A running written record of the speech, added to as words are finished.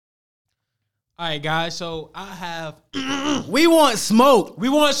All right, guys. So I have. We want smoke. We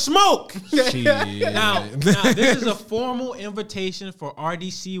want smoke. Shit. Now, this is a formal invitation for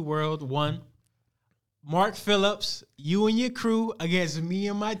RDC World 1. Mark Phillips, you and your crew against me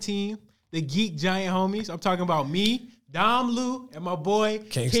and my team, the Geek Giant homies. I'm talking about me, Dom Lou, and my boy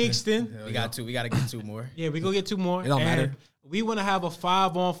Kingston. We got to get 2 more. Yeah, we gonna get 2 more. It don't matter. We want to have a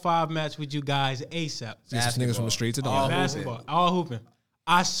 5-on-5 match with you guys ASAP. These niggas from the streets. It don't All matter. Basketball, all hooping.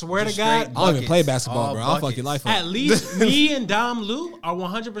 I swear to Straight God, I don't even play buckets. basketball, All bro. I'll fuck buckets. your life up. at least me and Dom Lou are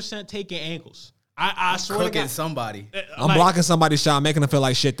 100% taking ankles. I swear to Cooking God. somebody. I'm blocking somebody's shot, making them feel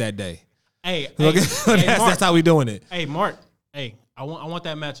like shit that day. Hey, Look, hey, Mark. that's how we doing it. Hey, Mark. Hey, I want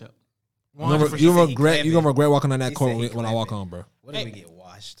that matchup. You 100%. gonna regret walking on that He court said he when I walk clapping. on, bro. What if we get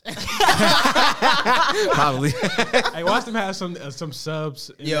washed? Probably. Hey, watch them have some subs.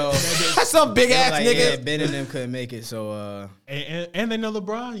 Yo. Some big ass Like, nigga. yeah, Ben and them couldn't make it, so And they know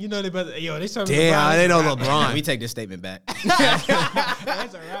LeBron. You know they better. Yo, they talking Damn, LeBron. they know LeBron. we take this statement back.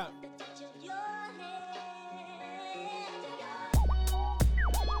 That's a wrap.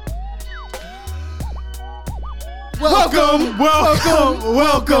 Welcome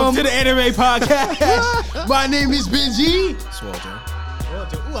to the Anime Podcast. My name is Benji. Swole, Joe.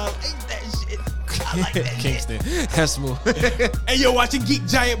 Ooh, I like that shit. Kingston. That's smooth. And you're watching Geek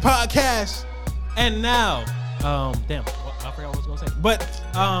Giant Podcast. And now, damn, I forgot what I was gonna say. But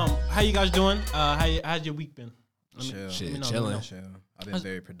how you guys doing? How's your week been? Chill. Shit, let me know. chilling. Chill. I've been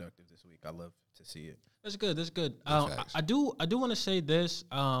very productive this week. I love to see it. That's good. That's good. facts. I do want to say this.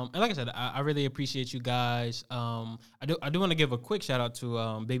 And like I said, I really appreciate you guys. I do want to give a quick shout out to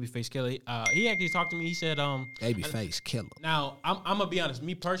Babyface Killer. He actually talked to me. He said, Babyface killer. Now I'm gonna be honest.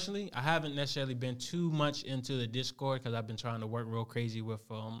 Me personally, I haven't necessarily been too much into the Discord because I've been trying to work real crazy with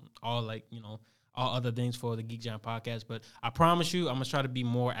all other things for the Geek Giant Podcast. But I promise you, I'm gonna try to be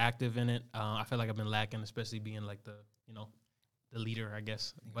more active in it. I feel like I've been lacking, especially being like the leader, I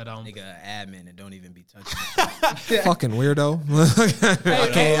guess. But Nigga, admin and don't even be touching. Fucking weirdo. I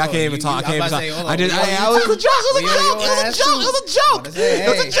can't even talk. I can't even talk. I did. It was a joke. It was a joke. It was a joke. It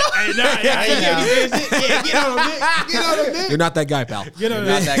was a joke. Get on him, Nick. You're not that guy, pal. You're not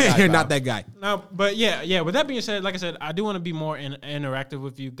that guy, You're pal. not that guy. No, but yeah. With that being said, like I said, I do want to be more interactive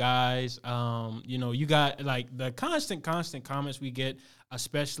with you guys. You got like the constant comments we get.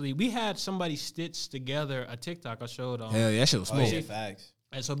 Especially, we had somebody stitch together a TikTok I showed. Hell yeah, that shit was Oh, smooth. yeah, facts.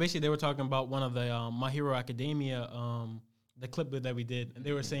 And so basically, they were talking about one of the My Hero Academia, the clip that we did, and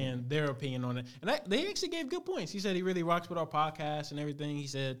they were saying their opinion on it. And they actually gave good points. He said he really rocks with our podcast and everything. He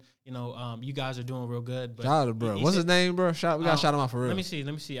said, you guys are doing real good. But Shout out to bro. What's his name, bro? We gotta shout him out for real. Let me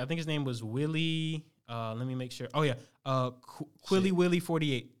see. I think his name was Willie. Let me make sure. Oh yeah, Quilly Willie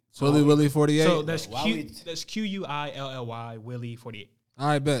 48. Willie 48. So that's Wow, that's QUILLY Willie 48. All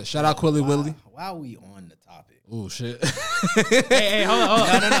right, bet. Shout out Quilly Willie. Why are we on the topic? Oh shit. Hey, hold on. No,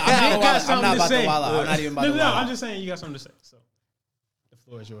 I'm not something about to to say. wild out. I'm not even about to No, wild out. I'm just saying you got something to say. So the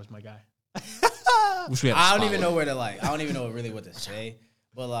floor is yours, my guy. Wish we had a I don't spotlight. even know where to I don't even know really what to say.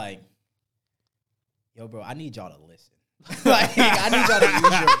 But yo, bro, I need y'all to listen. I need y'all to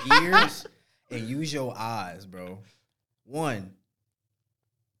use your ears and use your eyes, bro. One,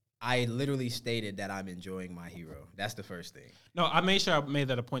 I literally stated that I'm enjoying My Hero. That's the first thing. No, I made sure I made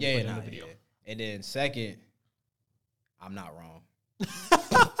that a point to put in nah, the video. yeah. And then second, I'm not wrong.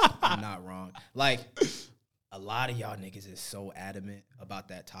 I'm not wrong. Like, a lot of y'all niggas is so adamant about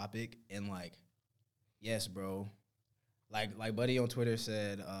that topic. And yes, bro. Like Buddy on Twitter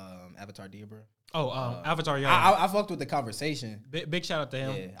said, Avatar Dia, bro. Avatar, y'all. I fucked with the conversation. Big shout out to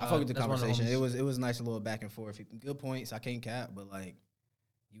him. Yeah, I fucked with the that's one of conversation. homies. It was nice, a little back and forth. Good points. I can't cap, but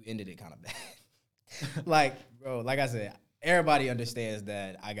you ended it kind of bad. Bro, like I said, everybody understands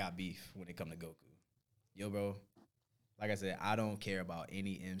that I got beef when it come to Goku. Yo, bro, like I said, I don't care about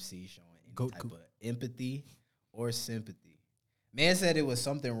any MC showing any type of empathy or sympathy. Man said it was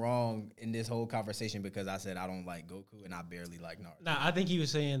something wrong in this whole conversation because I said I don't like Goku and I barely like Naruto. Nah, I think he was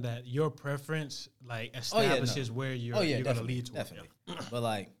saying that your preference establishes where you're gonna lead to. Definitely.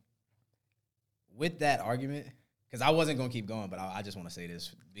 But with that argument, because I wasn't gonna keep going, but I just want to say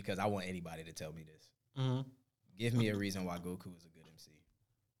this because I want anybody to tell me this. Mm-hmm. Give me a reason why Goku is a good MC.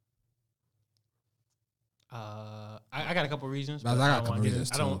 I got a couple reasons. I But got I a couple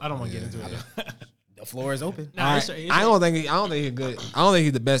reasons, I don't too. want to get Yeah. into it. The floor is open. Nah, All right. I don't think he's good. I don't think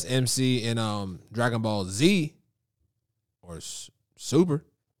he's the best MC in Dragon Ball Z or Super,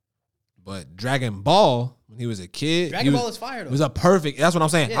 but Dragon Ball when he was a kid, Dragon Ball is fire though. was a perfect. That's what I'm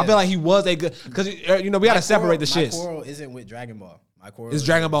saying. Yeah. I feel like he was a good because we got to separate the shits. My quarrel isn't with Dragon Ball. My quarrel It's is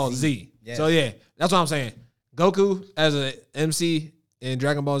Dragon with Ball Z. Yeah. So yeah, that's what I'm saying. Goku as a MC in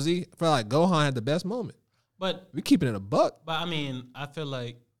Dragon Ball Z, I feel like Gohan had the best moment. But We keeping it a buck. I mean, I feel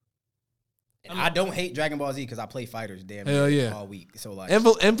like And I don't hate Dragon Ball Z because I play fighters damn Hell near yeah. all week. So like,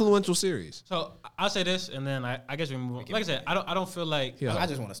 Influential series. so. I'll say this, and then I guess we move on. Like I said, I don't feel like Yeah. I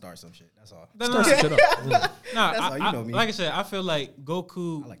just want to start some shit. That's all. No, no, Start some shit up. Mm. no, That's all, you know me. Like I said, I feel like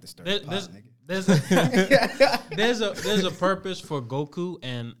Goku. I like to stir there- the pot, nigga. there's a purpose for Goku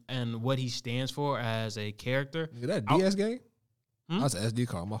and what he stands for as a character. Is that a DS game? Hmm? That's an SD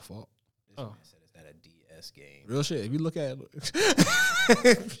card. My fault. This Oh. man said, "Is that a DS game?" Real shit. If you look at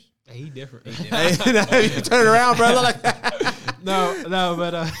He different. hey, you turn it around, bro. Like, no,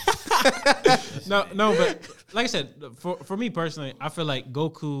 but no, but like I said, for me personally, I feel like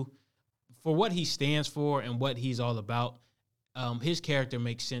Goku, for what he stands for and what he's all about, his character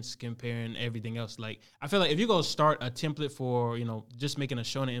makes sense comparing everything else. Like I feel like if you go start a template for just making a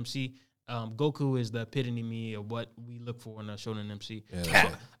shonen MC, Goku is the epitome of what we look for in a shonen MC. Yeah,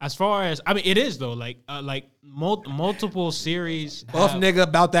 that's it. As far as I mean, it is though. Like multiple series. buff have- nigga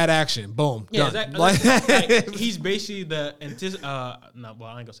about that action. Boom. Yeah, done. like, he's basically the no, well,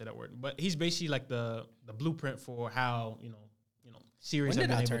 I ain't gonna say that word, but he's basically like the blueprint for how series When have did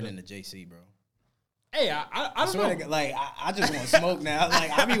been I able turn to. into JC, bro? Hey, I don't Swear to know. God, like I just want smoke now.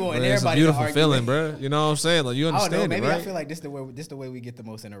 Like I be wanting Bro, it's a everybody beautiful to argue. feeling, bro. You know what I'm saying? Like you I don't understand know. it, Maybe right? I feel like this the way we get the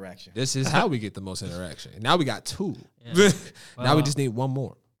most interaction. This is how we get the most interaction. Now we got two. Yeah. Now we just need one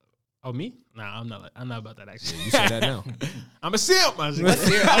more. Oh, me? Nah, I'm not about that actually. You said that now. I'm a simp. What's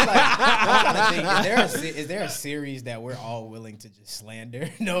serious? I'm like, I'm trying to think, is there a series that we're all willing to just slander?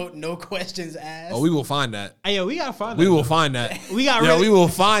 No questions asked. Oh, we will find that. Hey, yo, we gotta find. We that, will though. find that. We got. Yeah, really, we will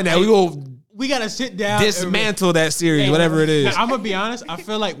find that. We will We gotta sit down. dismantle that series, Hey, whatever it is. Now, I'm gonna be honest. I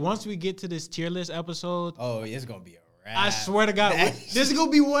feel like once we get to this tier list episode, Oh, it's gonna be a wrap. I swear to God, this is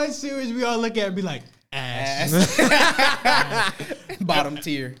gonna be one series we all look at and be like, ass. Ass. Bottom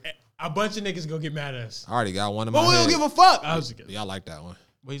tier. A bunch of niggas gonna get mad at us. I already got one in my But we head. don't give a fuck. I was just kidding. Yeah, I like that one.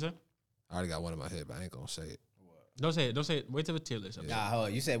 What you say? I already got one in my head, but I ain't gonna say it. Don't say it. Don't say it. Wait till the tier list. episode. Nah, hold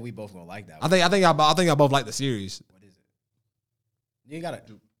on. You said we both gonna like that I one. think y'all both like the series. What is it? You ain't gotta.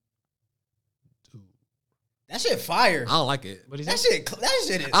 That shit fire. I don't like it. What is That that?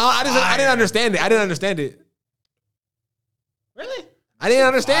 shit is. I fire. didn't understand it. I didn't understand it. Really? I didn't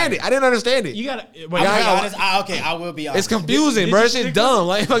understand it. I didn't understand it. You gotta. I'm Wait, Yeah, be I- honest. Okay, I will be honest. It's confusing, Did bro. you It's just stick dumb.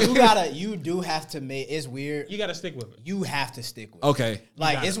 Like, You do have to make. It's weird. you gotta stick with it. You have to stick with. it. okay.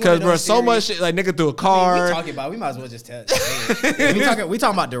 Like got it's Because, one of bro, those so much series- shit, like, nigga threw a I mean, card. we talking about. We might as well just tell. we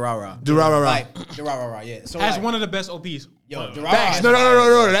talking about Durara. Durarara. Like Durara. Yeah. So Has like, one of the best OPs. Yo, One of them. Durara Facts. is No.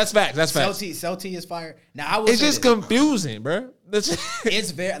 fire. That's facts. That's facts. Celti is fire. Now I will. It's say just this. confusing, bro. It's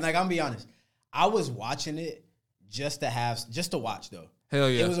very like I'm gonna be honest. I was watching it just to watch though. Hell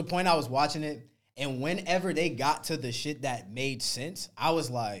yeah. It was a point I was watching it, and whenever they got to the shit that made sense, I was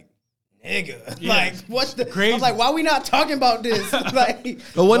like, nigga, Yeah. like what's the? I Crazy. was like, why we not talking about this? Like,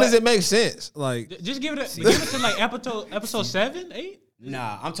 But when what- does it make sense? Like, Just give it to like episode 7, 8.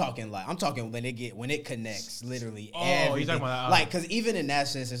 Nah, I'm talking when it connects literally. Oh, you're talking everything. about that. Like, cause even in that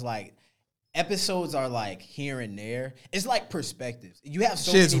sense, it's like episodes are like here and there. It's like perspectives. You have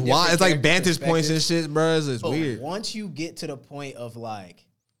so shit's many wild. different It's like character vantage points and perspectives. shit, bro. It's But weird. once you get to the point of like,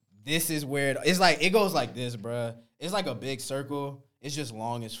 this is where it's like it goes like this, bruh. It's like a big circle. It's just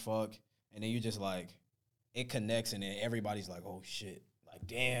long as fuck, and then you just like it connects, and then everybody's like, oh shit, like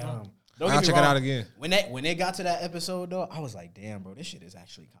damn. Don't I'll get me check it wrong. out again. When they got to that episode though, I was like, damn, bro, this shit is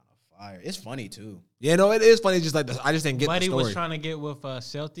actually kind of fire. It's funny too. Yeah, no, it is funny. Just like I just didn't get Buddy the story. was trying to get with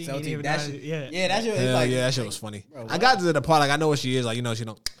Celti. He Celtic, didn't even that know- shit, yeah. yeah, that shit. Hell like, yeah, that shit was funny. bro, I what? got to the part like I know what she is, like she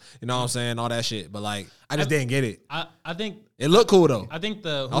don't, you know what I'm saying, all that shit. But like I just didn't get it. I think It looked cool though. I think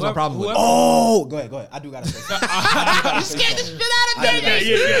the was my problem with it. Oh, go ahead. I do gotta say something. You scared the shit out of me.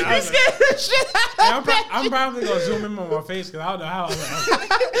 Yeah. You scared the shit out of me. I'm probably gonna zoom in on my face because I don't know how. Yo,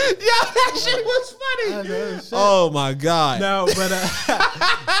 that shit was funny. Oh my god. No, but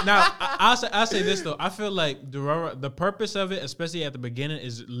now I'll say this though. I feel like the purpose of it, especially at the beginning,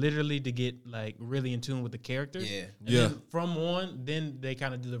 is literally to get like really in tune with the characters. Yeah. And Yeah. Then from one, then they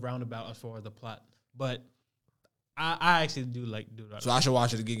kind of do the roundabout as far as the plot. But I actually do that. So I should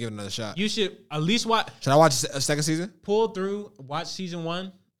watch it again, give it another shot. You should at least watch, Should I watch a second season? pull through, watch season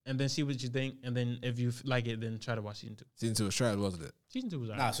 1, and then see what you think. And then if you like it, then try to watch season 2. Season 2 was trash, wasn't it? Season 2 was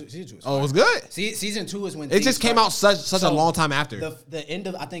alright. Nah, season 2 is Oh, it fire. was good. Season 2 is when It things just came start- out such a So, long time after. The end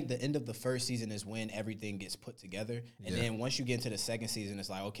of the end of the first season is when everything gets put together, and Yeah. then once you get into the second season, it's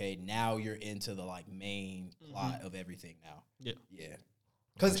like okay, now you're into the like main plot of everything now. Yeah. Yeah,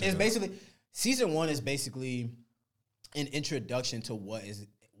 because it's basically season 1 is basically an introduction to what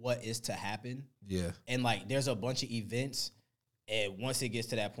is to happen, Yeah. and like there's a bunch of events, And once it gets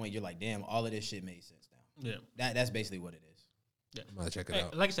to that point, you're like, damn, all of this shit made sense now. Yeah. That's basically what it is. Yeah. I'm gonna check it Hey,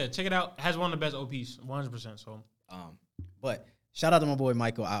 out. like I said, check it out. It has one of the best OPs, 100%. So But shout out to my boy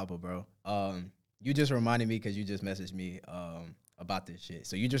Michael Alba, bro. You just reminded me because you just messaged me about this shit.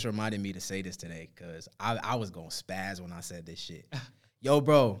 So you just reminded me to say this today because I was going to spaz when I said this shit. Yo,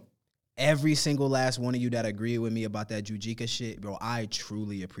 bro, every single last one of you that agreed with me about that Jujika shit, bro, I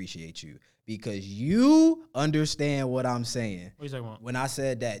truly appreciate you because you understand what I'm saying. what are you talking about? When I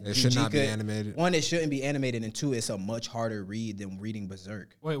said that It should not be Jujika- animated. One, it shouldn't be animated, and two, it's a much harder read than reading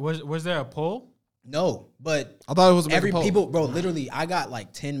Berserk. Wait, was there a poll? No, but I thought it was a every poll. people, bro, literally, I got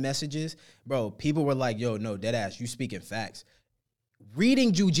like 10 messages. Bro, people were like, yo, no, deadass, you speaking facts.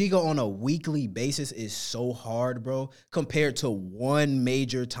 Reading Jujika on a weekly basis is so hard, bro, compared to one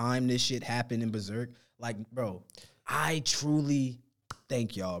major time this shit happened in Berserk. Like, bro, I truly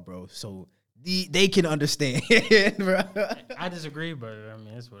thank y'all, bro. So they can understand, bro. I disagree, but I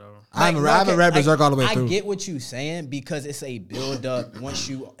mean, it's whatever. I haven't read Berserk all the way through. I get what you're saying because it's a build up.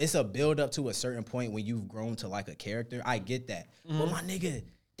 It's a build up to a certain point when you've grown to like a character. I get that, but my nigga,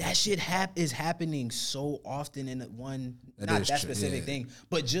 that shit is happening so often in one, not that specific thing,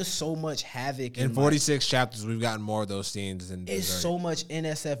 but just so much havoc. In 46 chapters, we've gotten more of those scenes. In it's Berserk. so much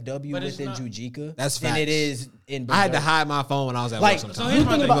NSFW But it's within not- Jujika That's than facts. it is in Berserk. I had to hide my phone when I was at Like, work so sometimes. here's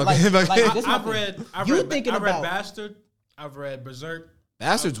my you think thing. about like this is my I've thing. read You thinking I've read about- Bastard. I've read Berserk.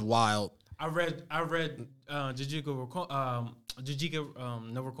 Bastard's wild. I read Jujika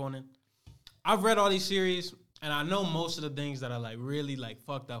no Ronin. I've read all these series, and I know most of the things that are like really like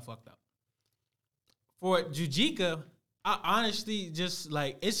fucked up. For Jujika, I honestly just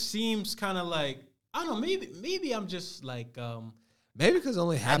like it seems kind of like I don't know. Maybe I'm just like Maybe because it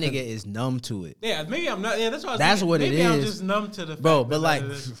only That happened. nigga is numb to it. yeah. Maybe I'm not. Yeah, that's what I was That's thinking. what it maybe I'm is. just numb to the Bro, fact but that like,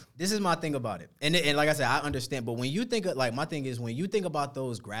 it is. this is my thing about it. And like I said, I understand. But when you think of, like, my thing is when you think about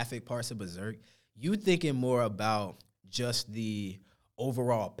those graphic parts of Berserk, you thinking more about just the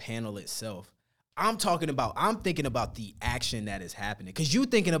overall panel itself. I'm thinking about the action that is happening. Because you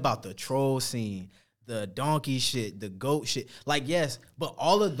thinking about the troll scene, the donkey shit, the goat shit. Like, yes, but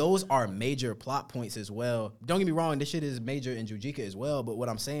all of those are major plot points as well. Don't get me wrong, this shit is major in Jujika as well. But what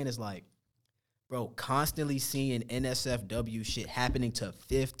I'm saying is, like, bro, constantly seeing NSFW shit happening to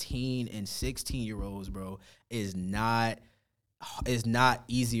 15 and 16-year-olds, bro, is not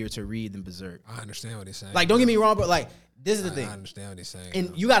easier to read than Berserk. I understand what he's saying. Like, don't get me wrong, but like, this is the thing. I understand what he's saying.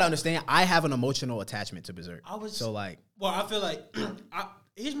 And you gotta understand, I have an emotional attachment to Berserk. So like, Well, I feel like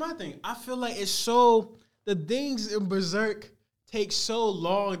here's my thing. I feel like it's so the things in Berserk take so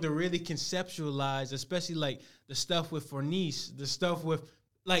long to really conceptualize, especially like the stuff with Fornice, the stuff with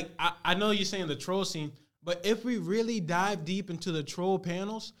like I know you're saying the troll scene, but if we really dive deep into the troll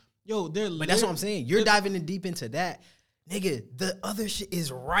panels, yo, but that's what I'm saying. You're diving in deep into that. Nigga, the other shit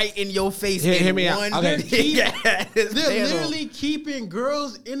is right in your face. Hear me out. one Okay. They're they're literally keeping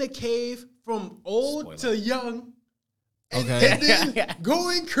girls in a cave from old Spoiler. to young. okay. And then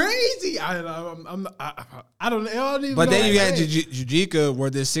going crazy. I don't even. But know then you what got to say. Jujika, where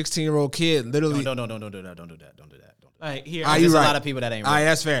this 16-year-old kid literally. Don't do that. Like here, Are There's you a right? lot of people that ain't All right, right.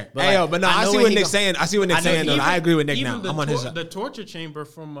 that's fair. But, Hey, like, yo, but no, I I know see where what he Nick's go- saying. I see what Nick's I know saying, though. even- I agree with Nick even now. the I'm on his side. the torture chamber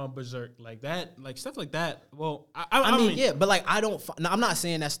from Berserk, like that, like stuff like that. Well, I I mean, mean, yeah, but like I'm not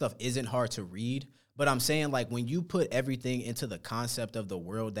saying that stuff isn't hard to read, but I'm saying like when you put everything into the concept of the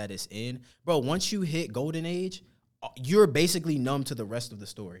world that it's in, bro, once you hit Golden Age, you're basically numb to the rest of the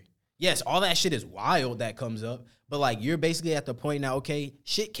story. Yes, all that shit is wild that comes up, but like you're basically at the point now, okay,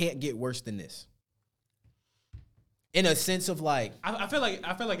 shit can't get worse than this. In a sense of like, I feel like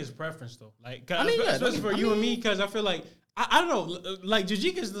it's preference though. Like, 'cause I mean, yeah, especially for I you and mean- me, because I feel like I don't know, like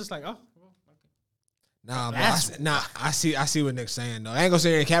Jujika is just like, oh, well, okay. Nah, but That's- I see what Nick's saying, though. I ain't gonna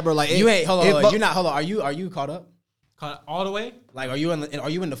say in Capra like you ain't hold on, but- you're not hold on. Are you caught up? Caught all the way. Like, are you in the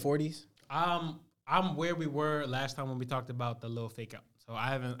 40s? I'm where we were last time when we talked about the little fake out. So I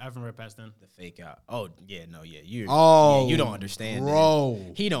haven't read past then. The fake out. Oh yeah, no, yeah, you. Oh, yeah, you don't understand, bro.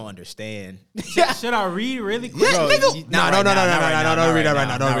 man. He don't understand. Should I read really quick? Bro, nigga. not No, right no, now, no, not no, right no, now, don't not read that right right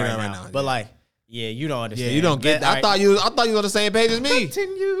now, don't not read that right now. But like, yeah, you don't understand. Yeah, you don't get But, that. I thought you was on the same page as me.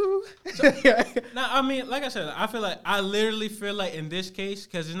 Continue. No, I mean, like I said, I literally feel like in this case,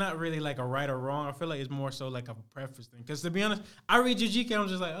 because it's not really like a right or wrong. I feel like it's more so like a preference thing. Because to be honest, I read Jujika, I'm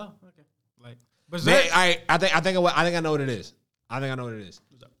just like, oh, okay. Like, Berserk. Man, I think I know what it is. I think I know what it is.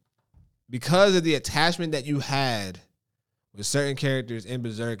 Because of the attachment that you had with certain characters in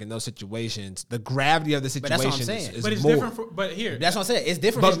Berserk in those situations, the gravity of the But that's what I'm situation saying. is But it's more. different. But here, That's what I'm saying. It's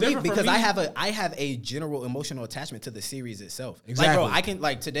different But for me different for because me. I have a general emotional attachment to the series itself. Exactly. Like, bro, I can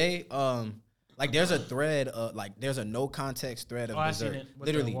like today. Like there's a thread, like there's a no context thread of I seen Berserk. it with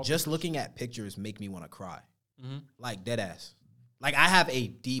Literally, the just wallpapers. looking at pictures make me want to cry. Mm-hmm. Like dead ass. Like I have a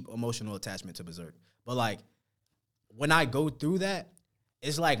deep emotional attachment to Berserk, but like when I go through that,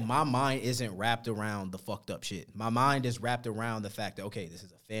 it's like my mind isn't wrapped around the fucked up shit. My mind is wrapped around the fact that okay, this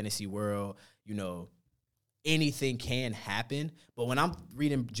is a fantasy world. You know, anything can happen. But when I'm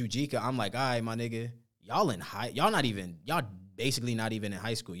reading Jujika, I'm like, all right, my nigga, y'all basically not even in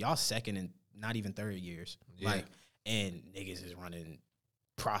high school. Y'all second and not even third years. Yeah. Like, and niggas is running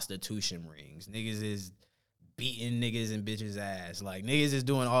prostitution rings. Niggas is beating niggas and bitches ass. Like niggas is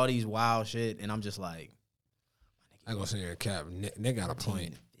doing all these wild shit, and I'm just like, I ain't gonna sit here and cap. Nick got a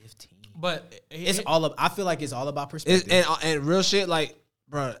point. 15. But I feel like it's all about perspective. And real shit, like,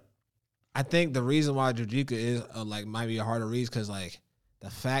 bro, I think the reason why Jujika is like might be a harder read because like the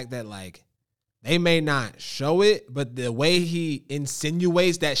fact that like they may not show it, but the way he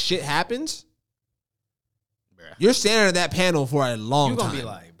insinuates that shit happens, Bruh. you're standing at that panel for a long You're time. gonna be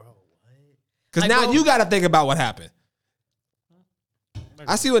like, bro, what? Because like, now bro- you got to think about what happened.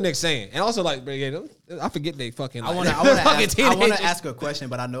 I see what Nick's saying, and also like, bro, yeah, I forget they fucking. Like, I want teenagers. to ask a question,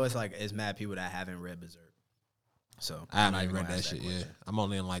 but I know it's mad people that haven't read Berserk. So I haven't I'm even not read gonna that ask shit yet. question. I'm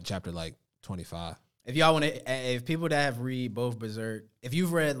only in like chapter like 25. If y'all want to, if people that have read both Berserk, if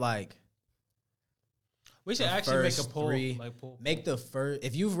you've read like, we should the actually make a first poll. three, Like poll. make the first.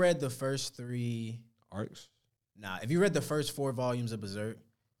 If you've read the first 3, Arcs. if you read the first 4 volumes of Berserk,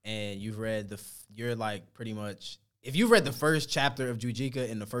 and you've read you're like pretty much. If you read the first chapter of Jujika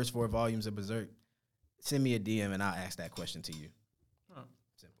in the first 4 volumes of Berserk, send me a DM and I'll ask that question to you.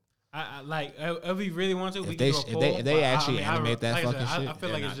 I like if we really want to, If we they- can do a if poll. they- if they but actually I animate that like I fucking said, shit, I feel they're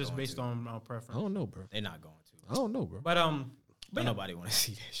like not it's just going based to. on I preference. don't know, bro. They're not going to. I don't know, bro. But But nobody want to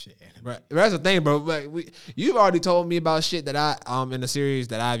see that shit. Bro, that's the thing, bro. Like you've already told me about shit that I in the series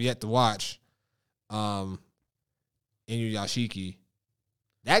that I've yet to watch. Inuyashiki.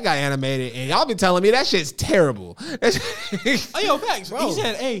 That got animated, and y'all been telling me that shit's terrible. oh yo, facts. Bro. He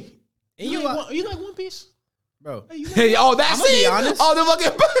said, "Hey, And you like One Piece? Bro. Hey, you like Hey, oh, that I'ma be scene? honest. Oh, the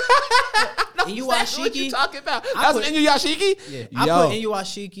fucking. Inuyashiki? What you talking about? I That's put- Inuyashiki? Yeah, Yo, I put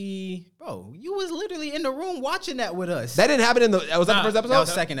Inuyashiki. Bro, you was literally in the room watching that with us. that didn't happen in the. Was that Nah, the first episode? That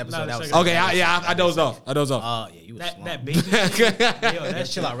was second episode. Nah, That the was second Okay, I dozed off. I dozed off. Oh yeah, you was that slumped. baby? shit, yo, that Chill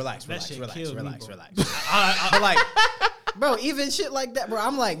shit- out, relax, that shit relax, killed me, relax, bro. relax. But like, bro, even shit like that, bro.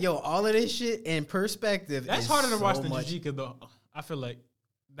 I'm like, yo, all of this shit in perspective. That's is harder to so watch than much. Jujika though. I feel like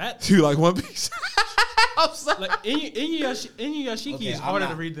that. You like One Piece? I'm sorry. Like Inuyashiki Okay, is I'm harder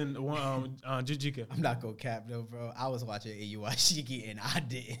to not- read than Jujika. I'm not gonna cap though, bro. I was watching Inuyashiki and I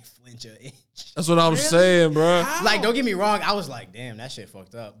didn't flinch an inch. That's what I'm saying, bro. Like, don't get me wrong, I was like, damn, that shit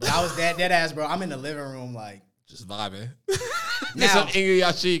fucked up. But I was dead ass, bro. I'm in the living room, like, Just vibing. Now- Some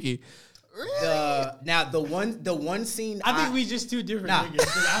Inuyashiki. the one scene. I think we just two different Nah.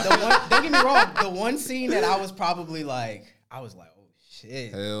 niggas. Don't get me wrong. The one scene that I was probably like, oh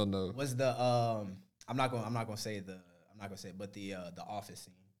shit, Hell no. was the I'm not gonna say it, but the office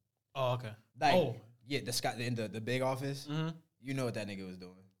scene. Oh, okay. Like, Oh. yeah, the Scott in the big office. Mm-hmm. You know what that nigga was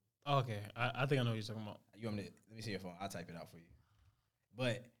doing. Okay. I think I know what you're talking about. You want me to let me see your phone? I'll type it out for you.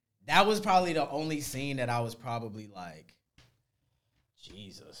 But that was probably the only scene that I was probably like,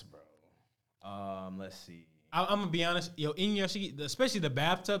 Jesus, bro. Let's see. I'm gonna be honest, yo, Inuyashiki, especially the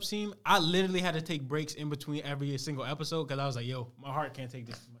bathtub scene, I literally had to take breaks in between every single episode because I was like, yo, my heart can't take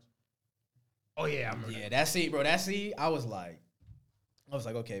this too much. Oh yeah, I remember. Yeah, that scene, bro. That scene, I was like,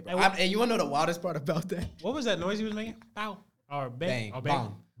 okay, bro. Hey, what- And you wanna know the wildest part about that? What was that noise he was making? Bow or bang? Bang, Or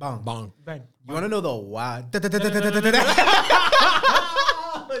bang, bang. Bong. bang. You wanna know the wild?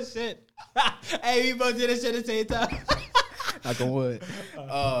 Oh shit! Hey, we both did this shit at the same time. Knock on wood.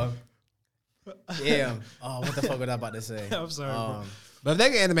 Damn. Oh, what the fuck was I about to say? I'm sorry, bro. But if they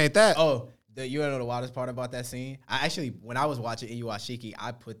can animate that, You wanna know the wildest part about that scene? I actually, when I was watching Inuyashiki,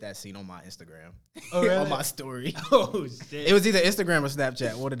 I put that scene on my Instagram, Oh, really? on my story. Oh shit! It was either Instagram or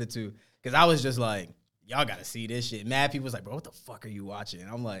Snapchat, one of the two. Because I was just like, y'all gotta see this shit. Mad people was like, bro, what the fuck are you watching? And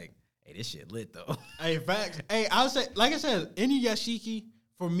I'm like, hey, this shit lit though. Hey, facts. Hey, I would say, like I said, Inuyashiki,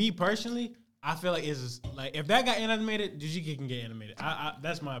 for me personally, I feel like is like if that got animated, Jujika can get animated.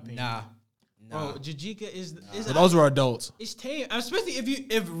 That's my opinion. Nah. Bro, Jujika is but those were adults. it's tame. Especially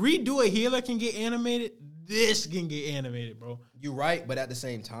if Redo a Healer can get animated, this can get animated, bro. You right, but at the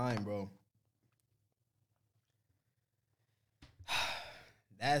same time, bro.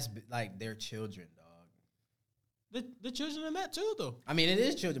 That's like their children, dog. The children in that too, though. I mean, it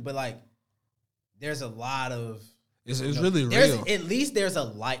is children, but like, there's a lot of. It's really There's real. at least there's a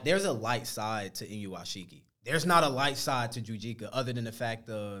light side to Inuyashiki. there's not a light side to Jujika other than the fact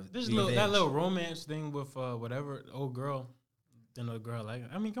of This revenge. that little romance thing with whatever old girl, then the girl like.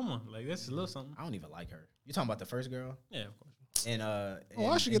 I mean, come on, like that's a little something. I don't even like her. You talking about the first girl? Yeah, of course. And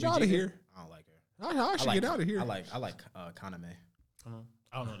I should get out of here. I don't like her. I should get out of here. I like Kaname.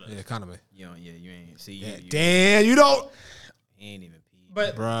 I don't know that. Yeah, kind of me. You ain't see. Yeah, You damn, you don't. ain't even pee.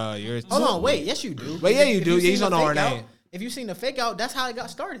 But Bro, you're. Hold on, wait. Yes, you do. Wait, yeah, you If do. you Yeah, you seen don't the know her fake out- name. If you seen the fake out, that's how it got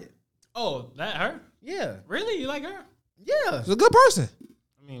started. oh, that her? Yeah, Really? You like her? yeah. She's a good person.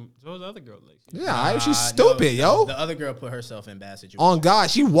 I mean, so was the other girl. Like, Yeah, she's No, stupid, yo. The other girl put herself in bad situations. On God,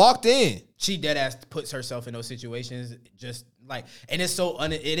 she walked in. She dead ass puts herself in those situations, just like, and it's so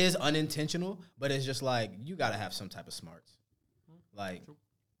it is unintentional, but it's just like you gotta have some type of smarts, like.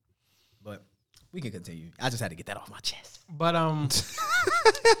 But we can continue. I just had to get that off my chest. but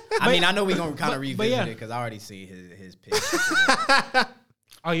I mean, I know we gonna kind of revisit yeah. it because I already see his pick.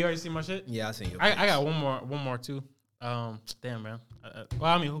 oh, you already see my shit? Yeah, I seen your. I got one more too. Damn man.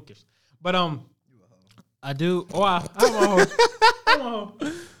 Well, I mean, who cares? But I do. Oh, I'm a hoe. I'm a hoe.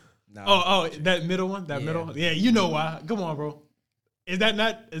 No. Oh, that middle one. That Yeah. middle. One? Yeah, you know why? Come on, bro. Is that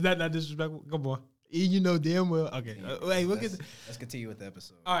not disrespectful? Come on. You know damn well. Okay. Wait, look at. Let's continue with the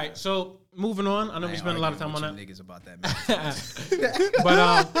episode. All right. So moving on. I know we spent a lot of time on that. Niggas about that. Man.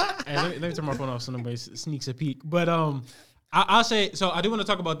 But hey, let me turn my phone off so nobody sneaks a peek. But I'll say so. I do want to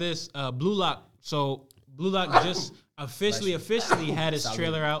talk about this Blue Lock. So Blue Lock just officially had its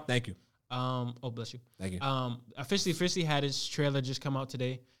trailer out. Thank you. Oh, bless you. Thank you. Officially had its trailer just come out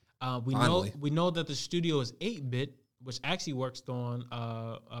today. Finally. We know that the studio is 8-bit, which actually works on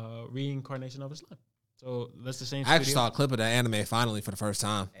reincarnation of Islam. So that's the same. I actually studio. saw a clip of that anime finally for the first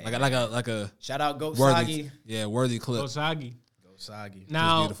time. Like a Shout out Goat worthy, Sagi. yeah, worthy clip. Osagi. Goat Sagi.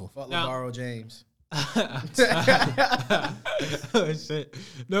 Now, beautiful. Fuck now- LeVaro James. Oh, shit.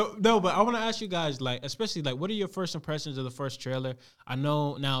 No, but I want to ask you guys, like, especially like, what are your first impressions of the first trailer? I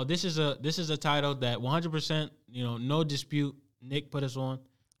know now this is a title that 100%, no dispute. Nick put us on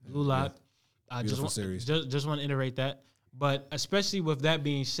Blue Lock. Beautiful series. Just want to iterate that. But especially with that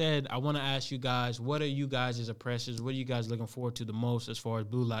being said, I want to ask you guys, what are you guys' impressions? What are you guys looking forward to the most as far as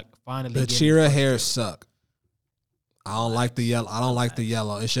Blue Lock finally? The getting- Chira hair suck. I don't like the yellow. I don't like the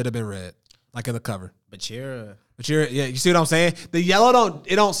yellow. It should have been red, like in the cover. But Chira. But yeah, you see what I'm saying? The yellow don't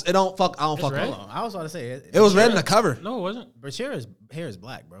fuck. I don't fuck red? with Hold on. I was about to say it. was red in the cover. No, it wasn't. But Chira's hair is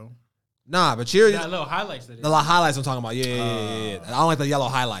black, bro. Nah, but Chira, That little highlights that it the highlights I'm talking about. Yeah. I don't like the yellow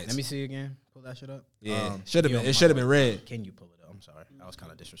highlights. Let me see again. Pull that shit up. Yeah, should have you been. know, It should have been red. Can you pull it up? I'm sorry. That was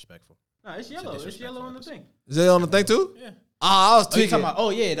kind of disrespectful. Nah, it's yellow. It's yellow on the thing. Is it on the thing too? Yeah. Oh, I was Oh, you tweaking. talking about? Oh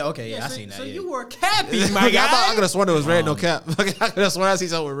yeah. Okay. Yeah, I so, seen that. So yeah. you were capping, I my guy. thought I could have sworn it was red, no cap. I could have sworn I see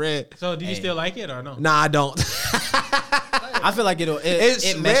something with red. So do you Hey. still like it or no? Nah, I don't. I feel like it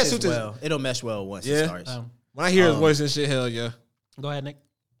It's red meshes suit is- well. It'll mesh well once Yeah. it starts. When I hear his voice and shit, hell yeah. Go ahead, Nick.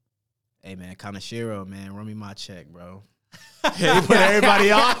 Hey man, Kanashiro, man, run me my check, bro. Yeah, he put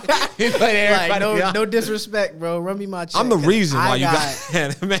everybody on. He put everybody Like, on. no disrespect, bro. Run me my check. I'm the 'cause reason why I you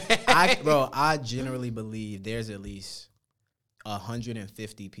got man. I generally believe there's at least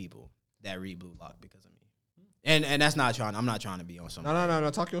 150 people that read Blue Lock because of me. And that's not trying. I'm not trying to be on something. No.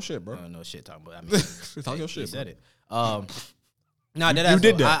 Talk your shit, bro. No shit talking, but I mean, Talk your he shit, said bro. it. No, You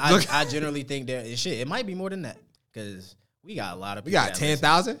did that. I generally think there shit. It might be more than that because we got a lot of. We people got that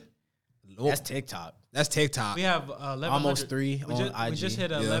 10,000. listen. That's TikTok. That's TikTok. We have 1100. Almost 3 We on just, IG. we just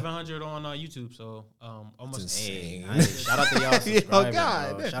hit Yeah. 1100 on YouTube, so almost. That's insane. Hey, shout out to y'all subscribers, Yo,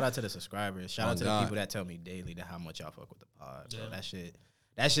 God. bro. Shout out to the subscribers. Shout Oh, out to God. the people that tell me daily how much y'all fuck with the pod, bro. Yeah.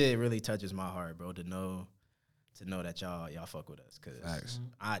 That shit really touches my heart, bro. To know that y'all fuck with us, cause Facts.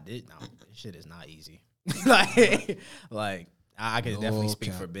 this shit is not easy. like I can No definitely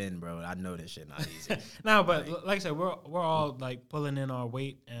speak cap. for Ben, bro. I know this shit not easy. No, but like I said, we're all like pulling in our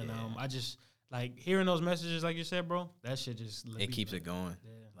weight, and I just like hearing those messages, like you said, bro. That shit just It keeps it going.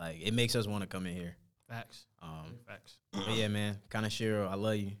 Yeah. Like it makes us want to come in here. Facts. Facts. But yeah, man, Kanashiro, I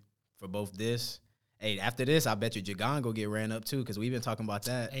love you for both this. Hey, after this, I bet you Jagan go get ran up too, because we've been talking about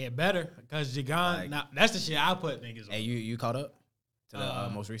that. Hey, it better because Jagan. Like- Now that's the shit I put niggas on. Hey, you caught up to the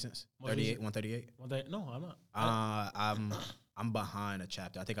most recent? most 38, recent. 138? No, I'm not. I'm behind a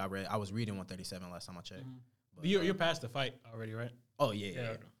chapter. I think I was reading 137 last time I checked. But, You're past the fight already, right? oh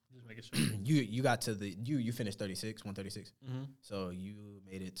yeah. Just making sure. You got to you finished 36, 136. Mm-hmm. So you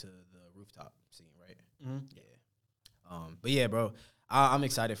made it to the rooftop scene, right? Mm-hmm. Yeah. But yeah, bro, I'm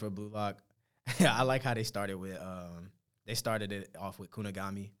excited for Blue Lock. I like how they started with it off with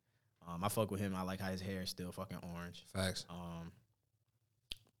Kunagami. I fuck with him. I like how his hair is still fucking orange. Facts.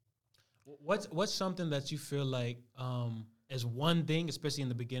 What's something that you feel like, and is one thing, especially in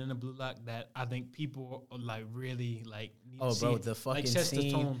the beginning of Blue Lock, that I think people like really like. Need Oh, to bro, see. the fucking like sets the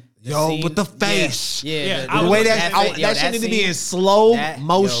scene. tone. With the face. Yeah. I The was way like, that shit need to be in slow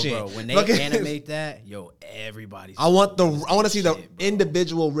motion. Yo, bro, when they Look at- animate that, everybody's. I want to see the shit, bro.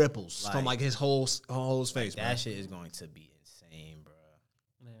 individual ripples Like- from like his whole face. That bro. shit is going to be insane, bro.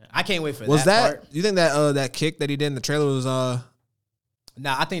 Yeah. I can't wait for Was that? part. You think that that kick that he did in the trailer was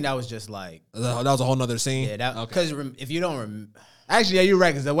Nah, I think that was just like that was a whole nother scene? yeah, that Okay. because if you don't remember, Actually, yeah, you're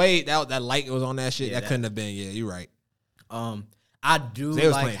right. Because the way that light was on that shit, Yeah, that that- couldn't have been. Yeah, you're right. I do They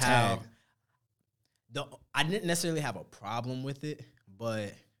was like playing how tag. I didn't necessarily have a problem with it,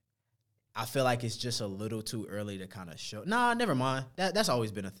 but I feel like it's just a little too early to kind of show. Nah, never mind. That's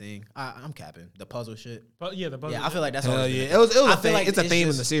always been a thing. I'm capping the puzzle shit. But yeah, the puzzle. Yeah, I feel like that's Hell always yeah, been a it was I a feel thing. like It's a it's theme in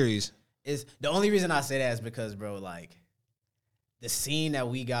just- the series. Is the only reason I say that is because, bro, like the scene that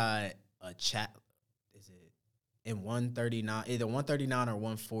we got a chat is it in 139, either 139 or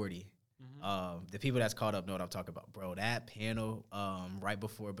 140. The people that's caught up know what I'm talking about, bro. That panel right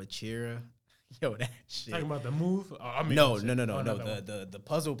before Bachira, yo, that shit. Talking about the move. I mean, No, shit. no. Oh, not that one. The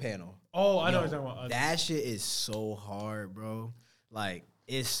puzzle panel. Oh, I know Yo, what you're talking about. that shit is so hard, bro. Like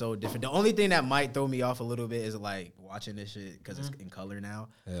it's so different. The only thing that might throw me off a little bit is like watching this shit because it's in color now.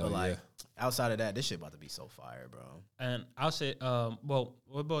 Hell But like outside of that, this shit about to be so fire, bro. And I'll say, well,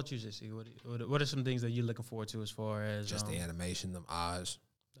 what about you, JC? What are some things that you're looking forward to as far as Just the animation, them eyes.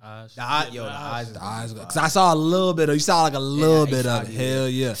 eyes? The eyes, is The gonna eyes. be Because fire. I saw a little bit of. You saw like a little bit of it. HID. Hell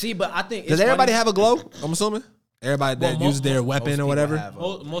yeah. See, but I think Does it's everybody funny. have a glow? I'm assuming everybody that Well, uses their Most weapon or people whatever. have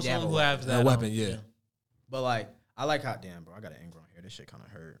Most they of have them a who have that weapon, yeah. But like, I like how damn, bro. I got an anger on here. This shit kind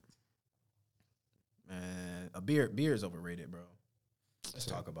of hurt. Man, beer is overrated, bro. Let's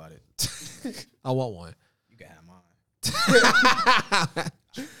talk about it. I want one. You can have mine.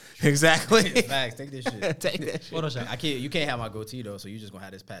 Exactly. Facts. Take this shit. Take that shit. Photoshop. I can't. You can't have my goatee though. So you just gonna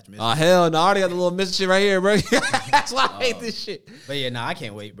have this patch missing. Oh hell no! I already got the little missing shit right here, bro. That's why I hate this shit. But yeah, nah, I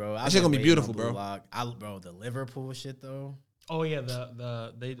can't wait, bro. That shit gonna be beautiful, bro. Bro, the Liverpool shit though. Oh yeah,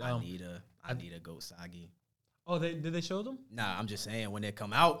 they I need a goat sagi. Oh, did they show them? Nah, I'm just saying when they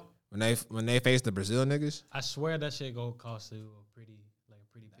come out. When they face the Brazil niggas, I swear that shit go cost you a pretty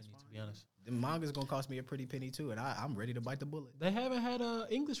penny, to be honest. The manga's gonna cost me a pretty penny too, and I'm ready to bite the bullet. They haven't had a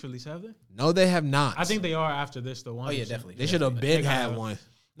English release, have they? no, they have not. I think they are after this. The one. Oh yeah, definitely. they should have They been gotta had have it. one.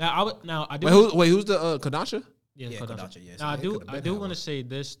 Now I do. Who's the Kodansha? Yeah, Yeah, Kodansha. Kodansha, yeah. So Now they could've I been do had want one. to say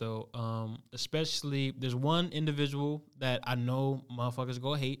this though, especially there's one individual that I know motherfuckers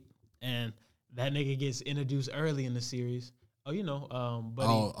go hate, and that nigga gets introduced early in the series. Oh, you know,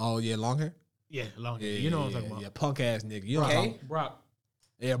 buddy. Oh yeah, long hair. Yeah, long hair. You know what I'm talking about. Yeah, punk ass nigga. You know Okay. what I'm talking- Brock.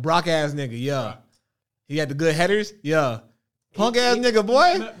 Yeah, Brock ass nigga. Yeah, Brock. he had the good headers. Yeah, punk ass nigga,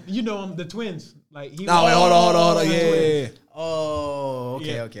 boy. You know him, the twins. Like he. No, wait, hold on. the Yeah, twins. Oh,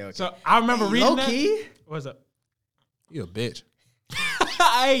 okay, Yeah. okay. So I remember reading Low that. key. What's up? you a bitch.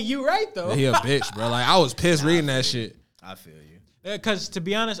 Hey, you right though. He a bitch, bro. Like I was pissed reading that shit. I feel you. Because to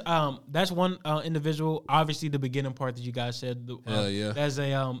be honest, that's one individual. Obviously, the beginning part that you guys said. Hell yeah. There's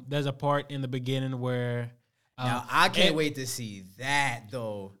a part in the beginning where. Now I can't and wait to see that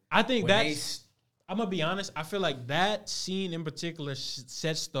though. I think When they that's. I'm gonna be honest. I feel like that scene in particular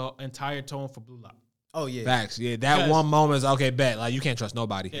sets the entire tone for Blue Lock. Oh yeah. Facts. Yeah, that Because- one moment is okay. Bet like you can't trust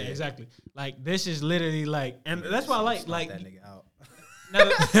nobody. Yeah, exactly. Like this is literally like, and that's why I like Stomp that nigga out. now,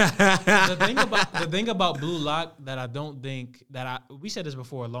 the thing about Blue Lock that I don't think we said this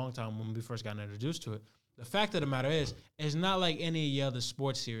before a long time when we first got introduced to it. The fact of the matter is, it's not like any of the other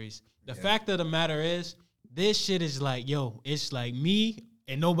sports series. The fact of the matter is, this shit is like, yo, it's like me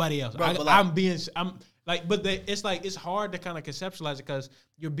and nobody else. Bro, but like- it's like it's hard to kind of conceptualize it because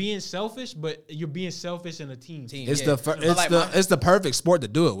you're being selfish, but you're being selfish in a team. It's yeah. But like my- it's the perfect sport to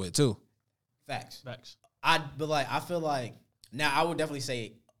do it with too. facts. Facts. I feel like now I would definitely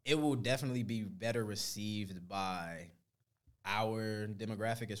say it will definitely be better received by our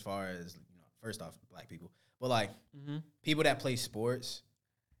demographic as far as first off black people, but like people that play sports,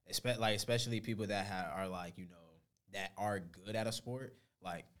 especially people that are like that are good at a sport.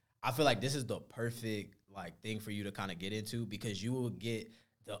 Like I feel like this is the perfect thing for you to kind of get into because you will get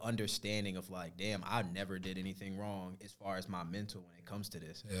the understanding of like, damn, I never did anything wrong as far as my mental when it comes to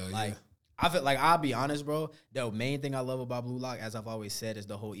this. Hell yeah. Like I feel like I'll be honest, bro. The main thing I love about Blue Lock, as I've always said, is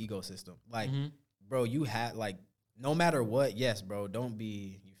the whole ecosystem. Like, bro, you had no matter what, yes, bro. Don't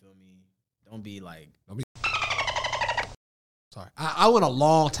be, you feel me? Don't be like, Sorry, I went a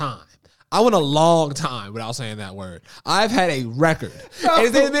long time. I went a long time without saying that word. I've had a record.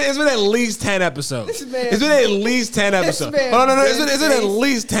 It's been at least 10 episodes. It's been at least 10 episodes. Oh, no. It's been at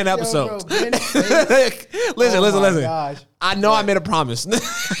least 10 episodes. Listen. Gosh. I know I made a promise.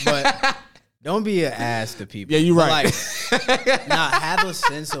 But don't be an ass to people. Yeah, you're right. Like, have a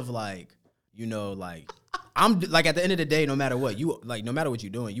sense of like, I'm like at the end of the day, no matter what no matter what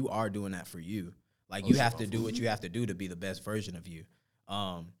you're doing, you are doing that for you. Like you have to do what you have to do to be the best version of you.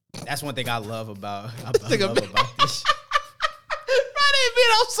 That's one thing I love about this. Friday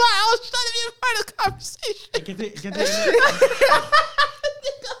being outside, I was trying to be a part of the conversation.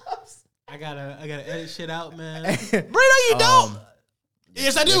 I gotta edit shit out, man. Brino, you don't.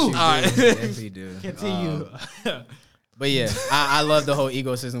 Yes, I do. All right. Yes, you do. Continue. But yeah, I love the whole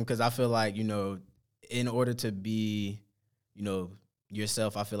ecosystem because I feel like, in order to be,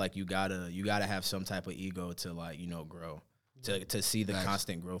 yourself, I feel like you gotta have some type of ego to like, grow, to see the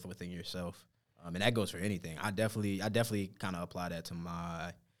constant growth within yourself. And that goes for anything. I definitely kind of apply that to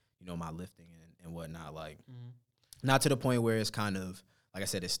my, my lifting and whatnot. Like, not to the point where it's kind of, like I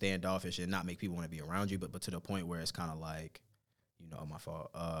said, it's standoffish and not make people want to be around you, but to the point where it's kind of like, my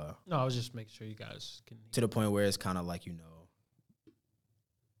fault. No, I was just making sure you guys can. To the point where it's kind of like,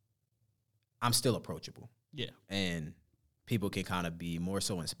 I'm still approachable. Yeah. And people can kind of be more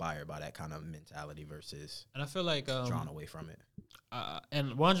so inspired by that kind of mentality versus and I feel like drawn away from it.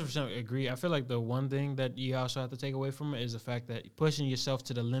 And 100% agree. I feel like the one thing that you also have to take away from it is the fact that pushing yourself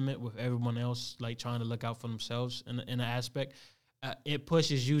to the limit with everyone else, like trying to look out for themselves in an aspect, it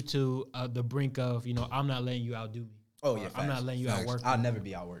pushes you to the brink of, I'm not letting you outdo me. Oh yeah, I'm not letting you outwork. I'll never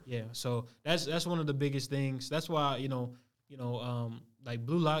be outworked. Yeah, so that's one of the biggest things. That's why like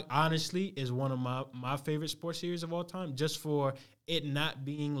Blue Lock honestly is one of my favorite sports series of all time. Just for it not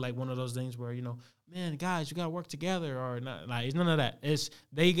being like one of those things where man, guys, you gotta work together or not. Like it's none of that. It's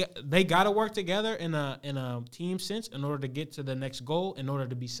they gotta work together in a team sense in order to get to the next goal. In order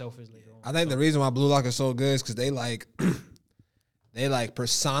to be selfish later on. I think the reason why Blue Lock is so good is because they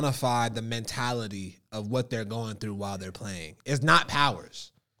personify the mentality of what they're going through while they're playing. It's not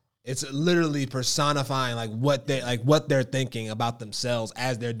powers. It's literally personifying what they're thinking about themselves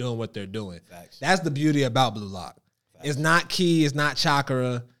as they're doing what they're doing. Facts. That's the beauty about Blue Lock. Facts. It's not Key, it's not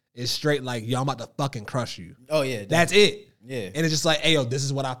Chakra. It's straight like, yo, I'm about to fucking crush you. Oh yeah, that's it. Yeah, and it's just like, hey, yo, this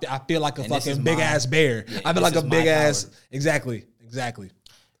is what I feel. I feel like a fucking big ass bear. Yeah, I feel like a big ass. Exactly.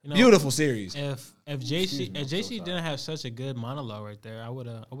 Beautiful series. If JC didn't have such a good monologue right there, I would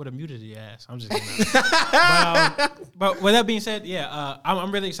have muted your ass. I'm just kidding. but with that being said,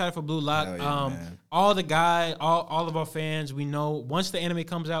 I'm really excited for Blue Lock. All the guys, all of our fans, we know once the anime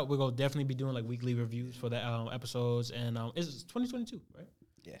comes out, we're gonna definitely be doing like weekly reviews for the episodes. And it's 2022, right?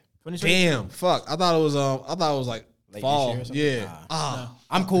 Yeah. 2022. Damn, fuck. I thought it was like late fall. Yeah. No.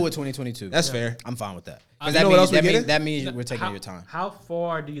 I'm cool with 2022. That's fair. I'm fine with that. That means we're taking your time. How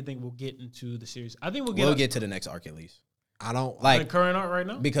far do you think we'll get into the series? I think we'll get to the next arc at least. I don't like the current arc right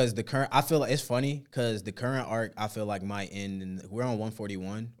now because I feel like it's funny because the current arc I feel like might end. We're on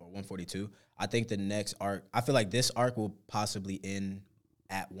 141 or 142. I think the next arc. I feel like this arc will possibly end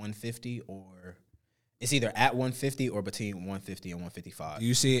at 150 or. It's either at 150 or between 150 and 155. Do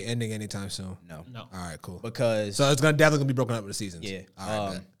you see it ending anytime soon? No. All right, cool. Because so it's definitely gonna be broken up with the seasons. Yeah. All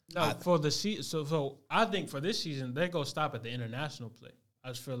right. For the season, so I think for this season they're gonna stop at the international play. I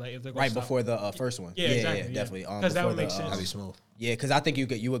just feel like if they're right before the first one. Yeah, exactly. Yeah, definitely. Because that would make sense. That'd be smooth. Yeah, because I think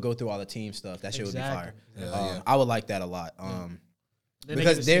you would go through all the team stuff. That shit would be fire. Yeah. I would like that a lot.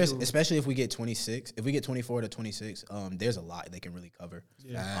 Because there's especially if we get 26, if we get 24 to 26, there's a lot they can really cover.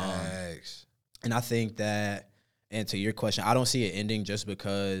 Yeah. And I think that. And to your question, I don't see it ending just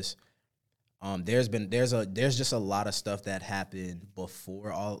because there's just a lot of stuff that happened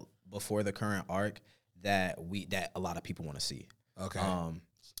before the current arc that a lot of people want to see. Okay.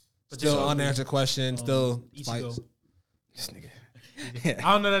 Still unanswered question. Still Ichigo. This nigga.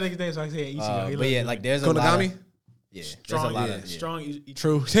 I don't know that nigga's name, so I say Ichigo. But yeah, like there's a lot of, strong.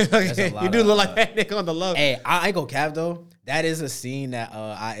 True. You do look like that nigga on the love. Hey, I ain't gonna cap though. That is a scene that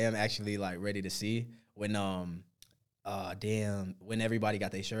I am actually like ready to see when when everybody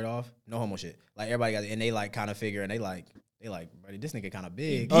got their shirt off. No homo shit. Like everybody got, and they like kind of figure, and they like, bro, this nigga kind of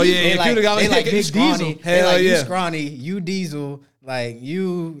big. Oh yeah, they like big scrawny. Diesel. Hell like, yeah, you scrawny, you Diesel, like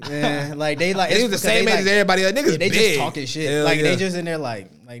you, like they like. They was the same age as everybody. Like, niggas they big. just talking shit. Hell like yeah. they just in there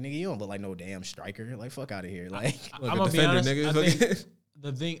like nigga, you don't look like no damn striker. Like fuck out of here. Like I'm gonna be honest.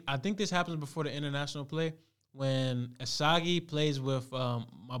 I think this happens before the international play. When Asagi plays with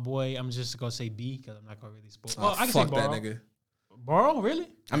my boy, I'm just gonna say B because I'm not gonna really spoil. Well, I can say Baro. That nigga. Bro, really?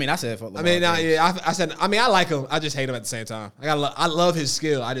 I mean, I said for I mean, I said. I mean, I like him. I just hate him at the same time. I love his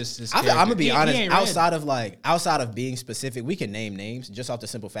skill. I'm gonna be honest. ain't Outside of being specific, we can name names just off the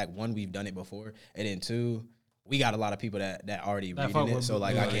simple fact: one, we've done it before, and then two, we got a lot of people that already reading it. So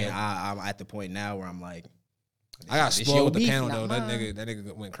like, I'm at the point now where I'm like, I got spoiled with the beef, panel not though. mine. That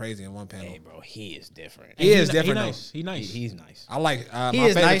nigga went crazy in one panel. Hey, bro, he is different. He is different. He nice. He's nice. I like He my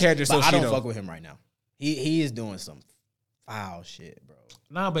is favorite nice, character is but I don't Toshido. fuck with him right now. He is doing some foul shit, bro.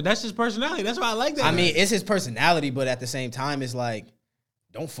 Nah, but that's his personality. That's why I like that. I mean, it's his personality, but at the same time, it's like,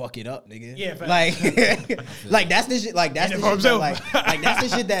 don't fuck it up, nigga. Yeah, like that's the shit. Like that's the for shit. That, himself. like that's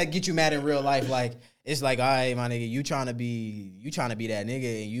the shit that get you mad in real life. Like it's like, all right, my nigga, you trying to be that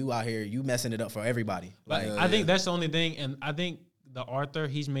nigga, and you out here, you messing it up for everybody. But Like I think that's the only thing, and I think the Arthur,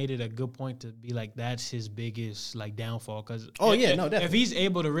 he's made it a good point to be like that's his biggest like downfall. Because definitely. if he's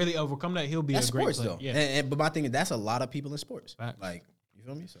able to really overcome that, he'll be that's a great sports player. though. Yeah, But my thing is, that's a lot of people in sports. Facts. Like you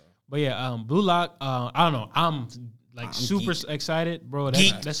feel me? So but yeah, Blue Lock. I don't know. I'm like super excited, bro.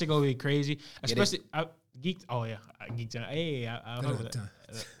 That shit gonna be crazy. Especially I geeked. Oh yeah, I geeked out. Hey, I heard that.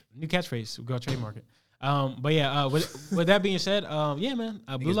 New catchphrase. We're gonna trademark it. But yeah, with that being said, yeah, man,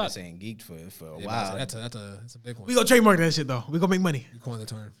 Blue niggas Lock. been saying geeked for a Yeah, while. that's a big one. We gonna trademark that shit though. We gonna make money. You coined the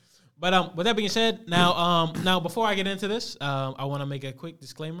term. But with that being said, now before I get into this, I want to make a quick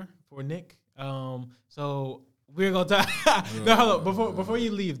disclaimer for Nick. So we're gonna talk. No, hold on. Before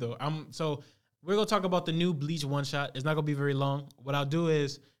you leave though, so we're gonna talk about the new Bleach one shot. It's not gonna be very long. What I'll do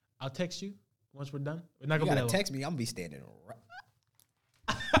is I'll text you once we're done. We're not You gonna gotta be that text me. I'm gonna be standing right.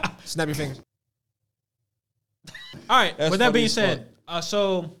 Snap your fingers. long. All right. That's With that funny being as said, I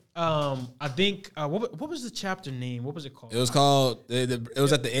think what was the chapter name? What was it called? It was called. It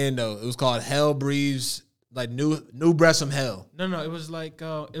was at the end though. It was called Hell Breathes, like new breath from hell. No. It was like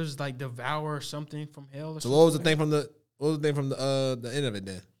devour something from hell. Or So what was the thing from the the end of it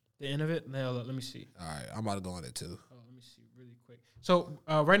then? the end of it? Now let me see. All right, I'm about to go on it too. Oh, let me see really quick. So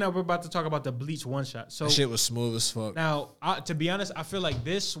right now we're about to talk about the Bleach one shot. So That shit was smooth as fuck. now, to be honest, I feel like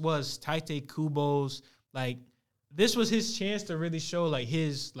this was Tite Kubo's like this was his chance to really show like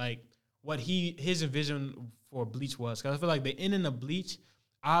his like what his vision for Bleach was. Because I feel like the ending of Bleach,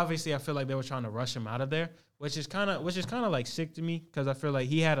 obviously, I feel like they were trying to rush him out of there, which is kind of like sick to me because I feel like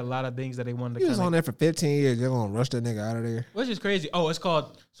he had a lot of things that they wanted to. He was on there for 15 years. They're gonna rush that nigga out of there. Which is crazy. Oh, it's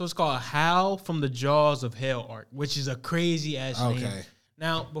called Hal from the Jaws of Hell arc, which is a crazy ass name. Okay.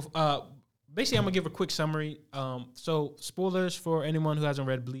 Now, basically, I'm gonna give a quick summary. So spoilers for anyone who hasn't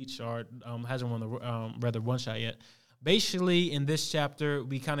read Bleach or hasn't read the one shot yet. Basically, in this chapter,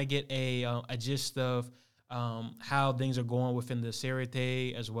 we kind of get a gist of how things are going within the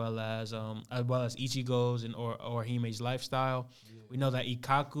Serite as well as Ichigo's and or Hime's lifestyle. Yeah. We know that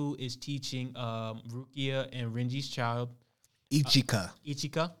Ikkaku is teaching Rukia and Renji's child Ichika,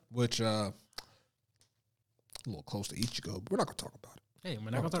 which a little close to Ichigo, but we're not gonna talk about it. Hey,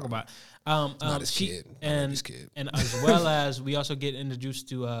 we're not gonna talk about not his kid, and as well as we also get introduced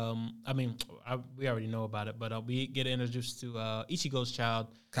to we already know about it, but we get introduced to Ichigo's child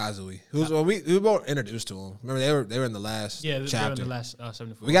Kazui, we were introduced to him. Remember they were in the last chapter. They were in the last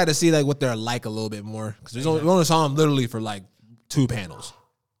 74. We got to see like what they're like a little bit more because we only saw them literally for like 2 panels.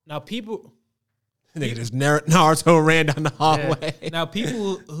 Now people. Nigga just Naruto ran down the hallway. Yeah. Now,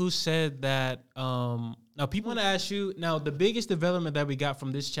 people who said that, now people want to ask you, now the biggest development that we got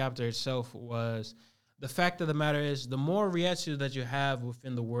from this chapter itself was the fact of the matter is the more Ryatsu that you have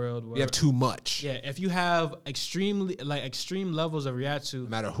within the world. You have too much. Yeah, if you have extreme levels of Ryatsu. No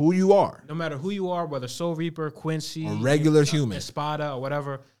matter who you are, whether Soul Reaper, Quincy. Or regular human. Espada or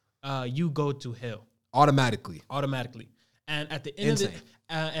whatever, you go to hell. Automatically. And at the end of it,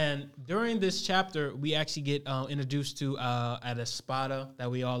 and during this chapter, we actually get introduced to at Espada that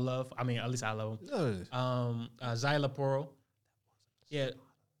we all love. I mean, at least I love him. Xyloporo. Yeah.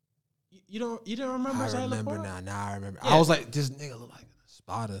 You don't remember Xyloporo? I remember now. I remember. Yeah. I was like, this nigga look like a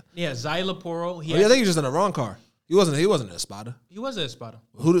Espada. Yeah, Xyloporo. I think he was just in the wrong car. He wasn't an Espada. He was an Espada.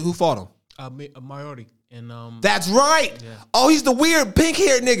 Who fought him? Mayuri. And that's right. Yeah. Oh, he's the weird pink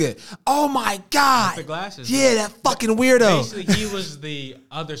haired nigga. Oh my god. With the glasses. Yeah, that fucking weirdo. Basically, he was the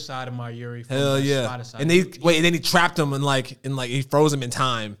other side of Mayuri. Hell yeah. Side. And then he trapped him and he froze him in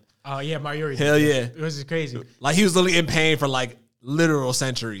time. Oh yeah, Mayuri. Hell yeah. It was crazy. Like he was literally in pain for like literal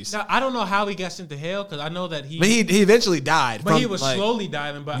centuries. Now I don't know how he got sent to hell because I know that he eventually died. But he was slowly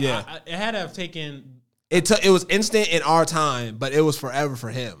dying. But yeah, it had to have taken. It was instant in our time, but it was forever for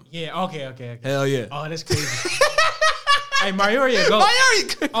him. Yeah, okay. Hell yeah. Oh, that's crazy. Hey, Mayuri, go.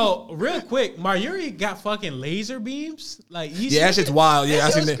 Mayuri. Oh, real quick, Mayuri got fucking laser beams. Like, Yeah, that shit's wild. Yeah,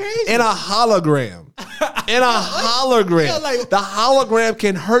 I That seen shit that. was crazy. In a hologram. In a hologram. Yeah, like- the hologram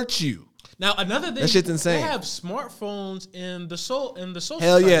can hurt you. Now another thing, That shit's insane. They have smartphones in the social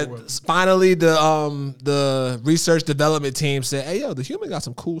Hell yeah! world. Finally, the research development team said, "Hey, yo, the human got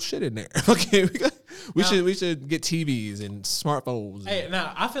some cool shit in there. Okay, we should get TVs and smartphones." Hey,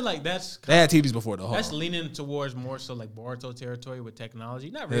 now I feel like that's They had TVs before the whole. that's leaning towards more so like Boruto territory with technology.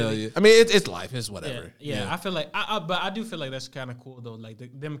 Not Hell really. yeah! I mean, it's life. It's Yeah, whatever. yeah, I feel like, but I do feel like that's kind of cool though. Like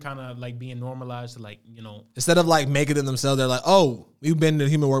them kind of like being normalized to like Instead of like making it themselves, they're like, "Oh, we've been in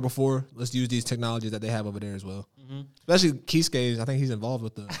human work before. Let's use these technologies that they have over there as well." Mm-hmm. Especially Kisuke, I think he's involved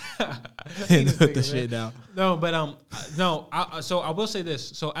with the He's with the big, shit man. now. No, but no. So I will say this.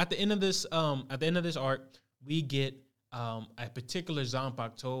 So at the end of this arc, we get a particular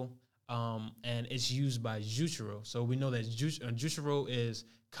Zanpakuto, and it's used by Jushiro. So we know that Jushiro is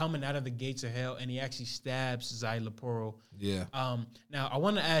coming out of the gates of hell, and he actually stabs Zai Leporo. Yeah. Now I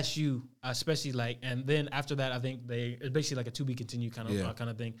want to ask you, especially like, and then after that, I think it's basically like a to be continued kind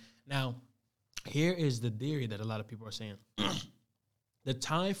of thing. Now, here is the theory that a lot of people are saying. The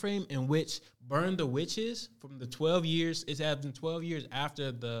time frame in which Burn the Witch is from the 12 years, it's happened 12 years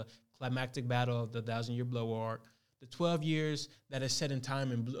after the climactic battle of the 1,000-year Blood War arc. The 12 years that is set in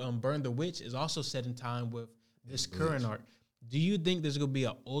time in Burn the Witch is also set in time with this current arc. Do you think there's going to be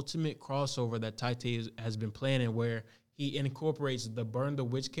an ultimate crossover that Tite has been planning where he incorporates the Burn the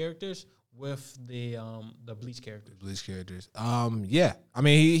Witch characters with the Bleach characters? Bleach characters. Yeah. I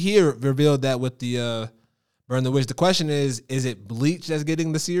mean, he revealed that with the Burn the Witch. The question is it Bleach that's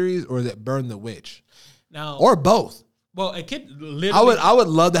getting the series, or is it Burn the Witch, Now, or both? well, it could literally. I would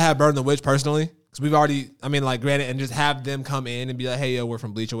love to have Burn the Witch personally, because we've already. I mean, like, granted, and just have them come in and be like, "Hey, yo, we're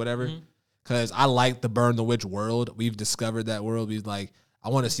from Bleach or whatever." Because I like the Burn the Witch world. We've discovered that world. We've like, I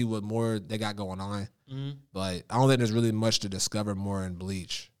want to see what more they got going on. But I don't think there's really much to discover more in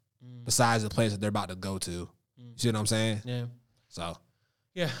Bleach, besides the place that they're about to go to. You see what I'm saying? Yeah. So.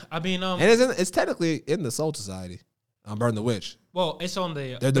 Yeah, I mean, And it's technically in the Soul Society. Burn the Witch. well, it's on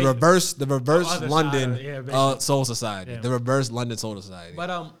the They're the reverse other London side, yeah, basically. Soul Society. Yeah. The reverse London Soul Society. But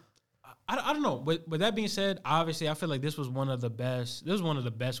I don't know. With that being said, obviously, I feel like this was one of the best. This was one of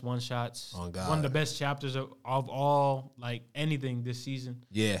the best one shots. Oh, God. One of the best chapters of all like anything this season.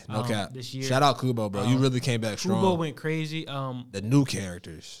 yeah, no cap. this year. Shout out Kubo, bro. You really came back strong. Kubo went crazy. The new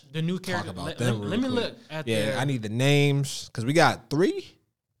characters. The new character. about Let, them let real me quick. look at Yeah, their. I need the names because we got 3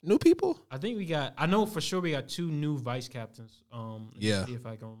 new people. I think we got. I know for sure we got 2 new vice captains. Let me Yeah. see if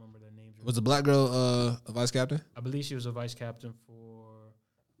I can remember their names. Was the black girl a vice captain? I believe she was a vice captain for.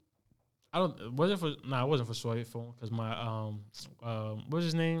 I don't. Was it for? No, it wasn't for Soy Phone because my what was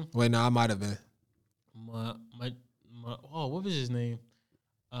his name? Wait, no, I might have been. My what was his name?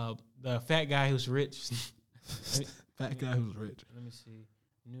 The fat guy who's rich. Fat guy who's rich. Let me see.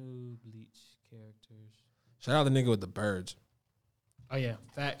 New Bleach characters. Shout out the nigga with the birds. Oh yeah,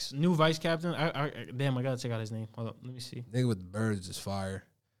 facts. New vice captain. Damn, I gotta check out his name. Hold up, let me see. Nigga with the birds is fire.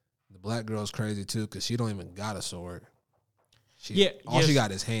 The black girl's crazy too because she don't even got a sword. All she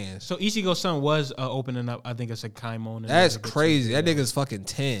got is hands. So Ichigo's son was opening up. I think it's a Kaimon. That's crazy. That nigga's fucking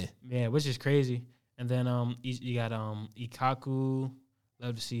 10. Yeah, which is crazy. And then you got Ikaku.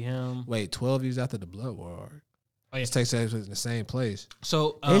 Love to see him. Wait, 12 years after the Blood War arc. Oh yeah. This takes place in the same place.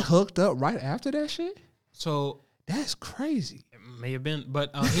 So They hooked up right after that shit? so That's crazy. it may have been,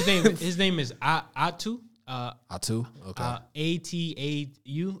 but his name is Atu. Atu? Okay.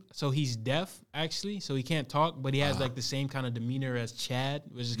 Atau. So he's deaf actually, so he can't talk, but he has like the same kind of demeanor as Chad,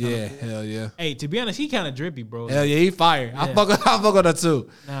 which is kind of cool. Hell yeah. Hey, to be honest, he kind of drippy, bro. Hell yeah, he fire. I fuck with that too.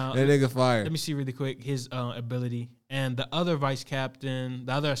 Now, That nigga fire. let me see really quick his ability. And the other vice captain,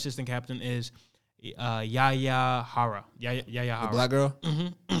 the other assistant captain is Yaya Hara. Yaya Hara. The black girl?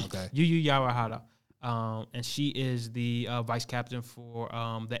 Mm-hmm. Okay. Yu Yaya Hara. And she is the vice captain for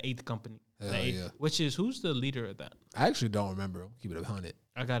the 8th company. Hell The 8th, yeah. which is who's the leader of that? I actually don't remember. Keep it 100.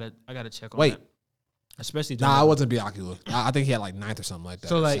 I gotta check on Wait. that. Especially Nah, it wasn't Byakuya. I think he had like 9th or something like that.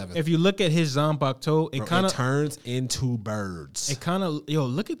 so or like 7th. if you look at his Zanpakuto, it Bro, kind of turns into birds.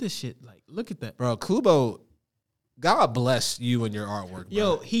 look at this shit. Like look at that. Bro, Kubo, God bless you and your artwork. Bro.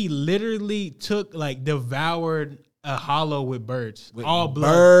 Yo, he literally took like devoured a hollow with birds. With all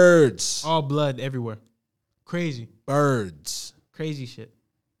blood. Birds. All blood everywhere. Crazy. Birds. Crazy shit.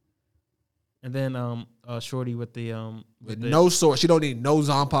 And then Shorty with the With no sword. She don't need no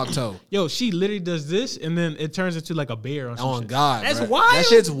Zanpakuto. Yo, she literally does this and then it turns into like a bear or Oh something. God. That's bro. wild. That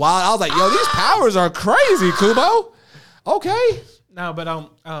shit's wild. I was like, yo, these powers are crazy, Kubo. Okay. No,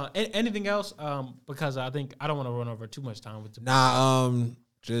 but anything else? Because I think I don't want to run over too much time with the.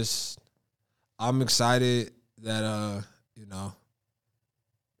 Just I'm excited that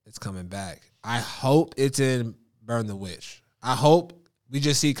it's coming back. I hope it's in Burn the Witch. I hope we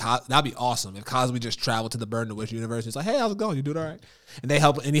just see that'd be awesome if Cosby just traveled to the Burn the Witch universe. It's like, hey, how's it going? You doing all right? And he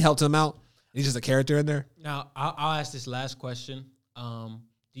helped him out. He's just a character in there. Now I'll ask this last question.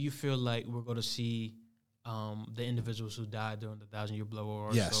 Do you feel like we're going to see the individuals who died during the 1,000-Year Blood War?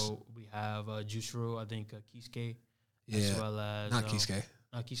 Yes. So we have Jushiro, I think Kisuke, Yeah. as well as Not Kisuke.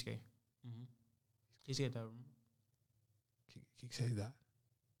 Not Kisuke. Mm-hmm. Kisuke died. Kisuke died.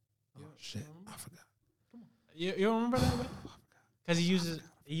 Oh Yeah. shit! I forgot. You don't remember that? Because he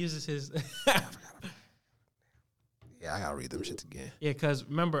uses his. Yeah, I gotta read them shits again. Yeah, because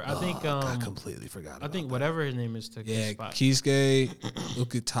remember, I think I completely forgot. I think whatever his name is took his Yeah, spot. Kisuke,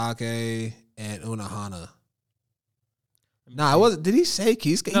 Ukitake, and Unohana. Nah, it wasn't. Did he say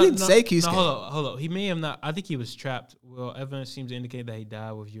Kisuke? He didn't say Kisuke. No, hold up. He may have not. I think he was trapped. Well, evidence seems to indicate that he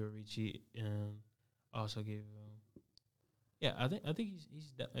died with Yorichi and also gave. Yeah, I think he's.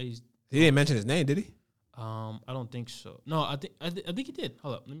 He didn't mention his name, did he? I don't think so. No, I think he did.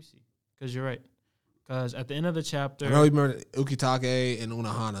 Hold up, let me see. Because you're right. Because at the end of the chapter, I know he remember Ukitake and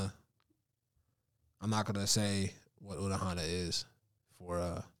Unohana. I'm not gonna say what Unohana is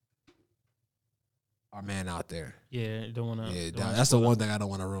for our man out there. Yeah, don't want to. Yeah, that's the one thing I don't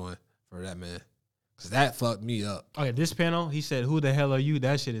want to ruin for that man, because that fucked me up. Okay, this panel, he said, "Who the hell are you?"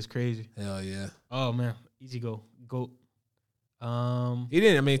 That shit is crazy. Hell yeah. Oh man, easy go. He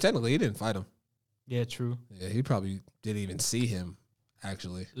didn't. I mean, technically, he didn't fight him. Yeah, true. Yeah, he probably didn't even see him.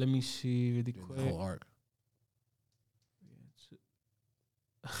 Actually, Let me see really during quick. the whole arc.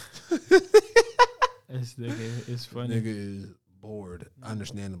 It's funny. Nigga is bored.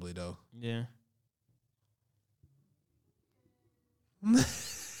 Understandably though. Yeah.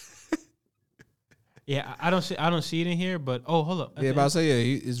 Yeah, I don't see it in here, but hold up. Yeah, but I'll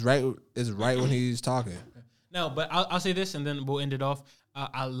say it's right when he's talking. No, but I'll say this, and then we'll end it off.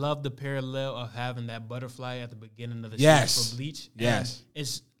 I love the parallel of having that butterfly at the beginning of the series for Bleach. Yes, and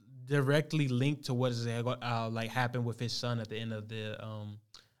it's directly linked to what is like happened with his son at the end of the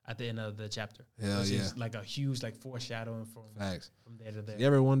chapter. Hell yeah, it's like a huge foreshadowing from facts from there to there. You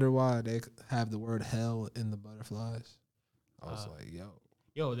ever wonder why they have the word hell in the butterflies? I was like,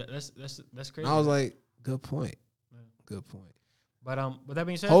 yo, that's crazy. And I was like, good point. Yeah. Good point. But with that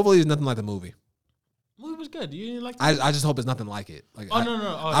being said, Hopefully it's nothing like the movie. movie was good. You didn't like the I just hope it's nothing like it. Like,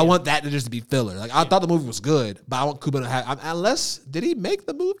 no. I want that to just be filler. Like, I thought the movie was good, but I want Kubo to have. Unless, did he make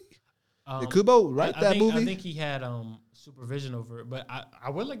the movie? Did Kubo write that movie? I think he had supervision over it, but I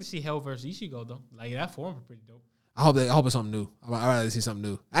would like to see Hell versus Ichigo though. Like that form was pretty dope. I hope it's something new. I'd rather see something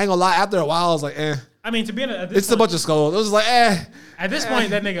new. I ain't gonna lie. After a while, I was like, eh. I mean, to be honest, It's a bunch of skulls. It was like, eh. At this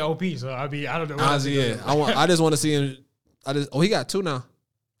point, that nigga OP. So I don't know. Honestly, yeah. I just want to see him. He got 2 now.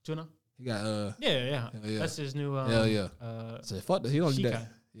 Tuna. He got Yeah. yeah. That's his new. Hell yeah. So fuck that. He don't need Shikai. that.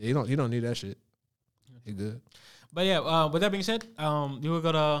 Yeah, he don't need that shit. He good. But yeah, with that being said, we were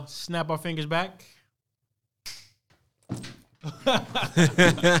gonna snap our fingers back. And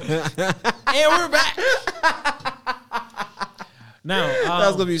we're back. Now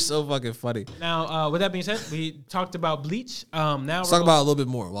That's gonna be so fucking funny. Now, with that being said, we talked about Bleach. Now Let's talk about it a little bit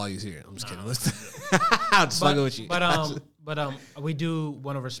more while he's here. I'm just kidding. I'm just fucking with you. But we do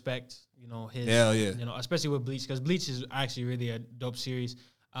want to respect, his. Hell yeah. Especially with Bleach, because Bleach is actually really a dope series.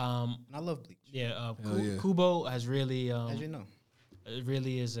 And I love Bleach. Yeah. yeah. Kubo has really. As you know. It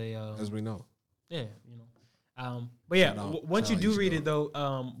really is a. As we know. Yeah. But yeah, once you Shout do out read it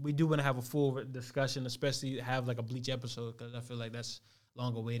though, we do want to have a full discussion, especially have like a Bleach episode, because I feel like that's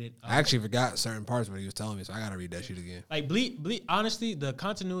long awaited. I actually forgot certain parts when he was telling me, so I gotta read that shit again. Like Bleach, honestly, the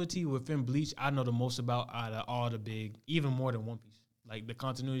continuity within Bleach, I know the most about out of all the big, even more than One Piece. Like the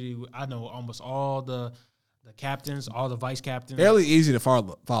continuity, I know almost all the captains, all the vice captains. Fairly easy to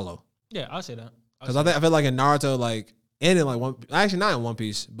follow. Yeah, I'll say that. Because I feel like in Naruto, like, and in like actually not in One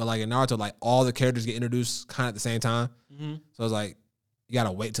Piece, but like in Naruto, like all the characters get introduced kind of at the same time. Mm-hmm. So it's like you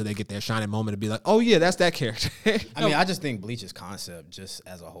gotta wait till they get their shining moment to be like, oh yeah, that's that character. I mean, I just think Bleach's concept, just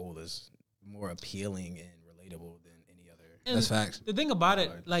as a whole, is more appealing and relatable than any other. And That's facts. The thing about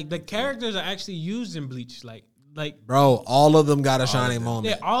it, like the characters are actually used in Bleach, like Bro, all of them got a shining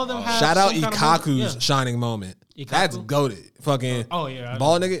moment. yeah, all of them have. Shout out some kind of moment. Ikaku's Yeah. shining moment. That's Ikaku? goated. Fucking Oh yeah,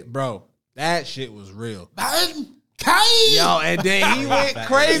 ball nigga, bro. That shit was real. Yo, and then he went Fat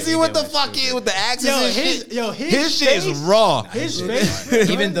crazy nigga, with the he fucking stupid. with the accents and shit. His shit face, is raw. His face,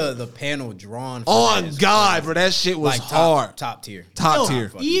 Even the panel drawn. For On that is God, bro, that shit was like hard. top tier. Top Yo, tier.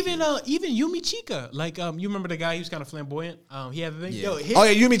 fucking even Yumi Chika, like you remember the guy? He was kind of flamboyant. He had the thing. Yeah. Yo, his, Oh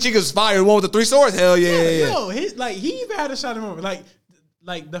yeah, Yumi Chika's fire. The one with the 3 swords. Hell yeah. Yo, his like he even had a shot at him.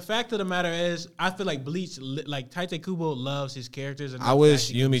 Like the fact of the matter is, I feel like Bleach, like Tite Kubo loves his characters. And I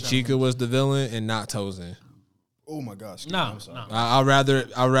wish Yumi Chika was the villain and not Tozen. Oh my gosh. No.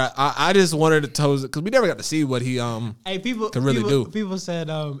 I just wanted to Tozen because we never got to see what he Hey, people could really do. People said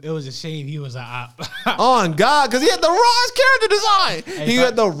it was a shame he was a op. On God, because he had the rawest character design. He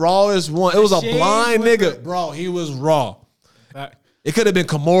had the rawest one. It was a shade blind with nigga, bro. He was raw. But It could have been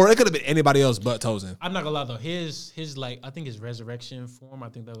Kimura. It could have been anybody else but Tozen. I'm not gonna lie though, his like I think his resurrection form, I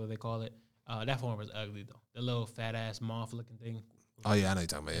think that's what they call it. That form was ugly though. The little fat ass moth looking thing. Oh yeah, I know you're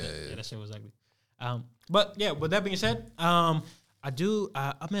talking about. Yeah, that shit was ugly. But yeah, with that being said, I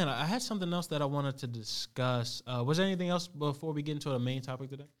had something else that I wanted to discuss. Was there anything else before we get into the main topic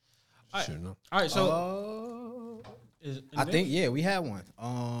today? All right, Sure, no. all right. So I think we had one.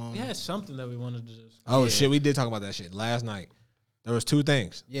 we had something that we wanted to discuss. Oh shit, we did talk about that shit last night. There was 2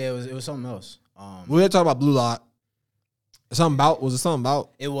 things. Yeah, it was something else. We had talked about Blue Lock. Was it something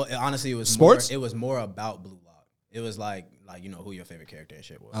about? Honestly, it was Sports? More, it was more about Blue Lock. It was like you know who your favorite character and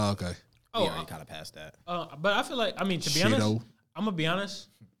shit was. Oh, okay. We already kind of passed that. But I feel like, to be honest, I'm gonna be honest.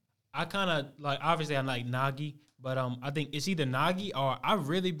 I kind of like, obviously I like Nagi, but I think it's either Nagi or I've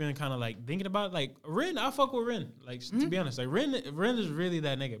really been kind of like thinking about like Rin. I fuck with Rin. Like to be honest, like Rin is really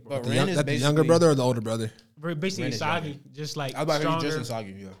that nigga, bro. But Is that the younger brother or the older brother? Basically Rin is Sagi, younger. just like I was about to stronger, say just in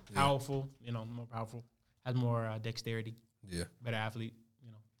Sagi, yeah. powerful. More powerful, has more dexterity, Yeah. better athlete.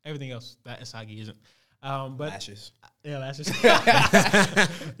 Everything else that Sagi isn't. But Lashes. yeah, that's just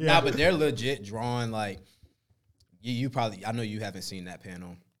Nah, but they're legit drawn like you probably. I know you haven't seen that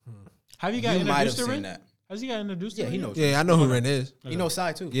panel. Have you got You might have introduced to seen Rin? that. Has he got introduced to Yeah, Rin? he knows. Yeah, I know who Ren is. He knows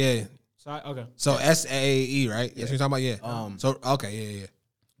Sai too. Yeah. Okay. So SAE, right? That's what you're talking about? Yeah. So okay, yeah.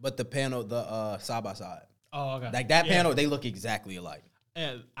 But the panel, the side by side, Oh, okay. like that Yeah. panel, they look exactly alike.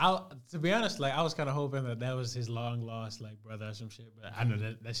 And to be honest, like I was kind of hoping that was his long lost like brother or some shit, but I know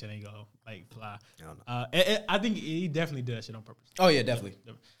that shit ain't gonna like fly. I don't know. I think he definitely did that shit on purpose. Oh yeah, definitely.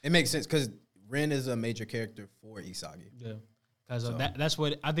 Yeah. It makes sense because Ren is a major character for Isagi. Yeah, because that's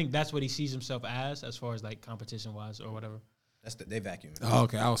what I think. That's what he sees himself as far as like competition wise or whatever. They vacuum. Oh,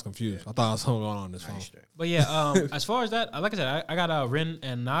 okay. I was confused. I thought I was something going on in this phone. But yeah, as far as that, like I said, I got Rin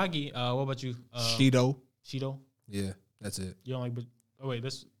and Nagi. What about you? Shido. Shido. Yeah, that's it. You don't like? Oh wait,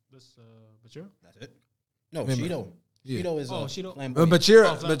 this Bachira? That's it. No, Remember- Shido. Yeah. Shido is Shido. But flamboyant.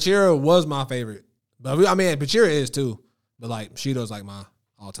 Bachira was my favorite. But Bachira is too. But like Shido's like my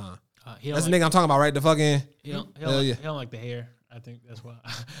all time. That's the nigga I'm talking about, right? The fucking He don't like the hair. I think that's why.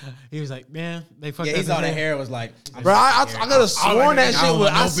 He was like, man, they fucked Yeah, up he his saw the hair was like, bro. I could have sworn that shit was.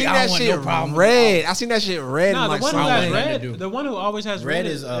 I seen that shit problem. red. I seen that shit red. Nah, and the like one who has something. red, to do. the one who always has Red red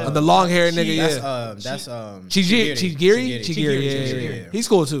is, the long haired nigga. Yeah. That's Chigiri. Chigiri. Yeah. He's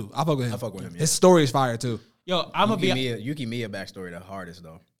cool too. I fuck with him. I fuck with him. Yeah. His story is fire too. Yo, I'm gonna be Yuki Miya backstory the hardest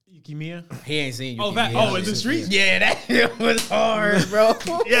though. Yukimiya. He ain't seen Yuki Oh, that- Miya. oh, in the streets? Yeah, that shit was hard, bro.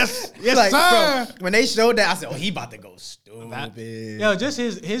 Yes, like, sir. bro, when they showed that, I said, "Oh, he about to go stupid." Yo, just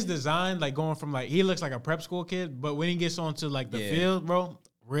his design, like going from like he looks like a prep school kid, but when he gets onto like the field, bro,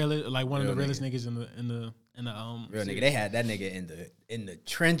 really like one of the Real realest niggas in the Real nigga, they had that nigga in the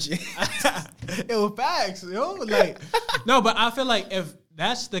trenches. It was facts, yo. Like, no, but I feel like if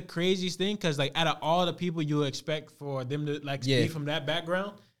that's the craziest thing, because like out of all the people you expect for them to like be from that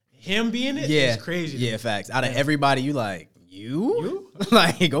background, him being it is crazy. Yeah, facts. Out of everybody, you like you?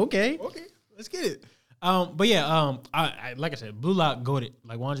 Like okay, let's get it. But yeah, I like I said, Blue Lock goated,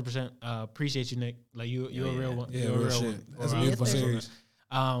 like 100%. Appreciate you, Nick. Like you're a real one. Yeah, You're a real real shit. one. That's a beautiful series.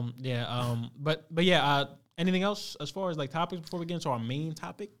 But yeah. Anything else as far as like topics before we get into our main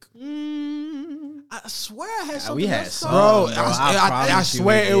topic? I swear I had something. we had else. some. Bro, Bro, I promise you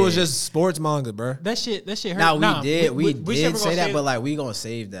swear we it was did. just sports manga, bro. That shit hurt. Now we did said we're say gonna that, save- but like we gonna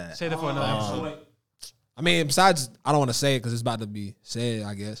save that. save that for another episode. I mean, besides, I don't want to say it because it's about to be said,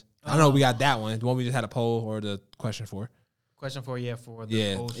 I guess. I know we got that one, the one we just had a poll or the question for. Question for the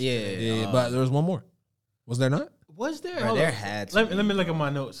post. Yeah, but there was one more. Was there not? Was there? Bro, Hold there up. had to Let be. me look at my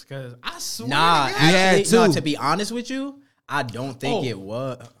notes because I swear. Nah, to God, actually, had no. two. To be honest with you, I don't think Oh. it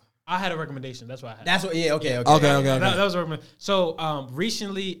was. I had a recommendation. That's why I had. That's what. Yeah. Okay. Okay. That was a recommendation. So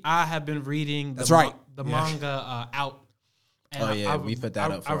recently, I have been reading. That's right. The manga out. And Oh yeah, I- we put that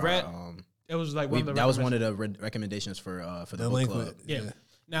up. For I read. our, It was like one of the that was one of the recommendations for the book link club. with Yeah.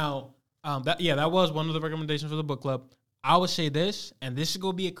 Now, That was one of the recommendations for the book club. I would say this, and this is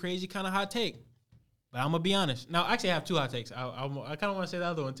gonna be a crazy kind of hot take, but I'm gonna be honest. Now, actually, I have two hot takes. I kind of want to say the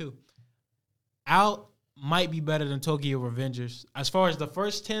other one too. Out might be better than Tokyo Revengers as far as the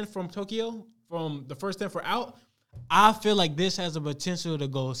first 10 from Tokyo, from the first 10 for Out. I feel like this has the potential to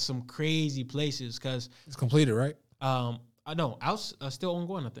go some crazy places because It's completed, right? I know Out's still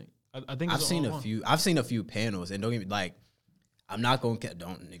ongoing. I think. I think I've it's seen ongoing. a few. I've seen a few panels, and don't get me like. I'm not gonna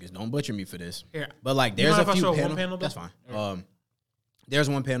don't butcher me for this. Here, But like, you there's mind a if I few show one panels. panel, though? That's fine. Okay. There's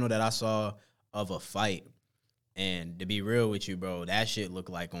one panel that I saw of a fight, and to be real with you, bro, that shit looked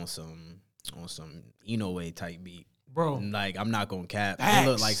like on some Inoue type beat. Bro. Like, I'm not gonna cap. It Facts.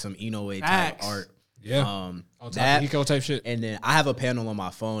 looked like some Inoue type Facts. art. Yeah. That Hiko type shit. and then I have a panel on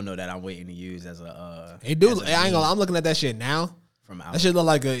my phone though that I'm waiting to use as a. Hey, dude, as a I ain't gonna. meme I'm looking at that shit now. from out. That shit look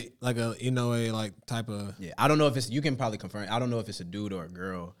like a type of. Yeah, I don't know if it's. You can probably confirm. I don't know if it's a dude or a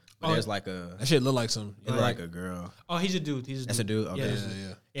girl. But there's like a. That shit look like some. It look like a girl. Oh, he's a dude. That's a dude. Okay.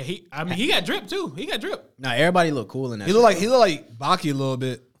 Yeah. He got drip too. He got drip. Now everybody look cool in that. He look like Baki a little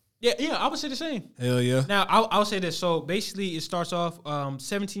bit. Yeah. I would say the same. Hell yeah. Now I'll say this. So basically, it starts off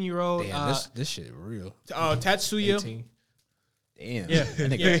 17-year-old Damn, this shit real. Tatsuya. 18. Damn. Yeah.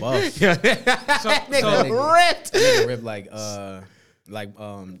 That nigga Yeah. buff. So, ripped. That nigga rip like Baki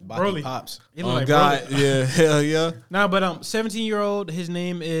Broly. Pops. he look Oh like God, Broly. yeah, hell yeah. Nah, but 17-year-old. His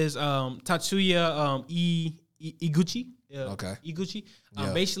name is Tatsuya Iguchi. Okay. Iguchi.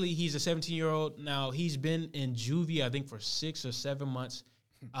 Yeah. Basically, he's a 17-year-old. Now he's been in juvie, I think, for 6 or 7 months.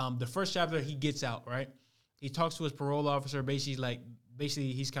 The first chapter, he gets out. Right. He talks to his parole officer. Basically,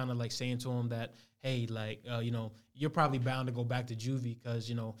 he's kind of like saying to him that, hey, like, you're probably bound to go back to juvie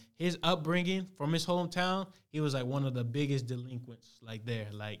because, his upbringing from his hometown, he was like one of the biggest delinquents like there.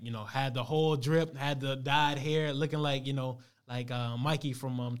 Like, had the whole drip, had the dyed hair, looking like, Mikey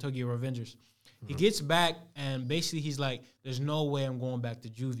from Tokyo Revengers. He gets back and basically he's like, there's no way I'm going back to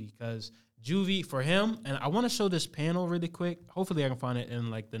juvie because juvie for him, and I want to show this panel really quick. Hopefully I can find it in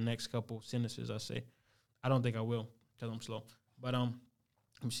like the next couple sentences I say. I don't think I will because I'm slow. But let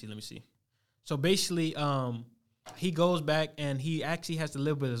me see. So basically, he goes back and he actually has to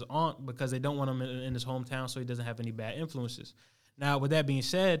live with his aunt because they don't want him in his hometown, so he doesn't have any bad influences. Now, with that being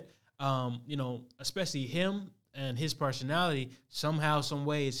said, especially him and his personality, somehow, some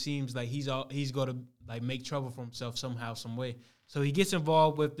way, it seems like he's going to like make trouble for himself somehow, some way. So he gets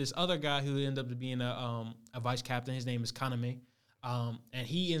involved with this other guy who ended up being a vice captain. His name is Kaname. And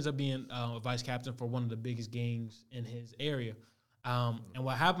he ends up being a vice captain for one of the biggest gangs in his area. And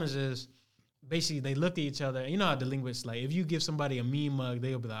what happens is, basically, they look at each other. You know how delinquents, like, if you give somebody a mean mug,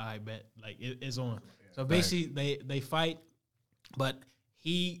 they'll be like, I bet. Like, it's on. So basically, they fight, but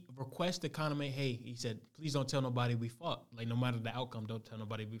he requests to Kaname, hey, he said, please don't tell nobody we fought. Like, no matter the outcome, don't tell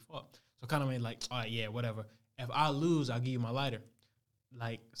nobody we fought. So Kaname like, all right, yeah, whatever. If I lose, I'll give you my lighter.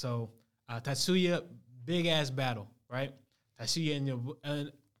 Like, so Tatsuya, big-ass battle, right? Tatsuya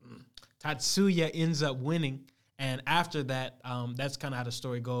ends up winning. And after that, that's kind of how the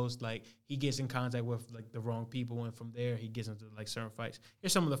story goes. Like, he gets in contact with, like, the wrong people, and from there, he gets into, like, certain fights.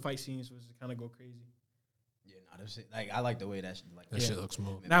 Here's some of the fight scenes which kind of go crazy. Yeah, that shit, like, I like the way that Shit looks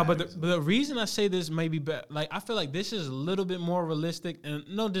smooth. Now, but the reason I say this may be better, like, I feel like this is a little bit more realistic, and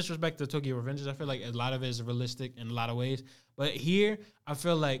no disrespect to Tokyo Revengers, I feel like a lot of it is realistic in a lot of ways. But here, I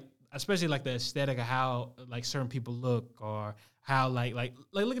feel like, especially, like, the aesthetic of how, like, certain people look, or how, like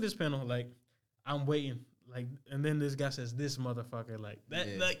look at this panel, like, I'm waiting. Like, and then this guy says, "This motherfucker," like that.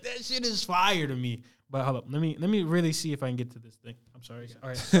 Yeah. Like, that shit is fire to me. But hold up, let me really see if I can get to this thing. I'm sorry. All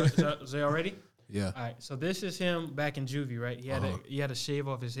right, so y'all ready? Yeah. All right. So this is him back in juvie, right? He had to shave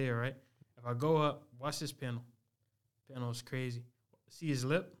off his hair, right? If I go up, watch this panel. Panel is crazy. See his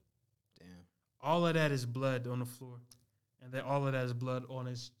lip? Damn. All of that is blood on the floor, and then all of that is blood on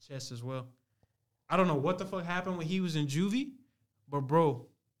his chest as well. I don't know what the fuck happened when he was in juvie, but bro,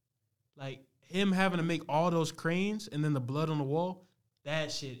 like, him having to make all those cranes and then the blood on the wall,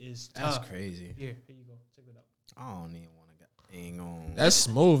 that shit is tough. That's crazy. Here you go. Check it out. I don't even want to hang on. That's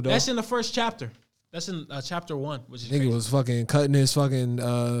smooth, though. That's in the first chapter. That's in chapter 1, which is Nigga crazy. was fucking cutting his fucking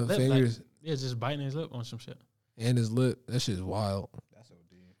Lip, fingers. like, yeah, just biting his lip on some shit. And his lip. That shit's wild. That's OD.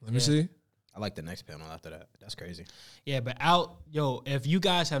 Let me see. I like the next panel after that. That's crazy. Yeah, but Out, if you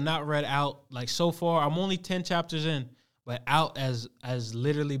guys have not read Out, like, so far, I'm only 10 chapters in. But Out has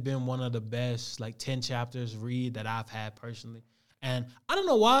literally been one of the best, like, 10 chapters read that I've had personally. And I don't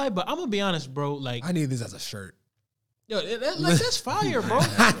know why, but I'm going to be honest, bro. Like, I need this as a shirt. Yo, that's fire, bro.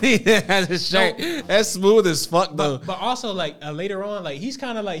 That's straight. That's smooth as fuck though. But also like later on, like he's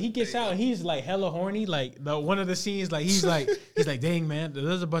kind of like he gets out and he's like hella horny. Like one of the scenes, like he's like dang man,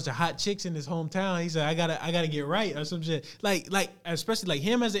 there's a bunch of hot chicks in this hometown. He's like I gotta get right or some shit. Like especially like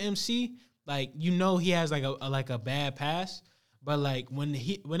him as an MC, like you know he has like a bad past, but like when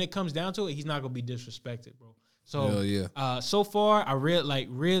it comes down to it, he's not gonna be disrespected, bro. So so far I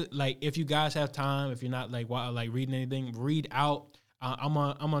really if you guys have time, if you're not like reading anything, read out. I'm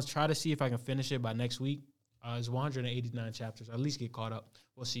gonna try to see if I can finish it by next week. It's 189 chapters. At least get caught up.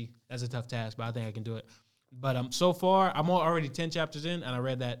 We'll see. That's a tough task, but I think I can do it. But so far I'm already 10 chapters in, and I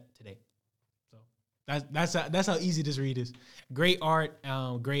read that today. So that's how easy this read is. Great art,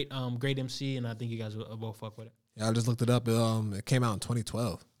 great MC, and I think you guys will both fuck with it. Yeah, I just looked it up. It came out in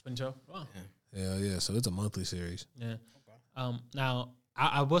 2012. 2012. Wow. Yeah. So it's a monthly series. Yeah. Now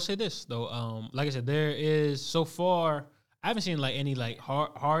I will say this though. Like I said, there is so far I haven't seen like any like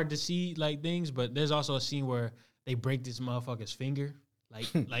hard to see like things, but there's also a scene where they break this motherfucker's finger,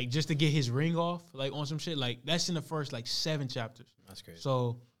 like just to get his ring off, like on some shit. Like that's in the first like 7 chapters. That's crazy.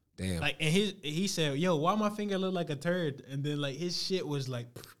 So damn. like and he said, "Yo, why my finger look like a turd?" And then like his shit was like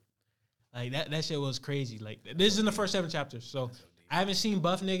that shit was crazy. Like this is in the first 7 chapters. So I haven't seen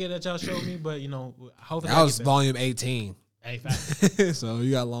Buff Nigga that y'all showed me, but you know, hopefully that was volume 18. Hey, fact. So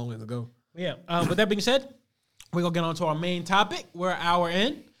you got a long way to go. Yeah. With that being said, we're gonna get on to our main topic. We're an hour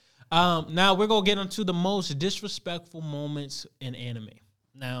in. Now we're gonna get into the most disrespectful moments in anime.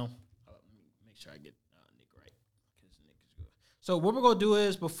 Now, let me make sure I get Nick right, because Nick is good. So what we're gonna do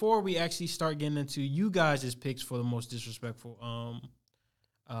is before we actually start getting into you guys' picks for the most disrespectful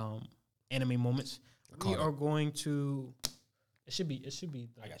anime moments, we are going to. It should be.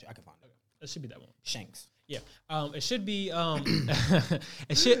 I got you. I can find it. It should be that one. Shanks. Yeah. It should be.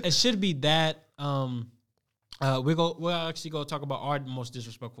 It should be that. We'll actually go talk about our most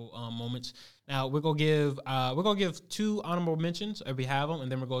disrespectful moments. Now we're gonna give 2 honorable mentions if we have them, and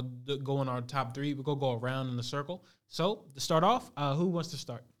then we're gonna go in our top 3. We're gonna go around in the circle. So to start off, who wants to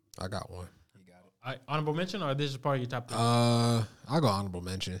start? I got one. You got it. All right, honorable mention, or this is part of your top 3? I'll go honorable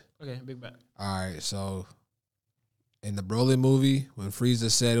mention. Okay, big bet. All right, so in the Broly movie, when Frieza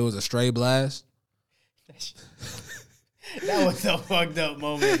said it was a stray blast. That was a fucked up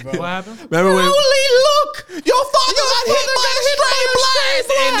moment, bro. What happened? Remember when look, your father got hit by a stray blast,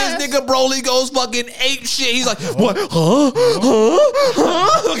 and this nigga Broly goes fucking ape shit. He's like, what? Huh?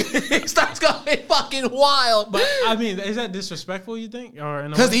 He starts going fucking wild. But I mean, is that disrespectful? You think, or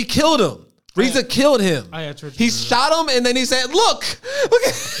because he killed him? Frieza killed him. He shot him, and then he said, "Look."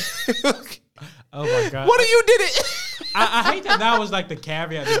 Oh my god! What do you did it? I hate that was like the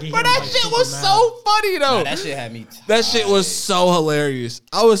caveat. But that shit was so funny though. Nah, that shit had me. That shit was so hilarious.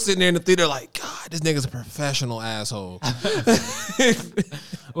 I was sitting there in the theater like, God, this nigga's a professional asshole.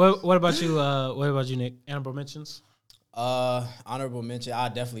 What about you? What about you, Nick? Honorable mentions. Honorable mention.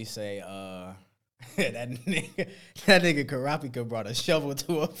 I'd definitely say that nigga Karapika brought a shovel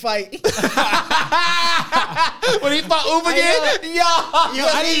to a fight. When he fought Oof again?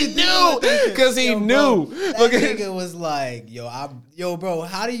 Because he knew. That nigga was like, yo, bro,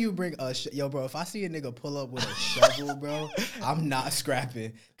 how do you bring yo, bro, if I see a nigga pull up with a shovel, bro, I'm not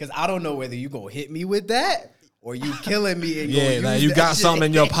scrapping. Because I don't know whether you gonna hit me with that or you killing me. And like you got something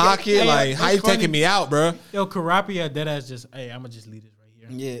in your pocket. Like, how you taking me out, bro? Yo, Karapika, deadass just, hey, I'm gonna just leave this right here.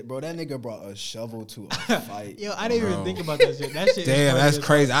 Yeah, bro, that nigga brought a shovel to a fight. Yo, I didn't even think about that shit. That shit. Damn, that's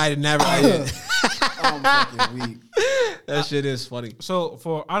crazy. I never. I'm fucking weak. That shit is funny. So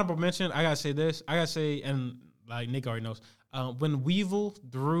for honorable mention, I gotta say this. And like Nick already knows. When Weevil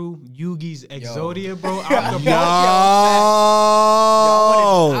threw Yugi's Exodia, bro, out the box.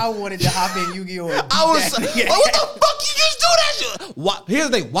 I wanted to hop in Yu-Gi-Oh! I was like, what the fuck you just do that shit? Here's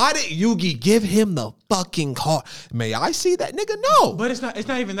the thing. Why did Yugi give him the fucking card? May I see that nigga? No. But it's not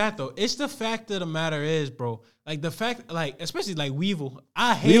even that though. It's the fact of the matter is, bro. Like the fact, like especially like Weevil.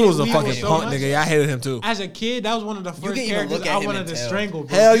 I hated Weevil was a Weevil fucking so punk much. nigga. Yeah, I hated him too. As a kid, that was one of the first can even characters look at I him wanted and to tell. strangle,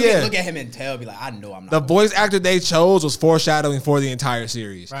 bro. Hell You yeah. can look at him and tell, be like, I know I'm not. The voice actor they chose was foreshadowing for the entire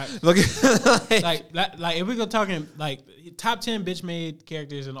series. Right. Look at like if we go talking like top 10 bitch made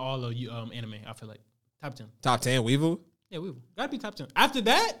characters in all of anime, I feel like top 10. Top 10 Weevil. Yeah, Weevil gotta be top 10. After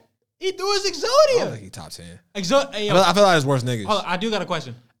that, he threw his I Exodia. don't think he top 10. Hey, I feel like it's worse niggas. hold on, I do got a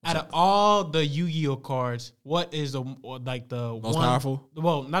question. Out of all the Yu-Gi-Oh cards, what is the Most powerful?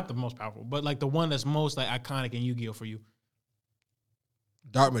 Well, not the most powerful, but like the one that's most like iconic in Yu-Gi-Oh for you.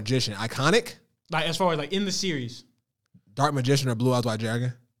 Dark Magician. Iconic? Like as far as like in the series. Dark Magician or Blue Eyes White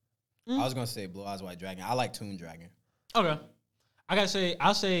Dragon? I was gonna say Blue Eyes White Dragon. I like Toon Dragon. Okay.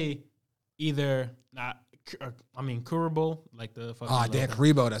 I'll say either Kuribo, like the fucking. Oh, Dan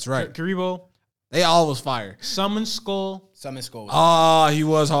Karibo, that's right. Kuribo. They all was fire. Summon Skull. Summon Skull. Oh, he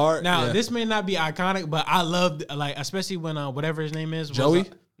was hard. Now, Yeah. this may not be iconic, but I loved, like, especially when whatever his name is. was, Joey?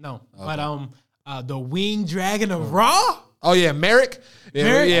 No. Okay. But the Winged Dragon of Raw? Oh, yeah, Merrick. Yeah,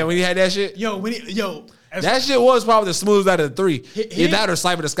 Merrick? yeah, when he had that shit. That shit was probably the smoothest out of the three. Either that or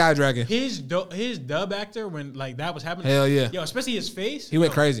Cyber the Sky Dragon. His dub actor, when, like, that was happening. Hell yeah. Yo, especially his face. He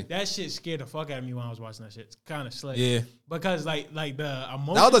went crazy. That shit scared the fuck out of me when I was watching that shit. It's kind of slick. Yeah. Because, like the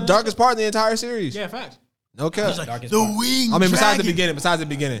emotion. That was the darkest part in the entire series. Yeah, facts. No cap. Like, Darkest the part. Winged I mean, besides the Dragon.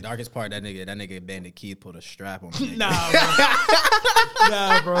 beginning. Darkest part, that nigga Bandit Keith put a strap on me. Nah, bro.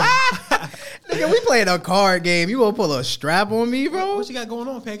 Nah, bro. Nigga, we playing a card game. You gonna pull a strap on me, bro? What you got going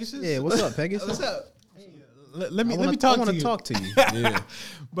on, Pegasus? Yeah, what's up, Pegasus? What's up? Let me I wanna talk to you. talk to you. Yeah.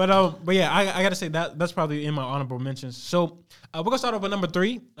 But yeah, I gotta say that's probably in my honorable mentions. So we're gonna start off with number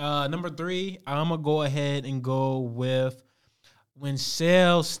 3. Number 3, I'm gonna go ahead and go with when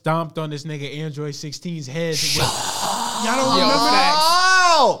Cell stomped on this nigga Android 16's head. Y'all don't remember that?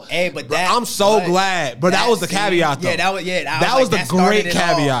 Oh! Hey, but Bro, that I'm so glad. But that was the caveat, though. Yeah, that was the started great it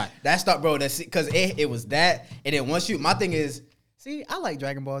all. caveat. That start, bro. That's because it was that, and then once you, my thing is, see, I like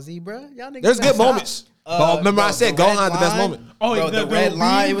Dragon Ball Z, bro. Y'all niggas. There's gotta good stop. moments. But remember I said Gohan had the best moment. Oh, bro, the red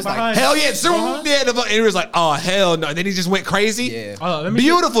line. It was like, Hell yeah. Soon, yeah, and it was like, oh, hell no. And then he just went crazy. yeah.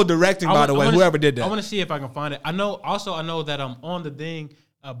 Beautiful directing, by the way, whoever did that. I want to see if I can find it. I know that on the thing,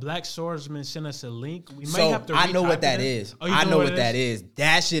 Black Swordsman sent us a link. We might have to. I know what retype that it. is. Oh, you I know what that is.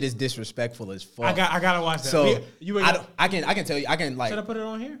 That shit is disrespectful as fuck. I gotta watch that. So I can tell you. I can like. Should I put it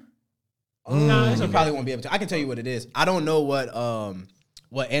on here? Nah, it's you okay. probably won't be able to. I can tell you what it is. I don't know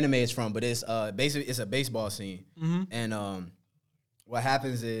what anime it's from, but it's basically it's a baseball scene, and what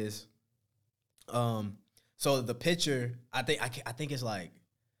happens is, so the pitcher, I think it's like,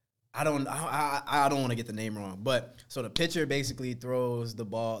 I don't want to get the name wrong, but so the pitcher basically throws the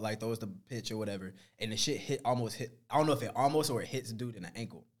ball, like throws the pitch or whatever, and the shit almost hit. I don't know if it almost or it hits the dude in the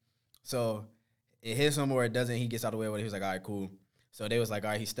ankle, so it hits him or it doesn't. He gets out of the way. He was like, all right, cool. So they was like,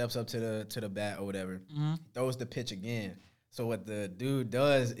 all right, he steps up to the bat or whatever, throws the pitch again. So what the dude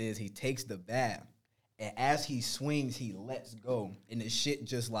does is he takes the bat, and as he swings, he lets go, and the shit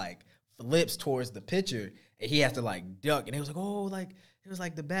just like flips towards the pitcher, and he has to like duck. And it was like, oh, like it was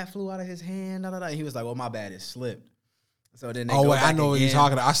like the bat flew out of his hand. And he was like, oh, my bad, it slipped. So then they go back I know what you're again.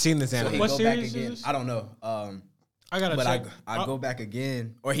 talking about. I've seen this So anime. he What go back series is again. this? I don't know. I gotta But check. I go back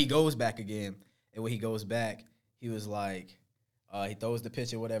again, or he goes back again, and when he goes back, he was like, he throws the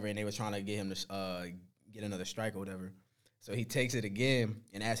pitch or whatever, and they were trying to get him to get another strike or whatever. So he takes it again,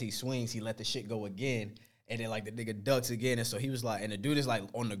 and as he swings, he let the shit go again, and then like the nigga ducks again, and so he was like, and the dude is like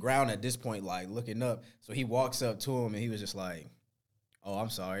on the ground at this point, like looking up. So he walks up to him, and he was just like, "Oh, I'm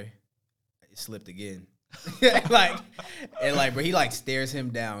sorry, it slipped again." But he like stares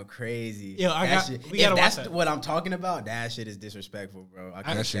him down crazy. Yo, we gotta watch that's that. what I'm talking about. That shit is disrespectful, bro. I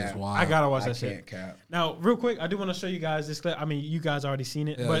can't That shit's cap. wild. I gotta watch I that shit. can't cap. Now, real quick, I do want to show you guys this clip. I mean, you guys already seen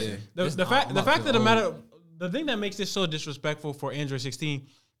it, Hell but yeah. the fact of the matter, the thing that makes this so disrespectful for Android 16,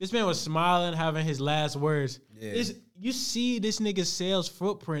 this man was smiling, having his last words. Yeah. You see this nigga's Cell's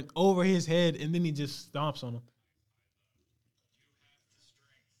footprint over his head, and then he just stomps on him.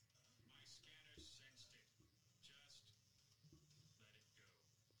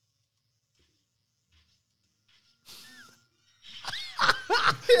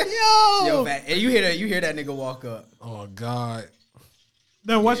 Yo, man, and you hear that nigga walk up. Oh God.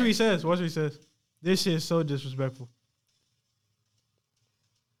 No, watch what he says. Watch what he says. This shit is so disrespectful.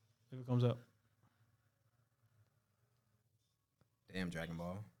 If it comes up. Damn, Dragon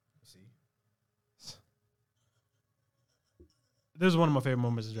Ball. See, This is one of my favorite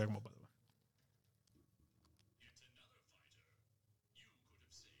moments of Dragon Ball, by the way.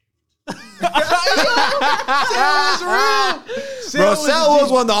 Bro, Cell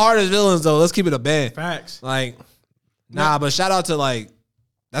was one of the hardest villains though. Let's keep it a band. Facts. Like, but shout out to like,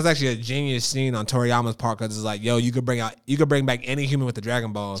 that's actually a genius scene on Toriyama's part because it's like, yo, you could bring back any human with the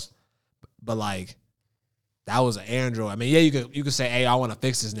Dragon Balls, but like, that was an android. I mean, yeah, you could say, hey, I want to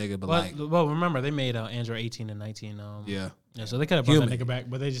fix this nigga, but like, Well, remember they made Android 18 and 19. yeah. So they could have brought that Human. nigga back,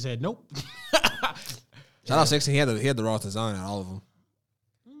 but they just said nope. Shout out 16. He had the rawest design out of all of them.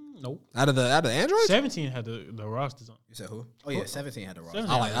 Nope. Out of the androids, 17 had the Ross design. you said who? Oh yeah, 17 had the rock.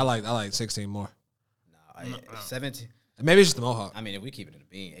 17. I like 16 more. Nah, 17. Maybe it's just the mohawk. I mean, if we keep it in the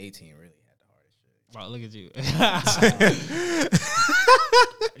bean, 18 really had the hardest shit. Wow, look at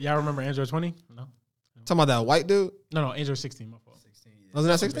you. Y'all remember Android 20? No. Talking about that white dude. No, Android 16. My fault. 16, Wasn't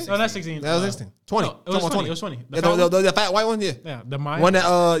that 16? No, that's 16. That was 16. 20. No, it was 20. It was 20. Yeah, the fat white one, yeah. Yeah, the mime. One that,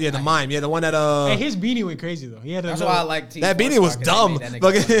 the mime, yeah, the one that, Hey, his beanie went crazy though. He had That's why I like T. that beanie was dumb.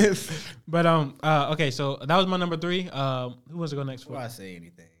 But okay, so that was my number 3. Who wants to go next? Before I say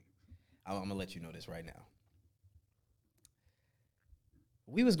anything, I'm gonna let you know this right now.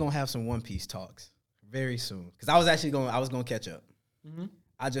 We was gonna have some One Piece talks very soon because I was gonna catch up. Mm-hmm.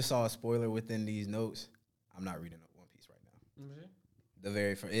 I just saw a spoiler within these notes. I'm not reading One Piece right now. Mm-hmm.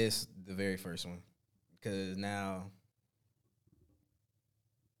 It's the very first one because now.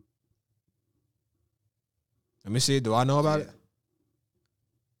 Let me see. Do I know about it?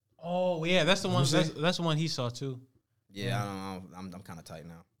 Oh yeah, that's the one. That's the one he saw too. Yeah, I'm kind of tight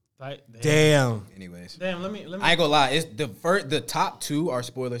now. Like, Damn. Anyways, Damn. Let me. I ain't gonna lie. It's the top 2 are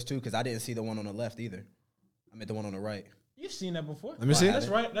spoilers too because I didn't see the one on the left either. I meant the one on the right. You've seen that before. Let me see. That's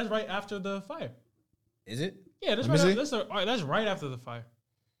right. That's right after the fire. Is it? Yeah, that's Let me right. see. That's right after the fire.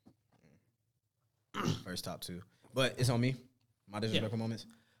 First top 2, but it's on me. My disrespectful moments.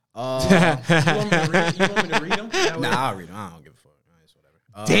 You want me to read them? Nah, I'll read them. I don't give a fuck. It's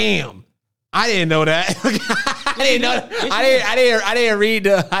whatever. Damn. I didn't know that. I didn't know that.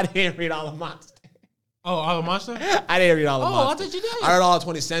 I didn't read all the monsters. Oh, all the monster? I didn't read all the Oh, monsters. I thought you did. I read all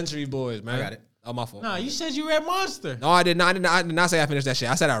 20th Century Boys, man. I got it. Oh, my fault. Nah, you said you read Monster. No, I did not. I did not say I finished that shit.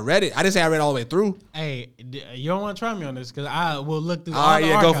 I said I read it. I didn't say I read all the way through. Hey, you don't want to try me on this because I will look through All all right, the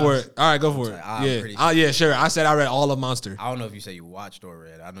yeah, archives. go for it. All right, go for it. Yeah, sure. I said I read all of Monster. I don't know if you say you watched or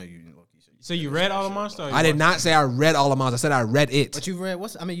read. I know you. So you read all the Monster? I did not say I read all of Monster. I said I read it. But you've read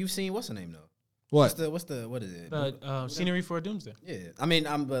you've seen what's the name though? What? What is it? The Scenery for a Doomsday. Yeah, I mean,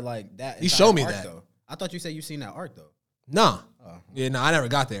 but like that. You showed me arc, that. though. I thought you said you seen that arc though. No. Oh. Yeah, no, I never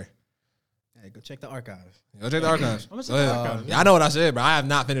got there. Hey, go check the archives. Go check the archives. I'm gonna Go check the ahead. archives. Yeah, I know what I said, but I have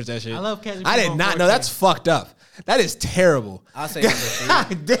not finished that shit. I love catching I people did not on know. 4K. That's fucked up. That is terrible. I'll say number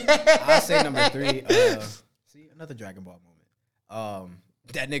 3. I'll say number 3. See, another Dragon Ball moment.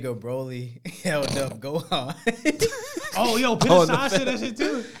 That nigga Broly held up Gohan. Oh, yo, Pinasai said that shit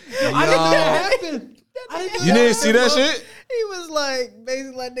too. Yo, I didn't know that happened. You didn't see that shit? He was like,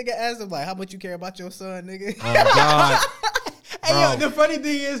 basically, like, nigga asked him, like, how much you care about your son, nigga? Oh, God. Hey, yo, the funny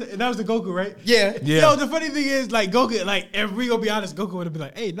thing is, and that was the Goku, right? Yeah. Yo, the funny thing is, like, Goku, like, if we gonna be honest, Goku would have been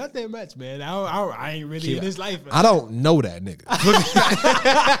like, hey, not that much, man. I ain't really in this life. I don't know that nigga.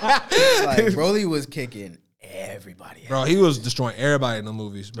 Like, Broly was kicking everybody out. Bro, he was destroying everybody in the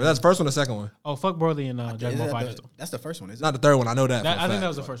movies. But that's the first one or the second one? Oh, fuck Broly and Dragon Ball Is that Fighters. that's the first one, isn't Not the third one. I know that. I for a think that fact.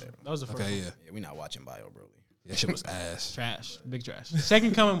 was the first one. That was the first Okay, one. yeah. Yeah, we not watching Bio Broly. That shit was ass. Trash. Big trash.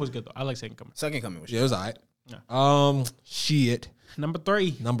 Second Coming was good, though. I like Second Coming. Second coming was Yeah, it was all right. Yeah. Shit. Number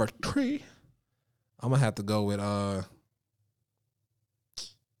 3. Number 3. I'm going to have to go with,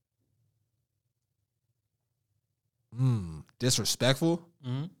 disrespectful.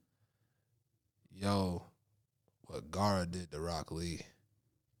 Mm-hmm. Yo, what Gara did to Rock Lee.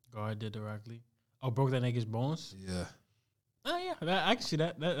 God did the Rock Lee. Oh, broke that nigga's bones? Yeah. Oh, yeah. I can see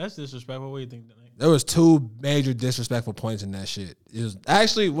that. That's disrespectful. What do you think? There was 2 major disrespectful points in that shit. It was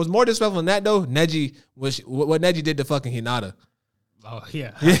actually more disrespectful than that though. Neji what Neji did to fucking Hinata. Oh,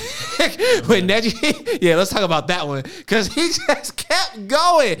 yeah. With Neji, yeah, let's talk about that one. Cause he just kept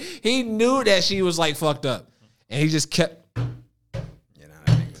going. He knew that she was like fucked up. And he just kept Yeah, that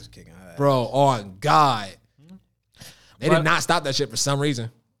nigga was kicking her ass. bro, on God. They But- did not stop that shit for some reason.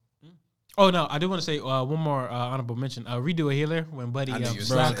 Oh, no. I do want to say one more honorable mention. Redo a healer when Buddy I knew you was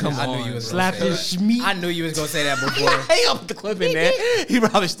slapped gonna him. say- I knew you was Slapped gonna his say schmeat. that. I knew you was gonna say that before. Hey, up the clip in there. He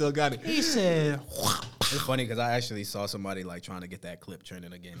probably still got it. He said, It's funny because I actually saw somebody like trying to get that clip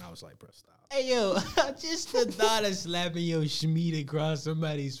trending again. I was like, bro, stop. hey, yo, just the thought of slapping your schmeat across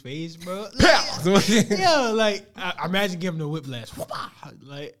somebody's face, bro. Pow! Yo, like, I imagine giving him a whiplash.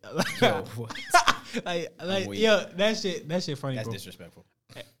 Like, Yo, what? like, weak. yo, that shit funny, That's bro. disrespectful.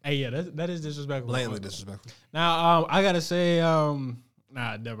 Hey, yeah, that is disrespectful. Blatantly disrespectful. Now, I gotta say,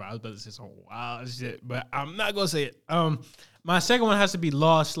 never. I was about to say some wild shit, but I'm not gonna say it. My second one has to be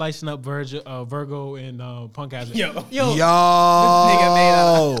Law slicing up Virgo and Punk Hazard. Yo. Yo, nigga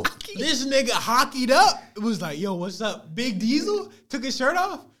made This nigga hockeyed up. It was like, yo, what's up? Big Diesel took his shirt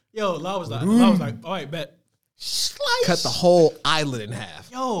off. Yo, Law was like, all right, bet. Slice. cut the whole eyelid in half.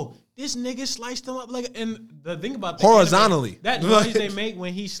 Yo, this nigga sliced him up like, and the thing about the Horizontally. anime, that noise they make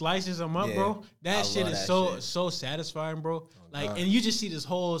when he slices them up, Yeah, bro. That I shit love is that so shit. so satisfying, bro. Like, God. and you just see this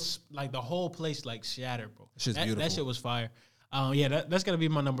whole like the whole place like shatter, bro. Shit's That beautiful. shit was fire. Yeah, that's gonna be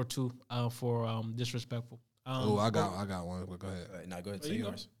my number 2 for disrespectful. Oh, I got one. But go ahead. All right, now go ahead and Oh, say you go.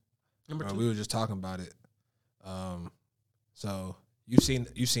 yours. Number 2. We were just talking about it. So you've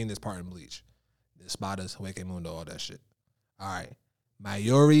seen this part in Bleach, the Spadas, Wake Mundo, all that shit. All right,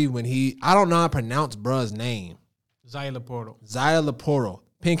 Mayuri, when I don't know how to pronounce bruh's name. Zaya Laporto. Zaya Laporto,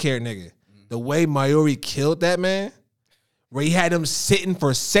 pink haired nigga. The way Mayuri killed that man, where he had him sitting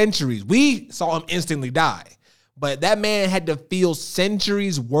for centuries. We saw him instantly die. But that man had to feel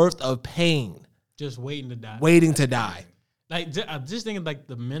centuries worth of pain. Just waiting to die. Waiting to die. Like, I'm just thinking, like,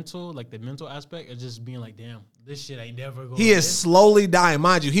 the mental aspect of just being like, damn, this shit ain't never going to He is slowly dying.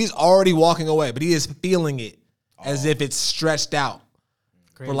 Mind you, he's already walking away, but he is feeling it as if it's stretched out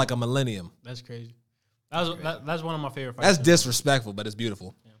for like a millennium. That's crazy. That's one of my favorite fights. That's disrespectful, but it's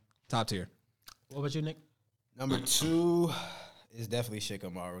beautiful. Yeah. Top tier. What about you, Nick? Number 2 is definitely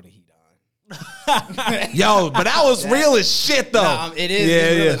Shikamaru, the Hedon. Yo, but that was real as shit, though. Nah, it is.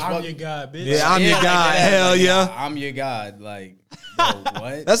 Yeah, yeah. I'm your god, bitch. Yeah, I'm your god. Hell yeah. I'm your god. Like, bro,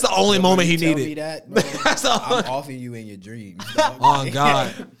 what? That's the only moment he tell needed. Me that, bro, I'm offing you in your dreams. Dog. Oh,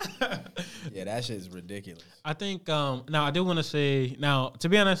 God. Yeah, that shit is ridiculous. I think, now, I do want to say, now, to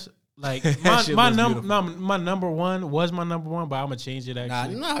be honest, like, Shit my was number one was my number one, but I'm going to change it,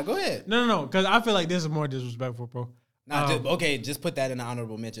 actually. Nah, go ahead. No, because I feel like this is more disrespectful, bro. Just put that in the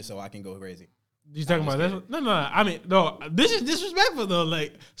honorable mention so I can go crazy. You talking about this? No. I mean, no. This is disrespectful though.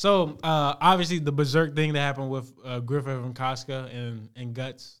 Like, so obviously the berserk thing that happened with Griffith and Casca and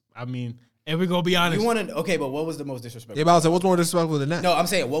Guts. I mean, and we gonna be honest. You want to? Okay, but what was the most disrespectful? Yeah, but I was like, what's more disrespectful than that? No, I'm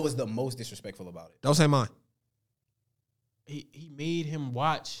saying what was the most disrespectful about it? Don't say mine. He made him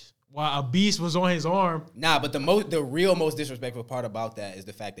watch while a beast was on his arm. Nah, but the real most disrespectful part about that is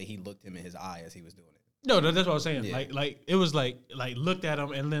the fact that he looked him in his eye as he was doing it. No, that's what I was saying. Yeah. Like it was like looked at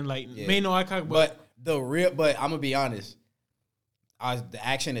him and then made no eye contact. But I'm gonna be honest. The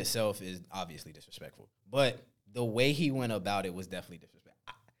action itself is obviously disrespectful, but the way he went about it was definitely disrespectful.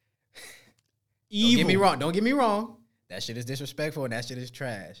 Don't get me wrong. That shit is disrespectful and that shit is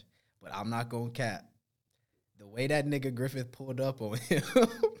trash. But I'm not gonna cap. The way that nigga Griffith pulled up on him.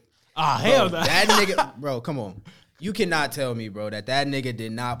 Hell no. That nigga, bro, come on. You cannot tell me, bro, that nigga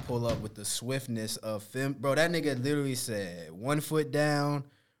did not pull up with the swiftness of film. Bro, that nigga literally said 1 foot down,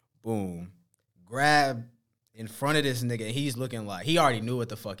 boom, grab in front of this nigga. And he's looking like he already knew what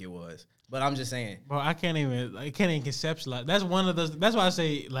the fuck it was. But I'm just saying, bro, I can't even conceptualize. That's one of those. That's why I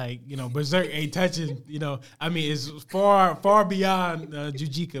say, like, Berserk ain't touching. I mean, it's far beyond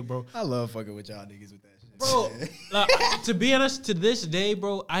Jujika, bro. I love fucking with y'all niggas with that shit, bro. Like, to be honest, to this day,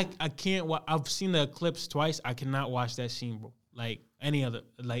 bro, I can't. I've seen the clips twice. I cannot watch that scene, bro. Like any other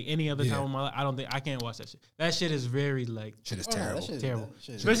time in my life, I can't watch that shit. That shit is very shit is terrible. Terrible.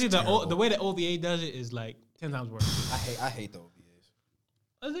 Especially the way the OVA does it is like 10 times worse. I hate the OVAs.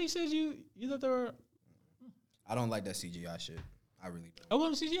 I think he says you thought they were. I don't like that CGI shit. I really don't. I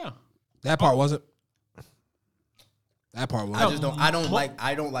wasn't CGI. That part wasn't. That part wasn't. I just don't. I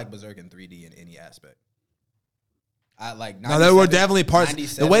don't like Berserk in 3D in any aspect. I like. No, there were definitely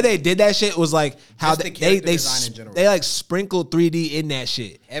parts. The way they did that shit was like how they like sprinkled 3D in that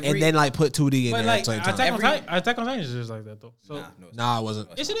shit and then like put 2D in there at the same time. Attack on Titan is just like that though. So nah, it wasn't.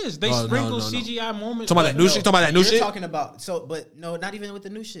 Yes, it is. They sprinkle CGI moments. Talking about that new shit. Talking about that new shit. You're talking about but no, not even with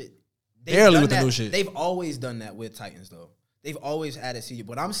the new shit. Barely with the new shit. They've always done that with Titans though. They've always added CGI.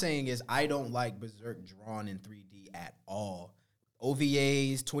 What I'm saying is I don't like Berserk drawn in 3D at all.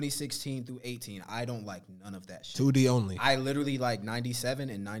 OVAs 2016 through 18. I don't like none of that shit. 2D only. I literally like 97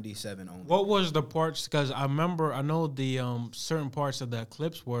 and 97 only. What was the parts? Because I know the certain parts of the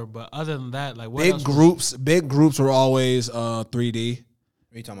clips were, but other than that, like what big groups were always 3D. What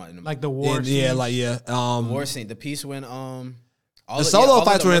are you talking about? Like the war scene? The war scene. The piece when the solo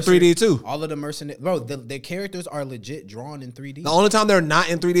fights were in 3D too. All of the mercenaries, bro. The characters are legit drawn in 3D. The only time they're not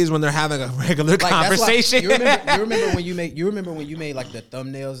in 3D is when they're having a regular conversation. You remember when you made like the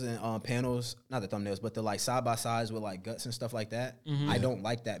thumbnails and panels, not the thumbnails, but the like side by sides with like Guts and stuff like that. Mm-hmm. I don't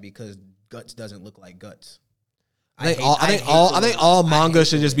like that because Guts doesn't look like Guts. I think all manga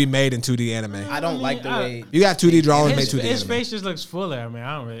should just be made in 2D anime. I don't like the way you got 2D drawings made 2D anime. His face just looks fuller. I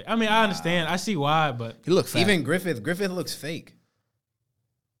understand. I see why, but he looks fat. Even Griffith looks fake.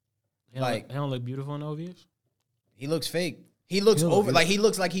 He don't look beautiful in OVAs. He looks fake. He looks over like he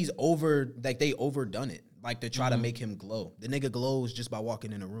looks like he's over like they overdone it like to try to make him glow. The nigga glows just by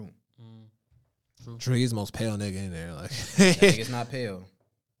walking in a room. True, he's the most pale nigga in there. Like that nigga's not pale.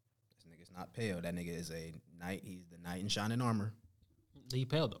 This nigga's not pale. That nigga is a knight. He's the knight in shining armar. He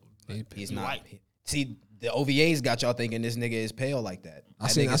pale though. He's not white. See, the OVAs got y'all thinking this nigga is pale like that. I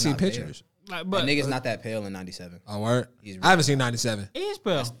seen pictures. That nigga's not that pale in 97. Oh, word? I haven't seen 97. He is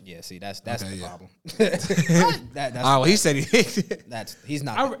pale. That's the problem. He said he's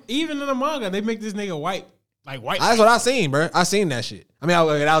not. Even in the manga, they make this nigga white. Like white. That's what I seen, bro. I seen that shit. I mean,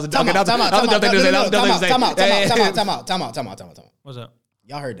 that was a dumb thing to say. Time out. What's up?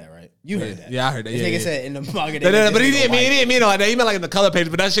 Y'all heard that, right? You heard that. Yeah, I heard that. This Yeah, nigga yeah. said in the manga. No, but he didn't mean it like that. He meant like in the color page.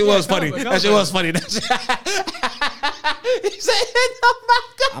 But that shit was funny. color That shit page. was funny. That shit. He said in the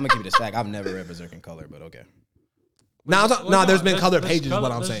manga. I'm gonna keep it a stack. I've never read Berserk in color, but okay. No, there's been color pages. color-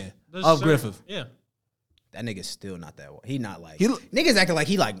 What I'm there's- saying there's of certain- Griffith. Yeah. That nigga's still not that white. He not like He- niggas acting like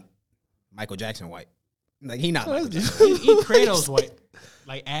he like Michael Jackson white. Like he not Michael Jackson. He Kratos white.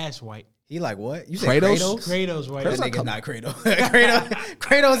 Like ass white. He like what? You said Kratos? Kratos? Kratos white. That Kratos nigga's not Kratos.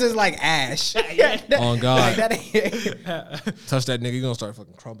 Kratos is like Ash. Oh, God. Like, that ain't- Touch that nigga, you gonna start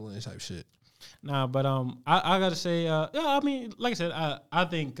fucking crumbling type shit. Nah, but I gotta say, yeah, I mean, like I said, I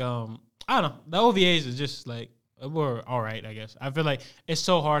think I don't know, the OVAs is just like were all right, I guess. I feel like it's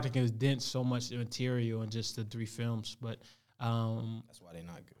so hard to condense so much material in just the 3 films, but That's why they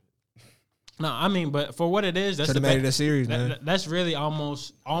not good. no, I mean, but for what it is, that's Should the have made it a best. series, man. That's really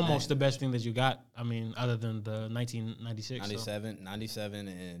almost the best thing that you got. I mean, other than the 1996. So. 97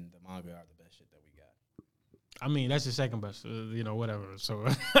 and the manga are the best shit that we got. I mean, that's the second best, whatever. So,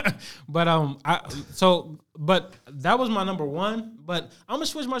 but but that was my number 1. But I'm gonna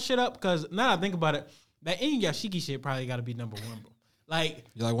switch my shit up because now that I think about it, that Inuyashiki shit probably got to be number 1, bro. Like,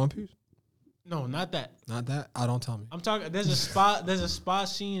 You like One Piece? no, not that. Not that? Oh, don't tell me. I'm talking. There's a spot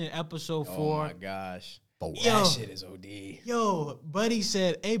scene in episode 4. Oh my gosh. Yo. That shit is OD. Yo, Buddy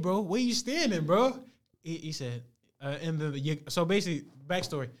said, "Hey, bro, where you standing, bro?" He said, so basically,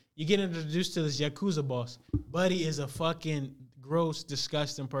 backstory: you get introduced to this Yakuza boss. Buddy is a fucking gross,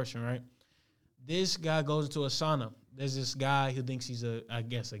 disgusting person, right? This guy goes into a sauna. There's this guy who thinks he's a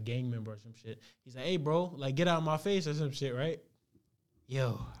gang member or some shit. He's like, "Hey, bro, like get out of my face" or some shit, right?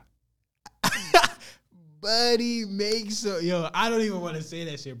 Yo. Buddy makes I don't even want to say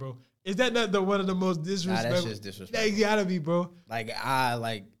that shit, bro. Is that not one of the most disrespectful? That's just disrespectful. That gotta be, bro. Like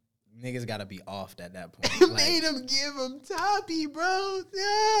niggas gotta be off at that point. It Like, made him give him Toppy, bro.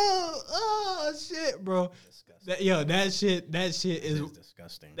 No, oh shit, bro. disgusting. That shit It's is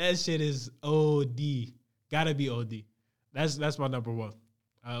disgusting. OD. Gotta be OD. That's my number 1.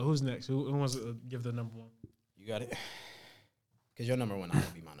 Who's next? Who wants to give the number 1? You got it. Cause your number 1 not gonna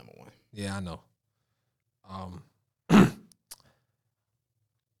be my number 1. Yeah, I know.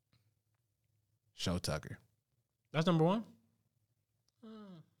 Show Tucker. That's number 1.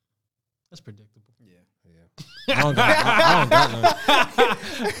 That's predictable. Yeah. Yeah. I don't got no.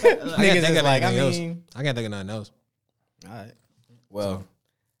 Niggas think is of like, I anything else. mean, I can't think of nothing else. all right. Well,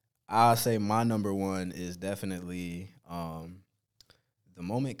 I'll say my number 1 is definitely the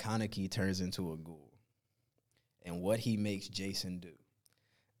moment Kaneki turns into a ghoul and what he makes Jason do.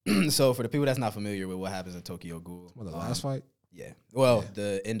 So for the people that's not familiar with what happens in Tokyo Ghoul, What, the last fight? yeah. Well,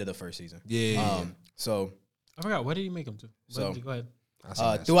 the end of the first season. Yeah. So I forgot. What did you make him to? So- Go ahead. I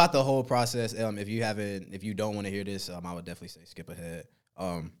saw that. throughout the whole process, if you don't want to hear this, I would definitely say skip ahead.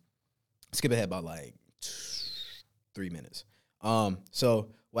 Skip ahead about like 3 minutes. So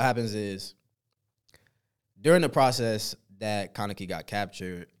what happens is during the process that Kaneki got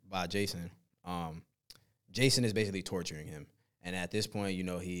captured by Jason, Jason is basically torturing him. And at this point,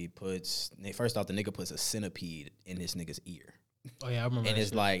 first off, the nigga puts a centipede in this nigga's ear. Oh yeah, I remember. And that it's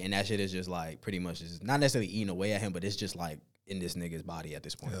shit. like, and that shit is just like pretty much just not necessarily eating away at him, but it's just like in this nigga's body at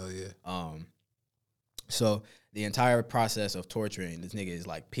this point. Hell yeah. So the entire process of torturing this nigga is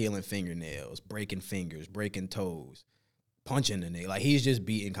like peeling fingernails, breaking fingers, breaking toes, punching the nigga. Like he's just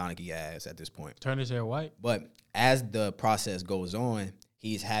beating Kaneki ass at this point. Turn his hair white. But as the process goes on,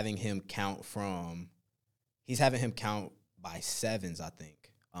 he's having him count by 7s, I think.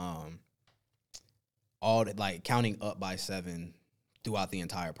 All that, like counting up by 7 throughout the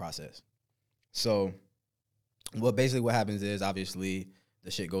entire process. So what happens is obviously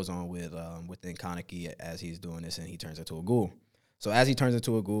the shit goes on within Kaneki as he's doing this and he turns into a ghoul. So as he turns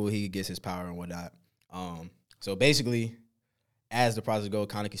into a ghoul, he gets his power and whatnot. So basically, as the process goes,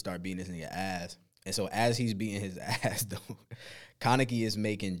 Kaneki start beating this nigga ass. And so as he's beating his ass, though, Kaneki is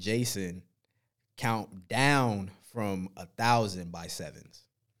making Jason count down from 1,000 by 7s.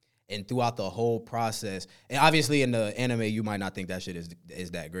 And throughout the whole process, and obviously in the anime, you might not think that shit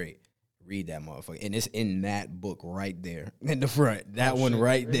is that great. Read that motherfucker. And it's in that book right there in the front. That one shit.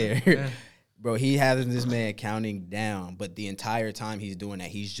 right there. Yeah. Bro, he has this man counting down, but the entire time he's doing that,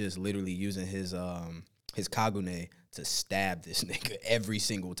 he's just literally using his Kagune to stab this nigga every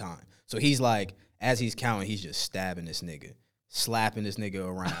single time. So he's like, as he's counting, he's just stabbing this nigga, slapping this nigga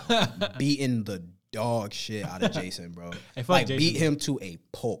around, beating the dog shit out of Jason, bro. Hey, fuck Like Jason, beat bro. him to a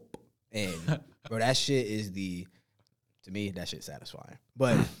pulp. And bro, that shit is to me, that shit's satisfying.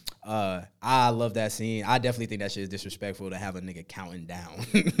 But I love that scene. I definitely think that shit is disrespectful to have a nigga counting down.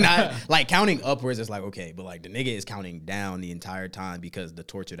 Not like counting upwards is like okay, but like the nigga is counting down the entire time because the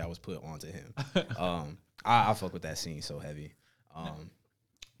torture that was put onto him. I fuck with that scene so heavy.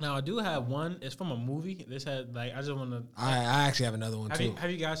 Now I do have one. It's from a movie. This had like I just want to. I actually have another one too.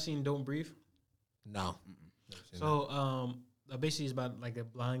 Have you guys seen Don't Breathe? No. So basically it's about like a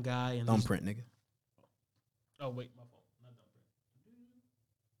blind guy and Thumbprint, nigga. Oh wait, my fault. Not Thumbprint.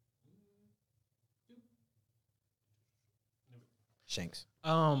 Shanks.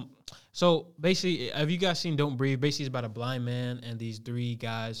 So basically, have you guys seen Don't Breathe? Basically, it's about a blind man and these 3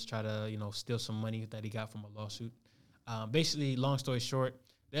 guys try to, steal some money that he got from a lawsuit. Basically, long story short,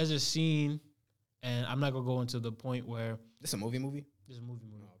 there's a scene, and I'm not gonna go into the point where This a movie? this is a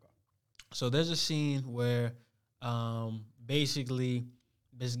movie. Oh, okay. So there's a scene where, basically,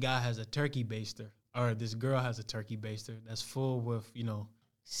 this guy has a turkey baster, or this girl has a turkey baster that's full with,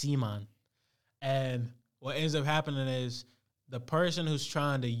 semen, and what ends up happening is the person who's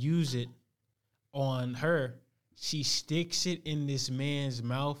trying to use it on her, she sticks it in this man's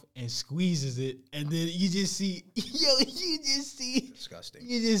mouth and squeezes it, and then you just see, Disgusting.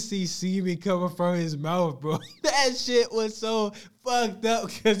 you just see semen coming from his mouth, bro. That shit was so fucked up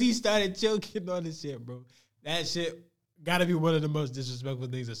because he started choking on the shit, bro. That shit gotta be one of the most disrespectful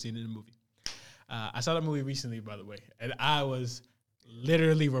things I've seen in a movie. I saw the movie recently, by the way, and I was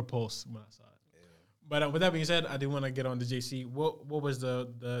literally repulsed when I saw it. But with that being said, I do want to get on to JC. What was the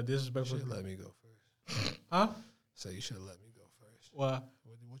disrespectful? You should let me go first. Huh? So you should let me go first. Why?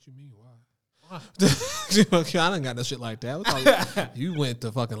 What you mean? Why? I done got no shit like that. You went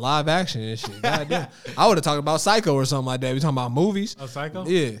to fucking live action and shit. Goddamn. I would have talked about Psycho or something like that. We talking about movies. Oh, Psycho?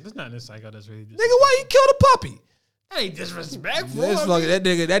 Yeah. It's not this Psycho that's really Nigga, why you killed a puppy? That ain't disrespectful. That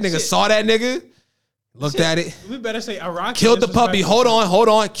nigga shit. Saw that nigga, looked at it. We better say Iraq. Killed the puppy. Hold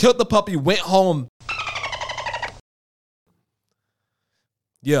on. Killed the puppy. Went home.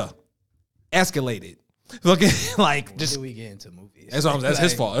 Yeah. Escalated. Fucking like just. When do we get into movies? That's what I'm saying. That's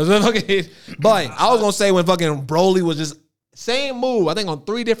his fault. But I was gonna say when fucking Broly was just same move. I think on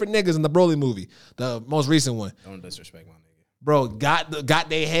 3 different niggas in the Broly movie, the most recent one. Don't disrespect my nigga. Bro, got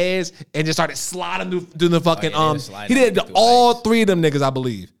their heads and just started sliding through the fucking He did through all ice. 3 of them niggas, I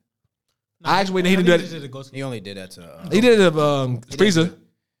believe. I actually he didn't do that. He only did that to. He did it to Frieza.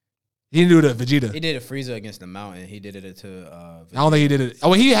 He didn't do it to Vegeta. He did it Frieza against the mountain. He did it to. Vegeta. I don't think he did it.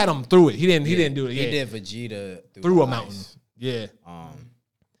 Oh, he had him through it. He didn't do it. He Yeah. did Vegeta Through a ice. mountain. Yeah. Yeah.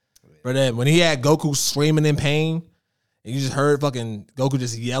 But then when he had Goku screaming in pain, and you just heard fucking Goku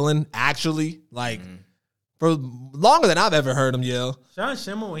just yelling, actually, like for longer than I've ever heard him yell. Sean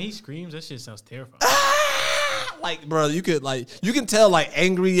Schemmel, when he screams, that shit sounds terrifying. Like, bro, you can tell like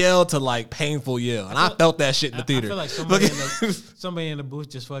angry yell to like painful yell, and I felt that shit in the theater. I feel like somebody in the booth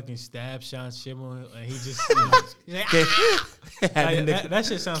just fucking stabbed Sean Schemmel, and he just he's like, that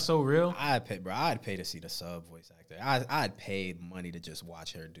shit sounds so real. I'd pay to see the sub voice actor. I'd pay money to just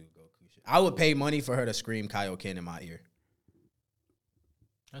watch her do Goku shit. I would pay money for her to scream Kaioken in my ear.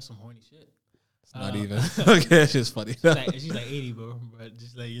 That's some horny shit. It's not even. Okay, that's just funny. She's like 80, bro. But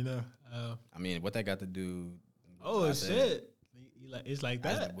just like I mean, what that got to do? Oh shit! It's like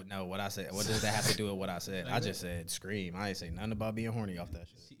that. No, what I said. What does that have to do with what I said? Like I just said scream. I ain't say nothing about being horny off that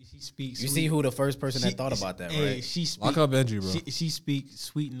shit. She speaks. You see who the first person that thought about that, right? She speak, Lock up Benji, bro. She speaks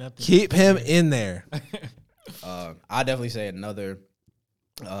sweet nothing. Keep him in there. I definitely say another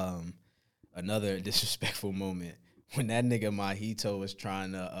disrespectful moment when that nigga Mahito was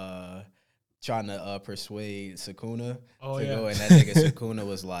trying to persuade Sukuna to go, and that nigga Sukuna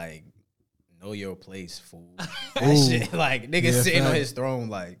was like, "Know your place, fool." That shit, like nigga sitting on his throne,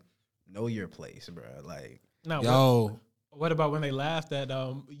 like, "Know your place, bro." Like, no, yo. What about when they laughed at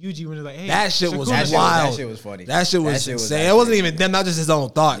Yuji when they're like, "Hey, that shit was Sukuna, wild." That shit was funny. That shit was insane. It wasn't even them. Not just his own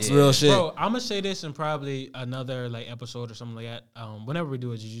thoughts. Yeah. Real shit. Bro, I'm gonna say this in probably another like episode or something like that. Whenever we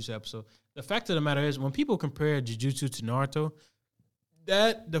do a Jujutsu episode, the fact of the matter is when people compare Jujutsu to Naruto,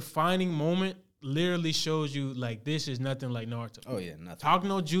 that defining moment literally shows you like this is nothing like Naruto. Oh yeah, nothing. Talk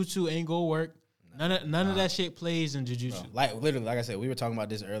no jutsu ain't gonna work. None of that shit plays in Jujutsu. Bro, like literally, like I said, we were talking about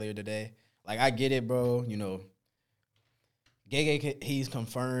this earlier today. Like I get it, bro. You know, Gege, he's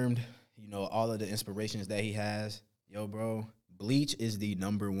confirmed. You know, all of the inspirations that he has. Yo, bro, Bleach is the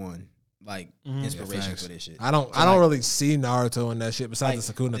 #1 like inspiration for this shit. I don't really see Naruto in that shit besides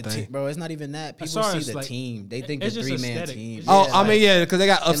the Sukuna thing. Bro, it's not even that. People As far see as, the like, team. They think the it's just 3-man aesthetic. team. Oh, Yeah, I mean, yeah, because they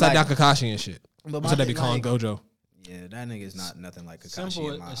got upside like- down Kakashi and shit. But So they be calling Gojo Yeah, that nigga's not nothing like Kakashi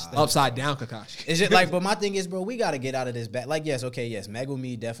Simple in my eyes. aesthetic. upside down Kakashi. Is it like? But my thing is, bro, we got to get out of this back. Like, yes,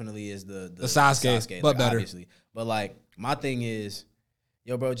 Megumi definitely is the Sasuke, but better. obviously. But like, my thing is,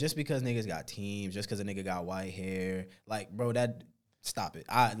 yo, bro, just because niggas got teams, just because a nigga got white hair, like, bro, that stop it.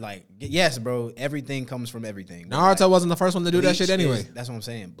 Yes, bro, everything comes from everything. Naruto wasn't the first one to do that shit anyway. That's what I'm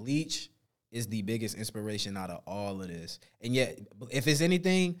saying. Bleach is the biggest inspiration out of all of this. And yet, if it's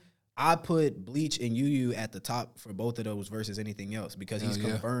anything, I put Bleach and Yu Yu at the top for both of those versus anything else because he's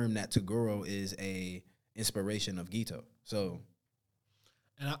confirmed that Toguro is a inspiration of Gito. So,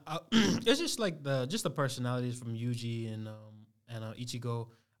 and it's just like the personalities from Yuji and Ichigo.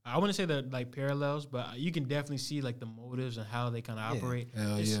 I wouldn't say they're like parallels, but you can definitely see like the motives and how they kind of operate.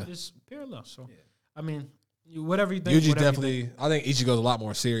 It's parallel. So, I mean, whatever you think. Yuji's definitely. I think Ichigo's a lot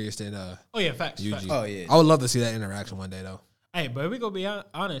more serious than. Facts. Yuji. Facts. Oh yeah. I would love to see that interaction one day though. Hey, but if we go be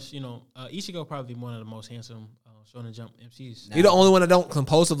honest, Ichigo probably one of the most handsome Shonen Jump MCs. He's the only one that don't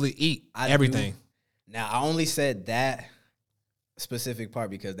compulsively eat everything. Now, I only said that specific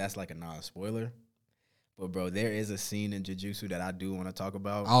part because that's like a non-spoiler. But, bro, there is a scene in Jujutsu that I do want to talk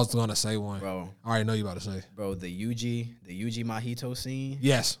about. I was going to say one. Bro. I already know you about to say. Bro, the Yuji Mahito scene.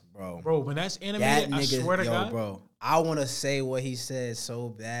 Yes. Bro, when that's animated, I swear to God. Bro, I want to say what he said so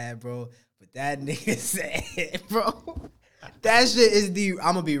bad, bro. But that nigga said, bro, that shit is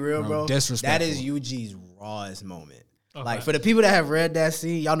I'm going to be real, bro. Disrespectful. That is Yuji's rawest moment. Okay. Like, for the people that have read that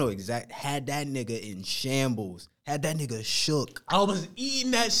scene, y'all know had that nigga in shambles. Had that nigga shook. I was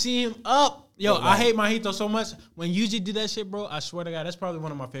eating that scene up. Yo, I hate Mahito so much. When Yuji did that shit, bro, I swear to God, that's probably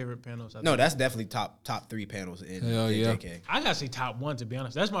one of my favorite panels. No, that's definitely top 3 panels in JK. I gotta say top 1, to be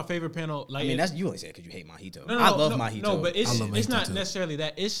honest. That's my favorite panel. Like, I mean, that's you only said because you hate Mahito. No, I love Mahito. No, but it's not too. necessarily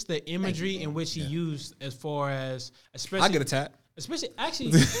that. It's the imagery in which he used as far as, especially. I get a tat. Especially,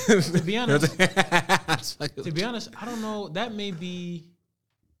 actually, to be honest, I don't know. That may be.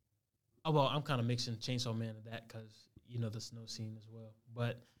 Oh, well, I'm kind of mixing Chainsaw Man and that because the snow scene as well.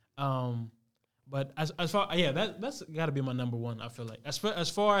 But as far that's got to be my number 1. I feel like as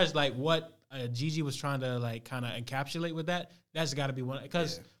far as like what Gigi was trying to like kind of encapsulate with that's got to be one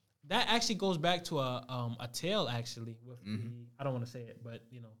because that actually goes back to a tale actually with the, I don't want to say it, but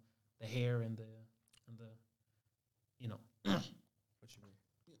the hair and the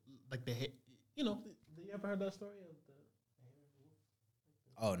what you mean, like the hair, you ever heard that story of the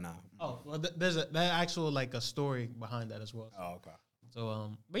Oh no. Oh well, there's that actual like a story behind that as well. So. Oh okay.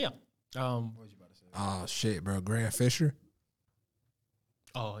 So but yeah. What was you about to say? Oh shit, bro, Grant Fisher.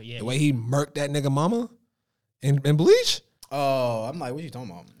 Oh yeah. The way he murked that nigga mama in Bleach. Oh, I'm like, what you talking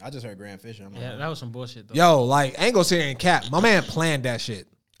about? I just heard Grant Fisher. I'm like, that was some bullshit though. Yo, like, I ain't gonna sit here and cap. My man planned that shit.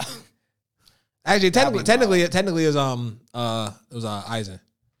 Actually, technically, it was Aizen.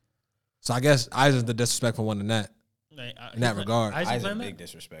 So I guess Aizen's the disrespectful one in that regard. Aizen big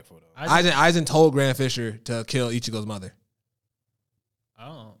disrespectful though. Aizen told Grant Fisher to kill Ichigo's mother. I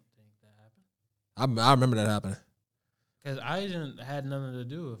don't think that happened. I remember that happening. Because Aizen had nothing to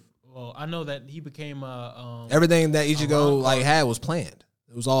do with. Well, I know that he became everything that Ichigo had was planned.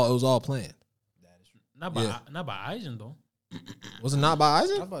 It was all planned. That is not by Aizen though. Was it not by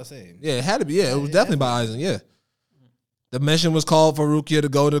Aizen? I was about to say. Yeah, it had to be. Yeah, it was definitely by Aizen. Yeah. The mission was called for Rukia to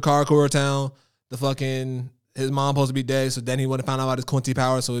go to Karakura town. His mom supposed to be dead, so then he would have found out about his Quincy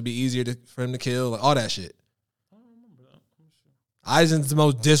power, so it'd be easier for him to kill, like all that shit. I don't remember that. Aizen's the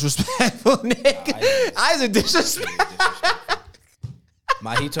most disrespectful nigga. Aizen disrespectful.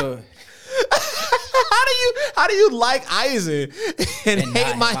 Mahito. How do you like Aizen and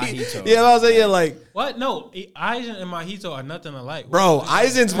hate Mahito? Yeah, I was saying, like what? No, Aizen and Mahito are nothing alike. Bro,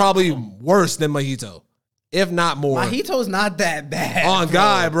 Aizen's probably worse than Mahito, if not more. Mahito's not that bad. On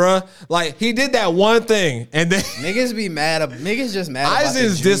God, bro. Like he did that one thing, and then niggas be mad. Niggas just mad.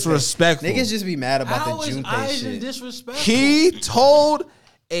 Aizen's disrespectful. Niggas just be mad about How the Junpei shit. Disrespectful? He told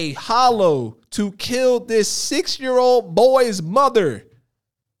a hollow to kill this 6-year-old boy's mother.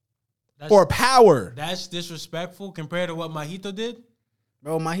 For power. That's disrespectful compared to what Mahito did?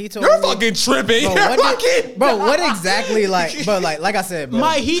 Bro, Mahito. You're fucking tripping. What exactly like I said, bro.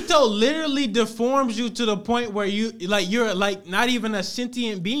 Mahito literally deforms you to the point where you're like not even a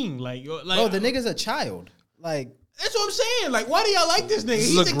sentient being. Like bro, the nigga's a child. Like that's what I'm saying. Like, why do y'all like this nigga?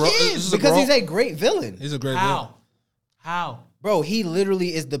 He's a kid. Because he's a great villain. He's a great villain. How? Bro, he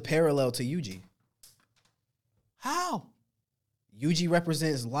literally is the parallel to Yuji. How? Yuji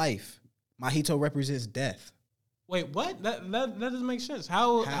represents life. Mahito represents death. Wait, what? That doesn't make sense.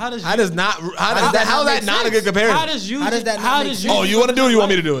 How does that not a good comparison? How does that not make sense? Oh, you want to do it or you want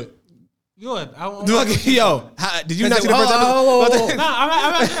me to do it? Good. Yo, did you not see the first episode? Nah, I'm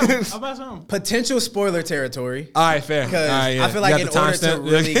about something. Potential spoiler territory. All right, fair. Because All right, yeah. I feel like You in got the order to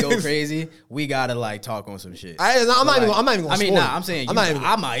timestamp? really go crazy, we gotta like talk on some shit. I'm not even gonna I mean, spoil nah, it. I'm saying I'm not even-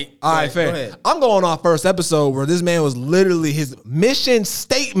 I might. All right, Go fair. ahead. I'm going off first episode where this man was literally, his mission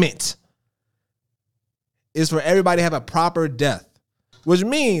statement is for everybody to have a proper death, which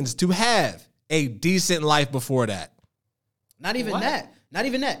means to have a decent life before that. Not even What? that. Not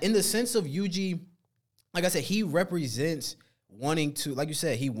even that. In the sense of Yuji, like I said, he represents wanting to, like you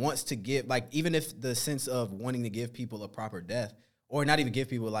said, he wants to give, like, even if the sense of wanting to give people a proper death, or not even give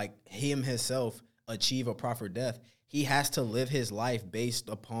people, like, him himself achieve a proper death, he has to live his life based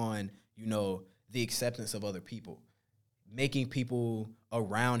upon, you know, the acceptance of other people, making people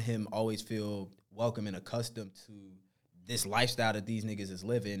around him always feel welcome and accustomed to this lifestyle that these niggas is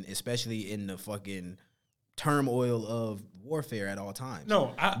living, especially in the fucking turmoil of warfare at all times.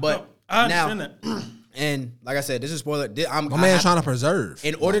 I understand that. And like I said, this is spoiler. My man's trying to preserve.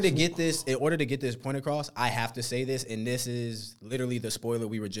 In order to get this point across, I have to say this, and this is literally the spoiler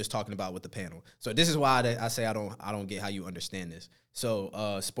we were just talking about with the panel. So this is why I say I don't get how you understand this.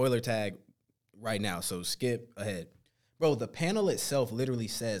 So spoiler tag right now. So skip ahead, bro. The panel itself literally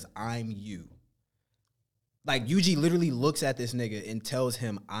says, "I'm you." Like Yuji literally looks at this nigga and tells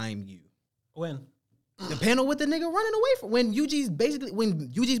him, "I'm you." When? The panel with the nigga running away from when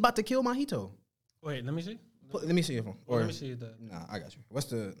Yuji's about to kill Mahito. Wait, let me see. Let me see your phone. Let me see the. Nah, I got you. What's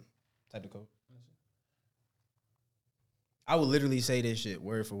the type of code? I will literally say this shit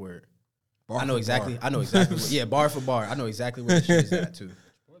word for word. I know exactly. Yeah, bar for bar. I know exactly where the shit is at too.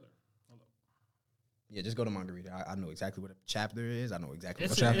 Yeah, just go to Margarita. I know exactly what the chapter is. I know exactly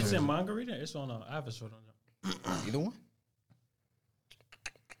what chapter It's in Margarita. It's on I have a short on there. Either one.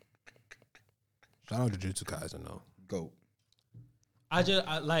 Shout out to Jujutsu Kaisen though. Go. Like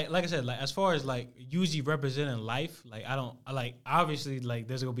I said, like as far as like Yuji representing life, like obviously like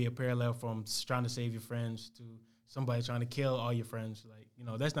there's gonna be a parallel from trying to save your friends to somebody trying to kill all your friends. Like, you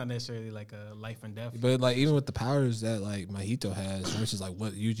know, that's not necessarily like a life and death. But like even with the powers that like Mahito has versus like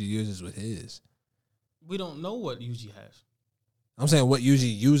what Yuji uses with his. We don't know what Yuji has. I'm saying what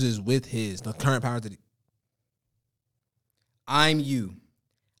Yuji uses with his, the current powers that he. I'm you.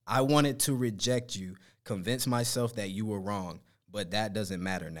 I wanted to reject you, convince myself that you were wrong, but that doesn't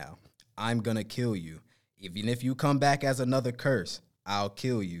matter now. I'm gonna kill you. Even if you come back as another curse, I'll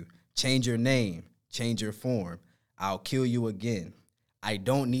kill you. Change your name, change your form. I'll kill you again. I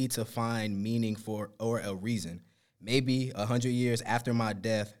don't need to find meaning or a reason. Maybe 100 years after my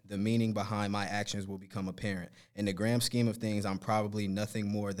death, the meaning behind my actions will become apparent. In the grand scheme of things, I'm probably nothing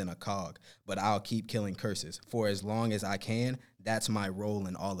more than a cog, but I'll keep killing curses. For as long as I can, that's my role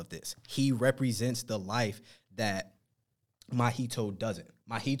in all of this. He represents the life that Mahito doesn't.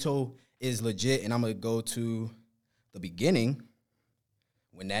 Mahito is legit, and I'm going to go to the beginning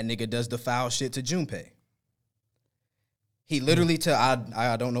when that nigga does the foul shit to Junpei. He literally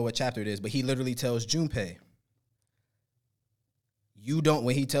I don't know what chapter it is, but he literally tells Junpei,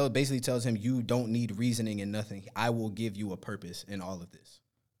 basically tells him, you don't need reasoning and nothing. I will give you a purpose in all of this.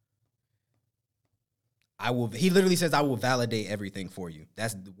 He literally says, I will validate everything for you.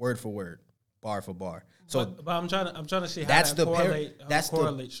 That's word for word, bar for bar. So but I'm trying to see how that's that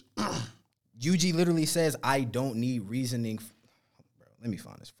correlates. Yuji literally says, I don't need reasoning. Bro, let me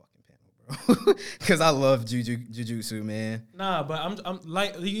find this fucking panel, bro. Because I love Jujutsu, man. Nah, but I'm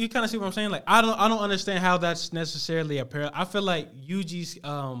like, you kind of see what I'm saying. Like, I don't understand how that's necessarily a parallel. I feel like Yuji's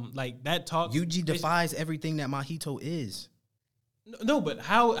like that talk. Yuji defies everything that Mahito is. No, but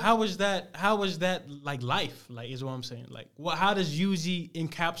how was that like life? Like, is what I'm saying. Like, how does Yuji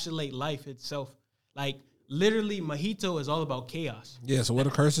encapsulate life itself? Like, literally, Mahito is all about chaos. Yeah. So what do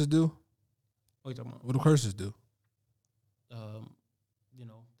curses do? What are you talking about? What do curses do? They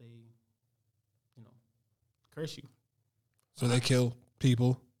curse you. So they kill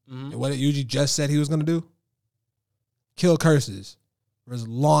people. Mm-hmm. And what did Yuji just said he was going to do? Kill curses for as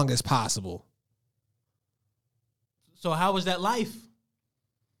long as possible. So how is that life?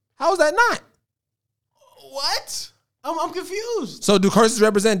 How is that not? What? I'm confused. So do curses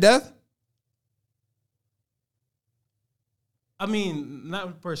represent death? I mean,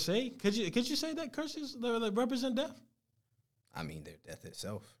 not per se. Could you say that curses they represent death? I mean, they're death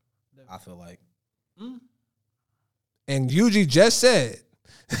itself. I feel like. And Yuji just said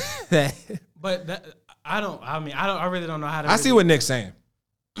that. But that I really don't know how to. I see what Nick's saying.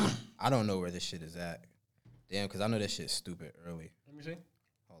 I don't know where this shit is at. Damn, because I know this shit's stupid early. Let me see.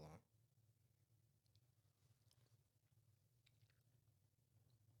 Hold on.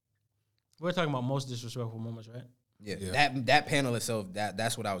 We're talking about most disrespectful moments, right? Yeah. That panel itself,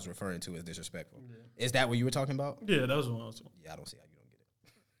 that's what I was referring to as disrespectful. Yeah. Is that what you were talking about? Yeah, that was what I was talking. Yeah, I don't see how you don't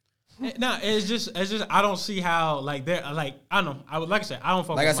get it. Nah, it's just I don't see how like they're like I don't know. I would like I said I don't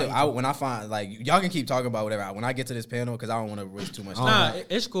fuck. Like with I said, when I find like y'all can keep talking about whatever. When I get to this panel, because I don't want to waste too much time. Nah,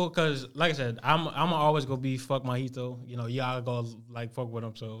 it's cool because like I said, I'm always gonna be fuck Mahito. You know, y'all go like fuck with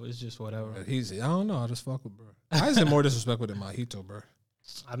him, so it's just whatever. I don't know. I just fuck with bro. I isn't more disrespectful than Mahito, bro.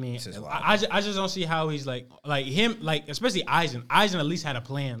 I mean, I just don't see how he's like him, like especially Aizen. Aizen at least had a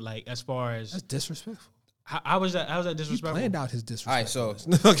plan, like as far as that's disrespectful. How was that disrespectful? He planned out his disrespect. All right, so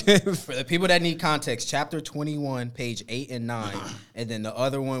okay. For the people that need context, chapter 21, page 8 and 9, and then the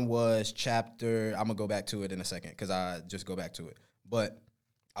other one was chapter. I'm gonna go back to it in a second because I just go back to it, but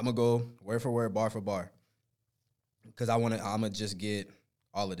I'm gonna go word for word, bar for bar, because I'm gonna just get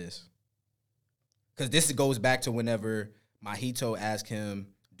all of this, because this goes back to whenever Mahito asked him,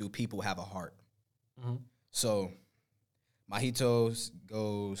 "Do people have a heart?" Mm-hmm. So Mahito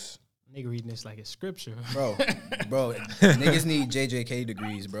goes. Nigga reading this like a scripture. Bro, niggas need JJK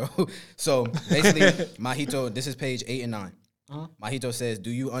degrees, bro. So basically, Mahito, this is page 8 and 9. Uh-huh. Mahito says,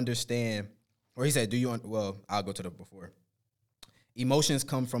 do you understand? Or he said, well, I'll go to the before. Emotions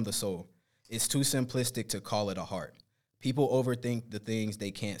come from the soul. It's too simplistic to call it a heart. People overthink the things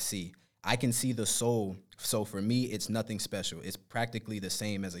they can't see. I can see the soul, so for me, it's nothing special. It's practically the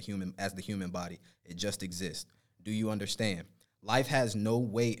same as the human body. It just exists. Do you understand? Life has no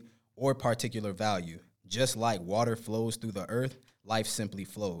weight or particular value. Just like water flows through the earth, life simply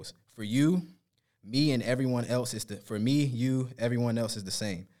flows. For you, me, and everyone else everyone else is the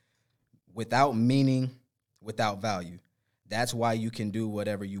same. Without meaning, without value. That's why you can do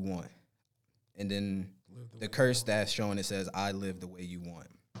whatever you want. And then the curse that's shown, it says, I live the way you want.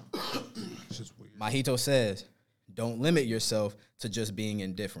 It's just weird. Mahito says, don't limit yourself to just being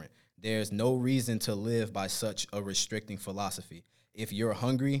indifferent. There's no reason to live by such a restricting philosophy. If you're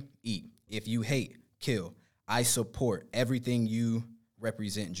hungry, eat. If you hate, kill. I support everything you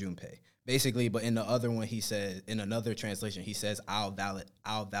represent, Junpei. Basically, but in the other one, he said, in another translation, he says, I'll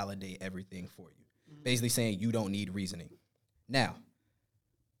validate everything for you. Mm-hmm. Basically saying you don't need reasoning. Now,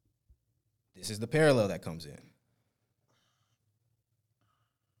 this is the parallel that comes in.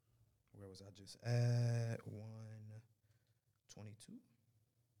 Where was I just at? 122?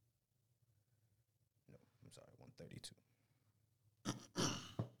 No, I'm sorry, 132.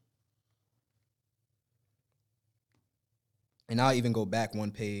 And I'll even go back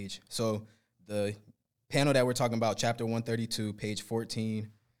one page. So the panel that we're talking about, chapter 132, page 14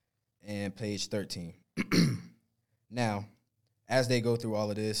 and page 13. Now, as they go through all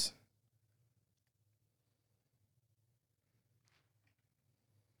of this,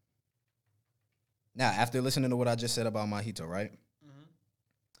 now, after listening to what I just said about Mahito, right?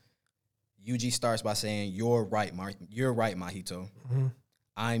 Mm-hmm. Yuji starts by saying, you're right, Mahito. Mm-hmm.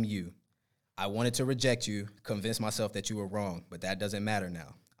 I'm you. I wanted to reject you, convince myself that you were wrong, but that doesn't matter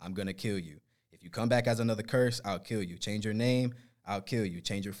now. I'm going to kill you. If you come back as another curse, I'll kill you. Change your name, I'll kill you.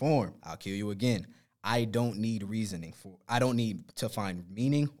 Change your form, I'll kill you again. I don't need to find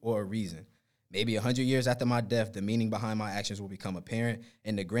meaning or a reason. Maybe 100 years after my death, the meaning behind my actions will become apparent.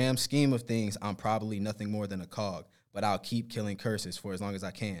 In the grand scheme of things, I'm probably nothing more than a cog, but I'll keep killing curses for as long as I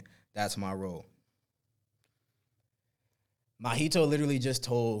can. That's my role. Mahito literally just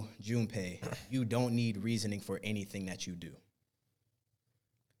told Junpei, you don't need reasoning for anything that you do.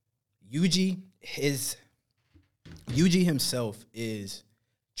 Yuji himself is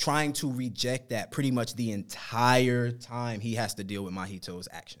trying to reject that pretty much the entire time he has to deal with Mahito's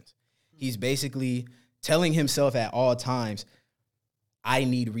actions. He's basically telling himself at all times, I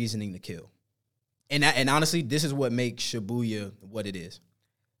need reasoning to kill. And honestly, this is what makes Shibuya what it is.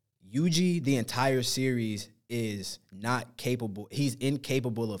 Yuji, the entire series, is not capable. He's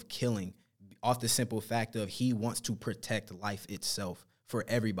incapable of killing off the simple fact of he wants to protect life itself for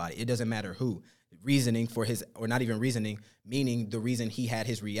everybody. It doesn't matter who. Reasoning for his, or not even reasoning, meaning the reason he had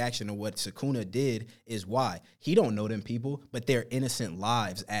his reaction to what Sukuna did is why. He don't know them people, but they're innocent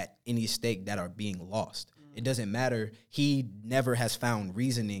lives at any stake that are being lost. It doesn't matter. He never has found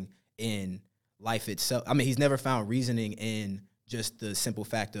reasoning in life itself. I mean, he's never found reasoning in just the simple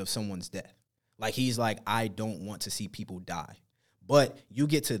fact of someone's death. Like, he's like, I don't want to see people die. But you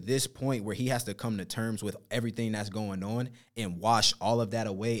get to this point where he has to come to terms with everything that's going on and wash all of that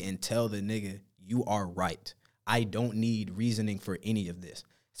away and tell the nigga, you are right. I don't need reasoning for any of this.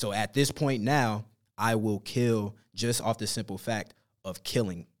 So at this point now, I will kill just off the simple fact of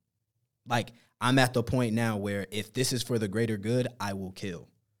killing. Like, I'm at the point now where if this is for the greater good, I will kill.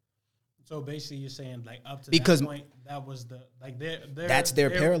 So basically, you're saying like up to because that point, that was the like that's their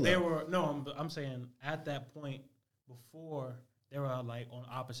parallel. I'm saying at that point before they were like on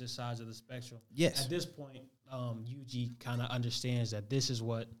opposite sides of the spectrum. Yes. At this point, Yuji kind of understands that this is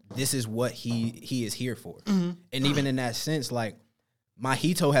what he is here for. And even in that sense, like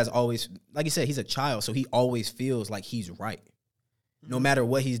Mahito has always, like you said, he's a child, so he always feels like he's right. No matter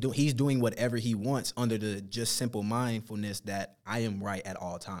what he's doing whatever he wants under the just simple mindfulness that I am right at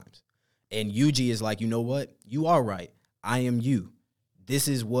all times. And Yuji is like, you know what? You are right. I am you. This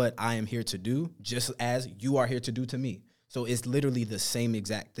is what I am here to do, just as you are here to do to me. So it's literally the same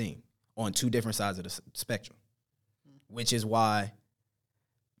exact thing on two different sides of the spectrum, which is why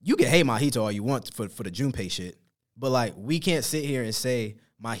you can hate Mahito all you want for the Junpei shit, but like we can't sit here and say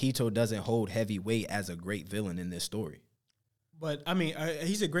Mahito doesn't hold heavy weight as a great villain in this story. But I mean,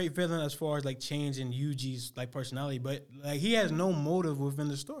 he's a great villain as far as like changing Yuji's like personality. But like he has no motive within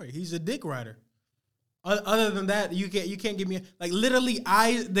the story. He's a dick rider. Other than that, you can't give me like literally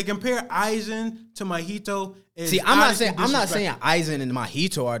they compare Aizen to Mahito. See, I'm not saying Aizen and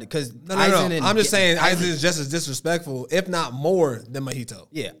Mahito are because no. I'm just saying Aizen is just as disrespectful, if not more, than Mahito.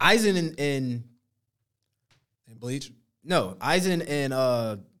 Yeah, Aizen and Bleach. No, Aizen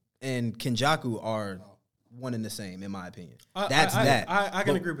and Kenjaku are one and the same, in my opinion. I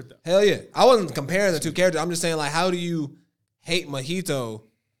can agree with that. Hell yeah. I wasn't comparing the two characters. I'm just saying, like, how do you hate Mahito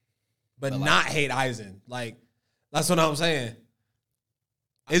but not hate Aizen? Like, that's what I'm saying.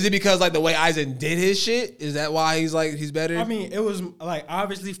 Is it because, like, the way Aizen did his shit? Is that why he's better? I mean, it was, like,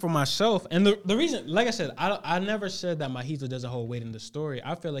 obviously for myself. And the reason, like I said, I never said that Mahito doesn't hold weight in the story.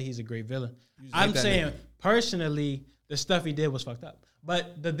 I feel like he's a great villain. I'm saying, personally, the stuff he did was fucked up.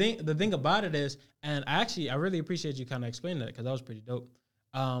 But the thing about it is, and I really appreciate you kind of explaining that because that was pretty dope.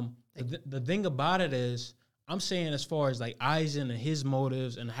 The thing about it is, I'm saying as far as like Aizen and his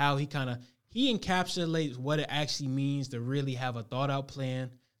motives and how he encapsulates what it actually means to really have a thought out plan,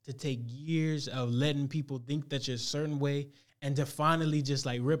 to take years of letting people think that you're a certain way, and to finally just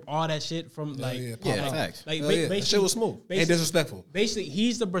like rip all that shit from facts. That shit was smooth and disrespectful. Basically,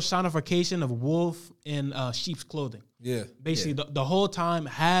 he's the personification of wolf in sheep's clothing. Yeah. Basically, the whole time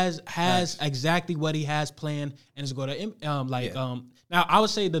has exactly what he has planned and is going to Now I would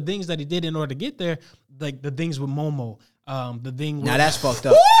say the things that he did in order to get there, like the things with Momo, the thing. Now that's fucked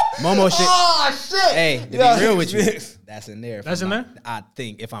up. Momo shit. Oh shit! Hey, to be real with you, that's in there. That's in there. I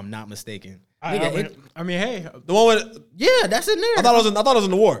think, if I'm not mistaken. I mean, hey, the one with that's in there. I thought it was in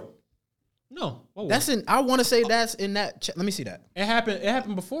the war. No, that's in. I want to say that's in that. Let me see that. It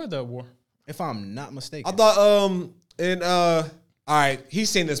happened before the war. If I'm not mistaken, I thought all right, he's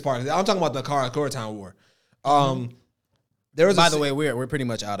seen this part. I'm talking about the Koreatown War. There was by the way, we're pretty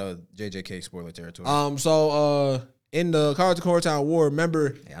much out of JJK spoiler territory. So in the Koreatown War,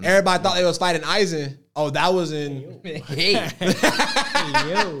 remember everybody thought they was fighting Aizen. Oh, that was in.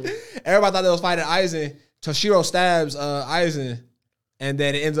 Everybody thought they was fighting Aizen. Toshiro stabs Aizen, and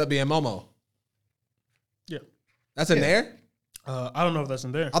then it ends up being Momo. Yeah, that's in there. I don't know if that's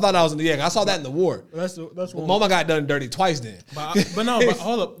in there. I thought that was in I saw that in the war. That's one. Momo got done dirty twice then. But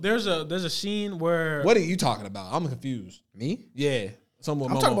hold up. There's a scene where. What are you talking about? I'm confused. Me? Yeah, I'm talking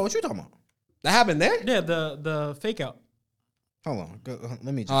about what you talking about. That happened there. Yeah, the fake out. Hold on,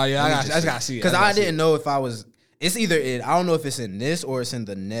 let me. Oh yeah, I just gotta see it because I didn't know if I was. It's either I don't know if it's in this or it's in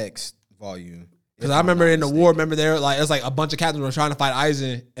the next volume. Because I remember in the war, there like it was like a bunch of captains were trying to fight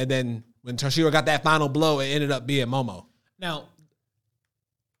Aizen, and then when Toshiro got that final blow, it ended up being Momo. Now,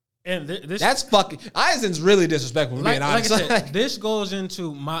 and that's fucking Aizen's really disrespectful. Being honest, like I said, this goes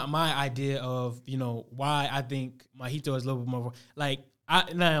into my idea of why I think Mahito is a little bit more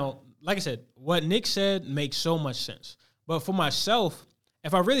like I said, what Nick said makes so much sense. But for myself,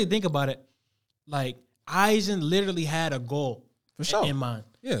 if I really think about it, like Aizen literally had a goal for sure in mind.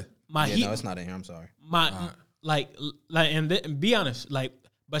 Yeah. No, it's not in here. I'm sorry. And be honest, like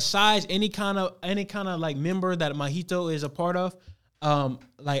besides any kind of like member that Mahito is a part of,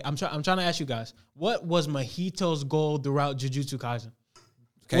 like I'm trying to ask you guys, what was Mahito's goal throughout Jujutsu Kaisen?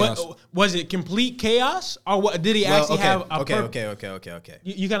 What, was it complete chaos, or what did he actually have? Okay.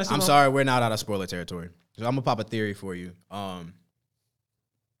 You kind of. I'm sorry, we're not out of spoiler territory. So I'm gonna pop a theory for you. Or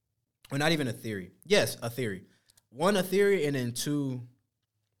not even a theory. Yes, a theory. One, a theory, and then two.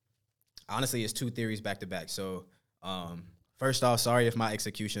 Honestly, it's two theories back to back. So, first off, sorry if my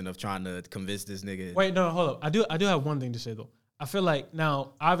execution of trying to convince this nigga. Wait, no, hold up. I do have one thing to say though. I feel like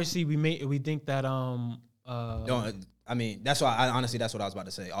now, obviously, we think that I mean, that's why that's what I was about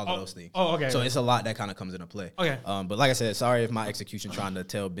to say. All of those things. Oh, okay. So it's a lot that kind of comes into play. Okay. But like I said, sorry if my execution trying to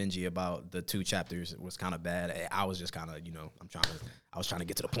tell Benji about the 2 chapters was kind of bad. I was just kind of, I was trying to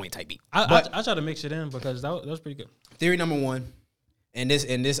get to the point type beat. I try to mix it in because that was pretty good. Theory number 1, and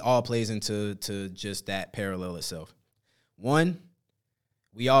this all plays into just that parallel itself. One,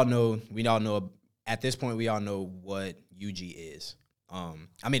 we all know at this point we all know what Yuji is.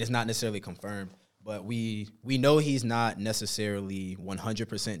 I mean, it's not necessarily confirmed, but we know he's not necessarily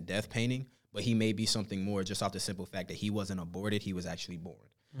 100% death painting, but he may be something more just off the simple fact that he wasn't aborted, he was actually born.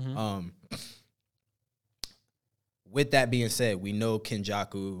 Mm-hmm. With that being said, we know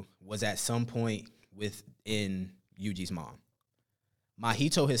Kenjaku was at some point within Yuji's mom.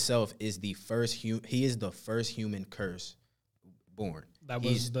 Mahito himself is the first he is the first human curse born. That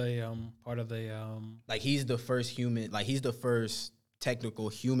was the part of the like he's the first human, like he's the first technical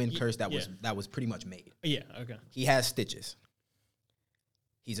human curse that was pretty much made. Yeah, okay. He has stitches.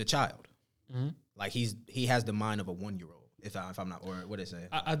 He's a child. Mm-hmm. Like he has the mind of a 1-year-old. If I'm not, or what they say.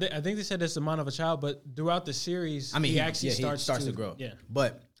 I think they said it's the mind of a child, but throughout the series, I mean, he actually starts to grow. Yeah.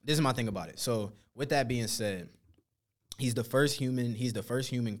 But this is my thing about it. So with that being said, he's the first human. He's the first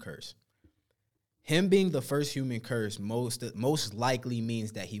human curse. Him being the first human curse most likely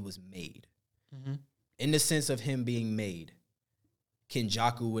means that he was made. Mm-hmm. In the sense of him being made,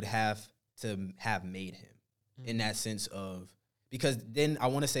 Kenjaku would have to have made him. Mm-hmm. In that sense of, because then I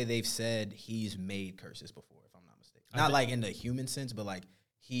want to say they've said he's made curses before. Not like in the human sense, but like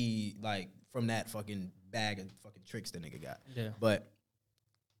he like from that fucking bag of fucking tricks the nigga got. Yeah. But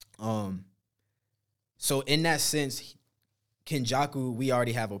so in that sense, Kenjaku, we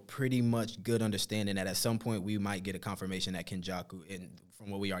already have a pretty much good understanding that at some point we might get a confirmation that Kenjaku, and from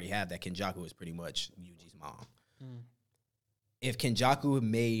what we already have, that Kenjaku is pretty much Yuji's mom. Mm. If Kenjaku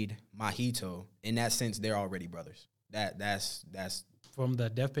made Mahito, in that sense, they're already brothers. That's from the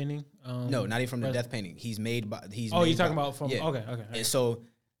death painting? No, not even from the death painting. He's made by. You're talking about from? Yeah. Okay. And so,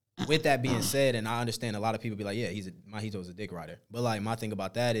 with that being said, and I understand a lot of people be like, yeah, Mahito's a dick rider. But like my thing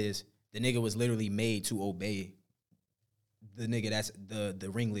about that is the nigga was literally made to obey the nigga that's the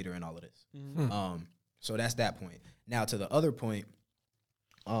ringleader in all of this. Mm-hmm. So that's that point. Now to the other point,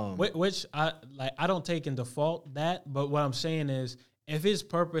 which I don't take in default that, but what I'm saying is if his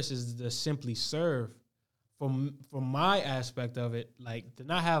purpose is to simply serve. From my aspect of it, like to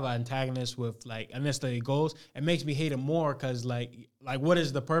not have an antagonist with like unnecessary goals, it makes me hate him more because like what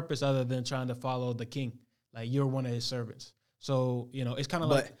is the purpose other than trying to follow the king? Like you're one of his servants, so it's kind of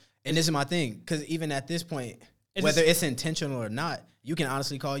like. And this is my thing, because even at this point, whether it's intentional or not, you can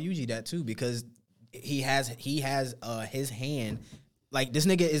honestly call Yuji that too, because he has his hand. Like this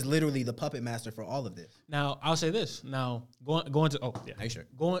nigga is literally the puppet master for all of this. Now I'll say this. Now going to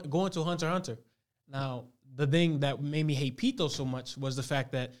going to Hunter x Hunter. Now. The thing that made me hate Pito so much was the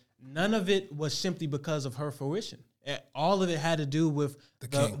fact that none of it was simply because of her fruition. All of it had to do with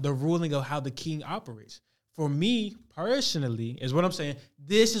the ruling of how the king operates. For me, personally, is what I'm saying.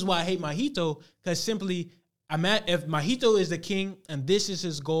 This is why I hate Mahito, because simply, if Mahito is the king and this is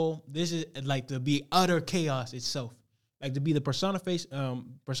his goal, this is like to be utter chaos itself. Like to be the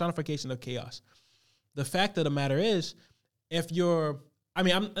personification of chaos. The fact of the matter is, if you're... I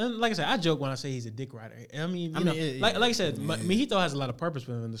mean, like I said, I joke when I say he's a dick rider. I mean, like I said, Mahito has a lot of purpose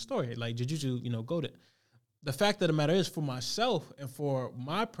within the story. Like Jujutsu, goaded. The fact of the matter is, for myself and for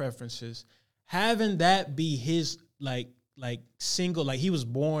my preferences, having that be his like single, like he was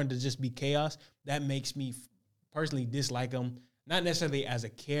born to just be chaos. That makes me personally dislike him, not necessarily as a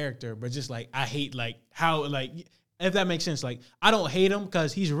character, but just like I hate like how like. If that makes sense, like I don't hate him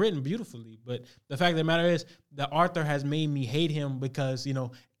because he's written beautifully, but the fact of the matter is, the author has made me hate him because he has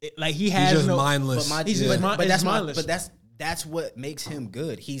he's just mindless. But that's what makes him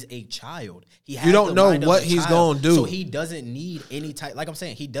good. He's a child. You don't know what he's gonna do, so he doesn't need any type. Like I'm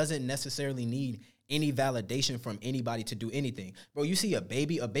saying, he doesn't necessarily need any validation from anybody to do anything, bro. You see a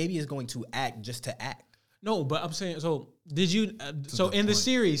baby is going to act just to act. No, but I'm saying, so did you? So in the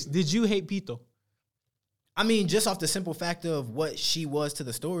series, did you hate Pito? I mean, just off the simple fact of what she was to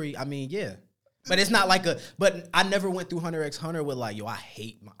the story, I mean, yeah. But it's not like but I never went through Hunter x Hunter with like, yo, I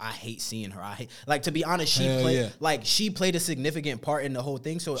hate seeing her. Like, to be honest, she played a significant part in the whole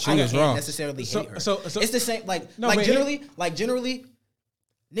thing, so I can't necessarily hate her. So it's the same, generally,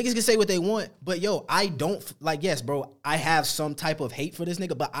 niggas can say what they want, but yo, I don't, yes, bro, I have some type of hate for this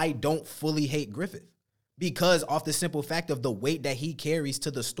nigga, but I don't fully hate Griffith. Because off the simple fact of the weight that he carries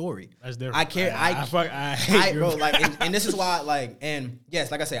to the story. That's different. I hate bro, and this is why, and yes,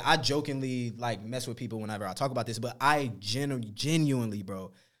 like I said, I jokingly, mess with people whenever I talk about this, but I genuinely,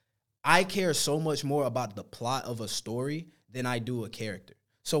 bro, I care so much more about the plot of a story than I do a character.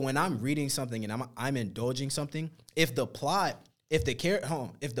 So when I'm reading something and I'm indulging something, if the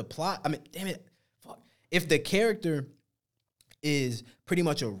character is pretty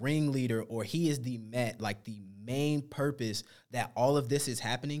much a ringleader, or he is the main purpose that all of this is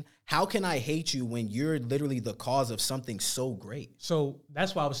happening, how can I hate you when you're literally the cause of something so great? So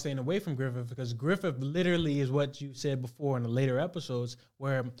that's why I was staying away from Griffith, because Griffith literally is what you said before in the later episodes,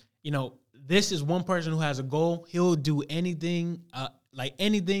 where, this is one person who has a goal. He'll do anything,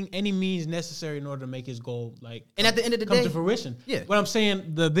 any means necessary in order to make his goal, and at the end of the come day, to fruition. Yeah. What I'm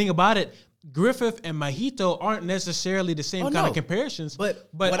saying, the thing about it, Griffith and Mahito aren't necessarily the same kind of comparisons. But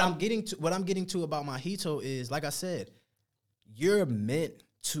what I'm getting to about Mahito is, like I said, you're meant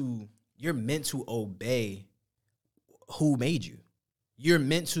to obey who made you. You're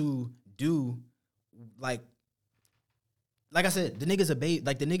meant to do like I said, the nigga's a babe.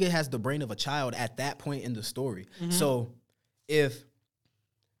 Like, the nigga has the brain of a child at that point in the story. Mm-hmm. So if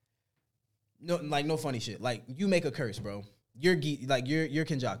no funny shit. Like, you make a curse, bro. You're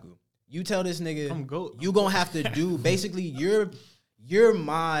Kenjaku. You tell this nigga you gonna have to do basically you're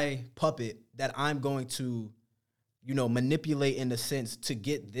my puppet that I'm going to, manipulate in the sense to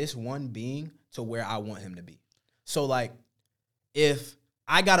get this one being to where I want him to be. So like, if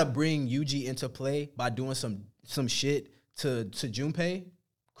I gotta bring Yuji into play by doing some shit to Junpei,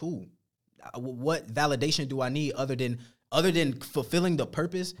 cool. What validation do I need other than fulfilling the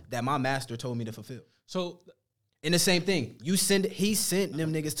purpose that my master told me to fulfill? So, in the same thing, he sent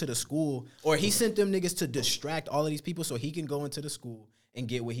them niggas to the school, or he sent them niggas to distract all of these people so he can go into the school and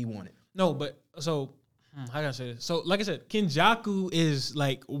get what he wanted. No, but so how can I say this? So, like I said, Kenjaku is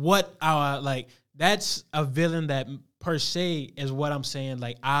like what our that's a villain that per se is what I'm saying.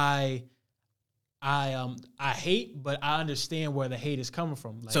 Like I hate, but I understand where the hate is coming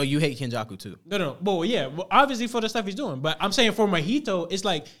from. Like, so you hate Kenjaku too? No. Well, yeah, obviously for the stuff he's doing, but I'm saying for Mahito, it's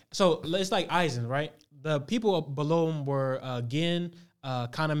like Aizen, right? The people below him were Gin,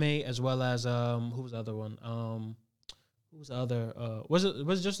 Kaname, as well as who was the other one? Who was the other? Was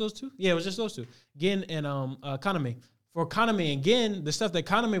it just those two? Yeah, it was just those two. Gin and Kaname. For Kaname and Gin, the stuff that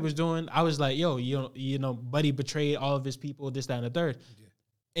Kaname was doing, I was like, yo, Buddy betrayed all of his people, this, that, and the third. Yeah.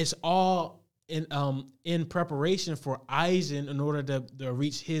 It's all in preparation for Aizen in order to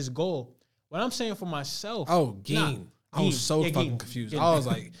reach his goal. What I'm saying for myself. Oh, Gin. I was so fucking confused. Gin. I was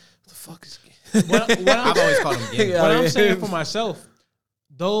like, what the fuck is Gin? I've always called him Gin. What I'm saying for myself,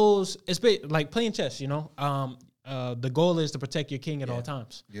 it's like playing chess, the goal is to protect your king at all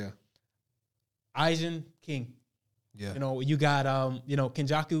times. Yeah. Aizen, king. Yeah. You got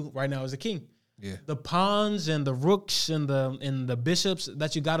Kenjaku right now is the king. Yeah. The pawns and the rooks and the bishops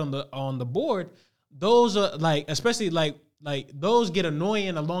that you got on the board, those are especially those get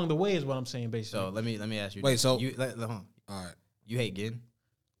annoying along the way is what I'm saying basically. So let me ask you. Wait, so all right. You hate Gin?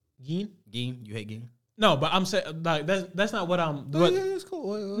 Gin? You hate Gin? No, but I'm saying that's not what I'm. Yeah, it's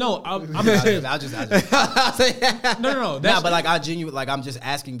cool. No, I'm I'll just No. But I genuinely I'm just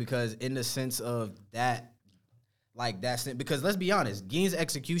asking because in the sense of that. Because let's be honest, Gin's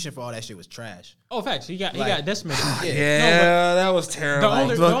execution for all that shit was trash. Oh, facts. He got decimated. Yeah, that was terrible.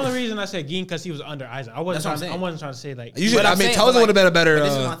 The only reason I said Gin because he was under Aizen. I wasn't trying to say Tozen would have been a better. But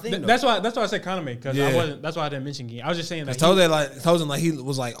this is my thing. That's why I said Kaname because I wasn't. That's why I didn't mention Gin. I was just saying that Tozen he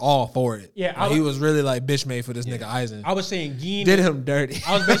was all for it. Yeah, he was really bitch made for this nigga Aizen. I was saying Gin did him dirty.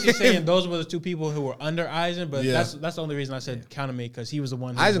 I was basically saying those were the two people who were under Aizen, but that's the only reason I said Kaname because he was the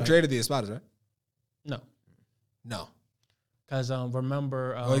one. Aizen created the Espadas, right? No. Because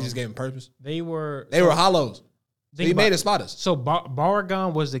remember, he just gave him purpose. They were hollows. So he made espadas. So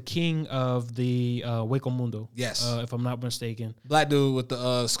Baragon was the king of the Hueco Mundo. Yes, if I'm not mistaken. Black dude with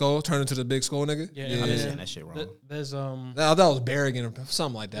the skull turned into the big skull nigga. Yeah. I've been saying that shit wrong. There's that was Barrigan or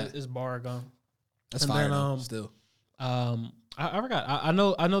something like that. It's Baragon. That's fire. Still, I forgot. I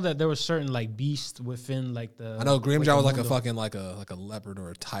know that there was certain beasts within the. I know Grimjaw was a fucking like a leopard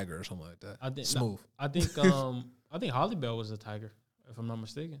or a tiger or something like that. I think smooth. I think Hollybell was a tiger, if I'm not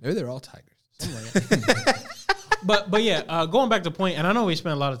mistaken. Maybe they're all tigers. Something like that. but yeah, going back to the point, and I know we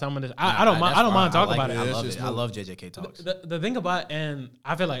spent a lot of time on this. I don't mind talking about it. I love it. I love JJK talks. The thing about, and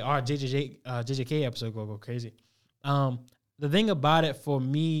I feel like our JJK episode go crazy. The thing about it for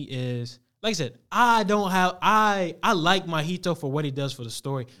me is, like I said, I like Mahito for what he does for the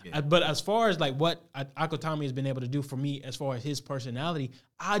story. Yeah. But as far as what Akutami has been able to do for me as far as his personality,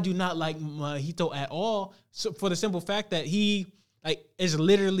 I do not like Mahito at all. So for the simple fact that he is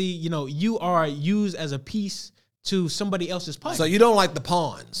literally, you are used as a piece to somebody else's puzzle. So you don't like the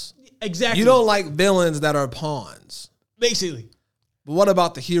pawns. Exactly. You don't like villains that are pawns. Basically. But what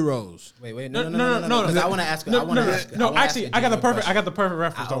about the heroes? Wait, no. Because I want to ask. Actually, I got the perfect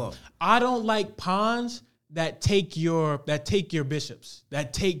reference. Though. I don't like pawns that take your bishops,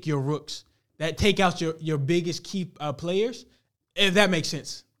 that take your rooks, that take out your biggest key players. If that makes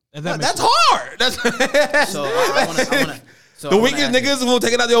sense. If that makes That's sense. hard. That's So I want to. So the I wanna weakest ask you. niggas who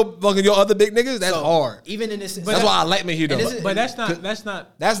taking out your other big niggas. That's So, hard. Even in this, That's why I like Mahito. and this is- But that's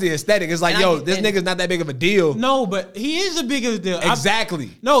not. That's the aesthetic. It's like, And yo, I- this and- nigga's not that big of a deal. No, but he is a bigger deal.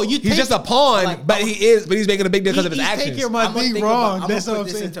 Exactly. No, you. He's just a pawn, like, but he's making a big deal because of his he's actions. taking my I'm gonna thing think wrong. about, That's I'm what gonna I'm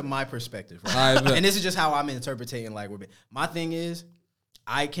put this saying. into my perspective, right? All right, bet. And this is just how I'm interpreting. Like, my thing is,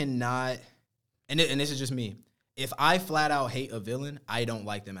 I cannot, and this is just me. If I flat out hate a villain, I don't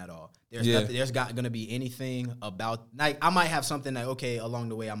like them at all. There's nothing, there's not gonna be anything about, like, I might have something that, okay, along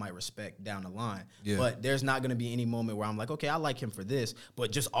the way I might respect down the line, but there's not gonna be any moment where I'm like, okay, I like him for this,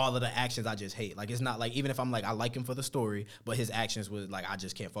 but just all of the actions I just hate. Like, it's not like, even if I'm like, I like him for the story, but his actions was like, I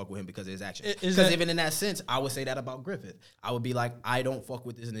just can't fuck with him because of his actions. Because even in that sense, I would say that about Griffith. I would be like, I don't fuck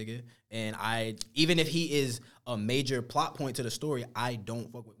with this nigga, and even if he is a major plot point to the story, I don't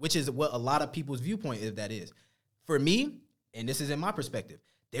fuck with, which is what a lot of people's viewpoint is. That is, for me, and this is in my perspective,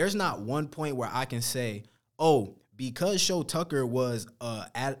 there's not one point where I can say, oh, because Sho Tucker was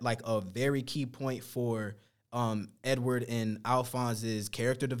at like a very key point for Edward and Alphonse's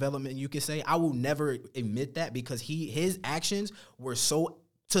character development, you could say, I will never admit that, because his actions were so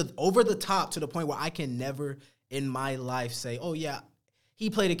over the top to the point where I can never in my life say, oh yeah, he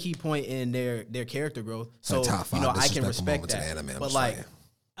played a key point in their character growth. So top five I can disrespectful respect moments in that. anime, I'm but just like, saying.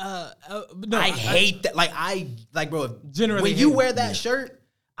 No, I hate that. Like, bro, Generally when you hate wear it. that shirt,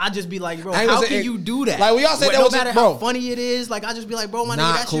 I just be like, bro, I ain't gonna how say can it- you do that? like, when y'all said that no was matter just- how bro. funny it is, like, I just be like, bro, my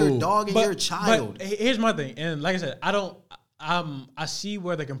Not nigga, that's your cool. dog and your child. But here's my thing, and like I said, I see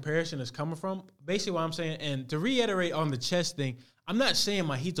where the comparison is coming from. Basically, what I'm saying, and to reiterate on the chess thing, I'm not saying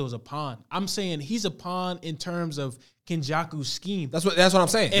Mahito's a pawn. I'm saying he's a pawn in terms of Kenjaku's scheme. That's what I'm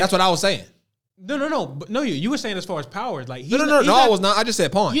saying. That's what I was saying. No. But no, you were saying as far as powers, like he's No, not- he's I not- was not. I just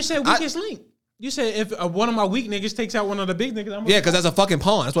said pawn. You said weakest link. You said if one of my weak niggas takes out one of the big niggas, I'm Yeah, because that's a fucking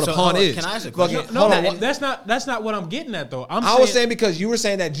pawn. That's what So, a pawn hold on, is. can I ask a Fucking- question? hold on. that's not what I'm getting at though. I was saying because you were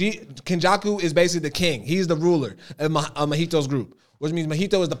saying that Kenjaku is basically the king. He's the ruler of Mahito's group, which means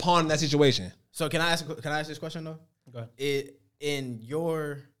Mahito is the pawn in that situation. So can I ask this question though? Go ahead. In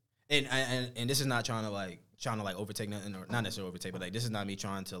your and this is not trying to overtake nothing, or not necessarily overtake, but like, this is not me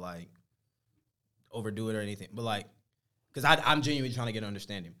trying to like overdo it or anything, but like, because I'm genuinely trying to get an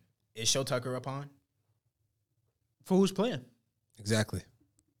understanding. Is Sho Tucker a pawn? For who's playing? Exactly.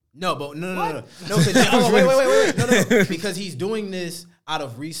 No, but no. Wait. No. Because he's doing this out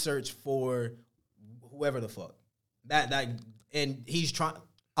of research for whoever the fuck. And he's trying.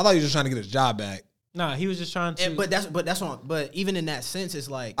 I thought he was just trying to get his job back. Nah, he was just trying to. But even in that sense, it's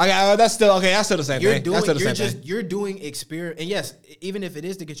like That's still okay. That's still the same you're thing. doing. That's still the You're same just thing. you're doing experience. And yes, even if it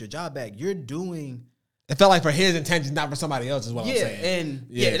is to get your job back, you're doing. It felt like for his intentions, not for somebody else, is what I'm saying.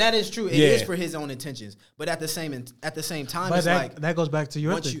 And that is true. It Yeah. is for his own intentions, but at the same time, But it's like that goes back to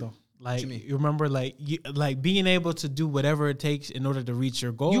your once thing you- though. what Like you mean? you remember, like being able to do whatever it takes in order to reach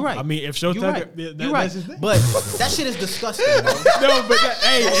your goal. You're right. I mean, if Sho You're Tucker, right. yeah, You're right. that's his thing. But that shit is disgusting, bro. no, but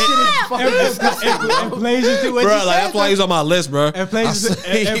hey, it plays into what Bro, you like, said. that's why he's on my list, bro. It plays into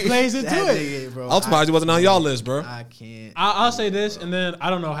That it. nigga, bro. I'm surprised he wasn't on y'all list, bro. I can't. I'll say this, and then I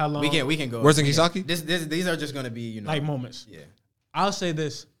don't know how long. We can go. Worse than Kisaki? These are just gonna be like moments. Yeah. I'll say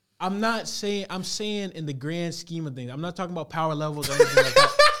this. I'm saying in the grand scheme of things. I'm not talking about power levels or anything like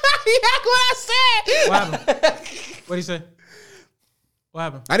that. That's what I said. What happened? What'd he say? What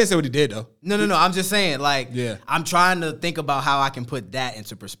happened? I didn't say what he did, though. No. I'm just saying, like, Yeah. I'm trying to think about how I can put that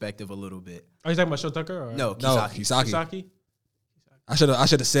into perspective a little bit. Are you talking about Sho Tucker? Or? No, No, Kisaki. Kisaki. Kisaki? I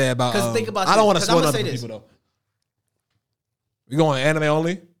should have said about. 'Cause think about I don't this, want to 'cause spoil I'ma nothing say for this. people though. We going anime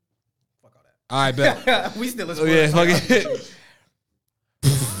only? Fuck all All right, bet. that. We still Oh yeah, fuck it.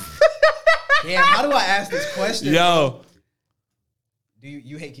 Damn, how do I ask this question? Yo, Do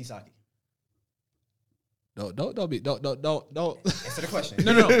you hate Kisaki? don't. Answer the question.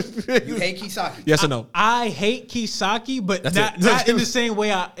 No. You hate Kisaki? Yes or no? I hate Kisaki, but That's not, it. not in the same way.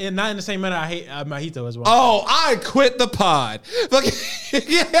 Not in the same manner I hate Mahito as well. Oh, I quit the pod. Fuck.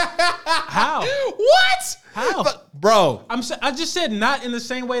 How? What? How? Bro, I just said not in the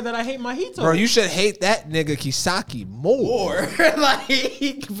same way that I hate Mahito. bro, you should hate that nigga Kisaki more. Or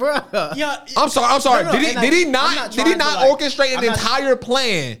like, bro. Yeah. I'm sorry. No, did he and did he I'm not not did he trying not to, like, orchestrate an I'm not- entire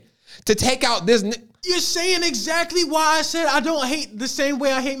plan to take out this? You're saying exactly why I said I don't hate the same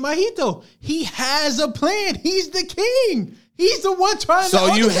way I hate Mahito. He has a plan. He's the king. He's the one trying to. So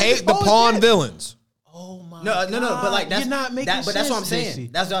you ultimate hate the this whole pawn shit. villains? Oh my No, but like that's you're not making that, but that's what I'm sense, saying.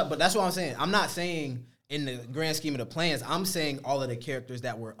 JC. That's what I'm saying. I'm not saying in the grand scheme of the plans. I'm saying all of the characters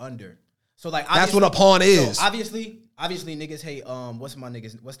that we're under. So like That's what a pawn is. So obviously niggas hate what's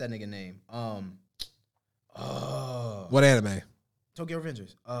that nigga name? What anime? Tokyo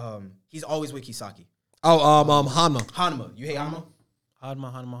Revengers. He's always with Kisaki. Oh, Hanma. Hanma. You hate Hanma?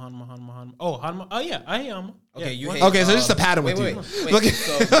 Hanma. Oh, Hanma. Oh yeah, I hate Hanma. Okay, yeah. you hate. Okay, so this is a pattern with wait, you. Wait.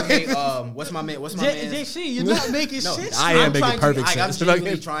 So you hate. What's my man? JC, you're not making No, sense. I am making perfect I'm sense.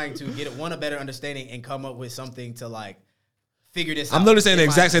 genuinely trying to get a better understanding and come up with something to like figure this out. I'm literally saying the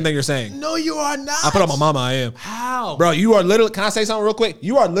exact same thing you're saying. No, you are not. I put on my mama, I am. How? Bro, you are literally, can I say something real quick?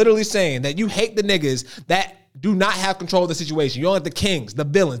 You are literally saying that you hate the niggas that do not have control of the situation. You don't like the kings, the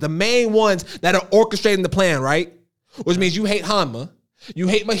villains, the main ones that are orchestrating the plan, right? Which means you hate Hanma, you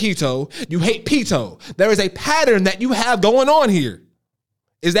hate Mahito, you hate Pito. There is a pattern that you have going on here.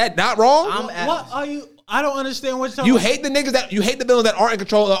 Is that not wrong? What are you? I don't understand what you're talking You about. hate the niggas that, you hate the villains that aren't in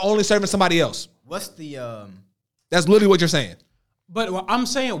control, that are only serving somebody else. What's the That's literally what you're saying. But I'm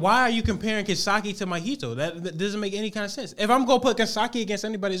saying, why are you comparing Kisaki to Mahito? That doesn't make any kind of sense. If I'm gonna put Kisaki against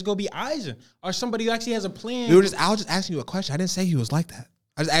anybody, it's gonna be Aizen or somebody who actually has a plan. I was just asking you a question. I didn't say he was like that.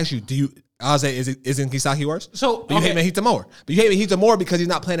 I just asked you, I was say, isn't Kisaki worse? So, But you okay. hate Mahito more. But you hate Mahito more because he's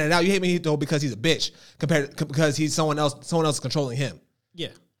not planning it out. You hate Mahito because he's a bitch because he's someone else is controlling him. Yeah.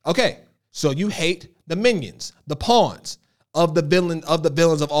 Okay. So you hate the minions, the pawns of the villains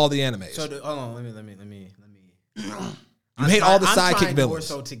of all the animes. So hold on, let me. You hate all the I'm sidekick trying villains. more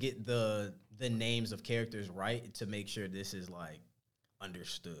so to get the names of characters right to make sure this is like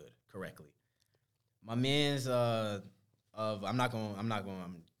understood correctly. My man's I'm not gonna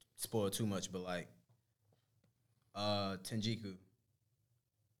spoil too much, but like Tenjiku.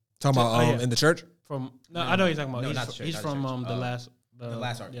 Talking about in the church? I know what you're talking about. No, not the church, he's not the from church. the last arc. The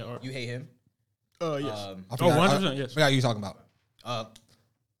last arc. You hate him? Yes. I forgot, 100%, yes. I forgot you talking about. Uh,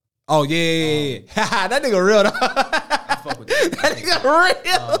 Yeah. That nigga real. I fuck with that. That nigga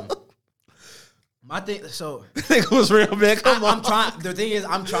real. My thing, so That nigga was real, man. Come on. I'm trying. The thing is,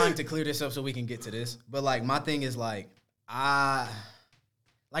 I'm trying to clear this up so we can get to this. But like, my thing is like,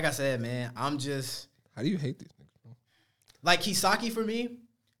 like I said, man, I'm just How do you hate these niggas? like Kisaki for me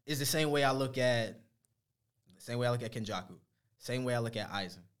is the same way I look at Kenjaku, same way I look at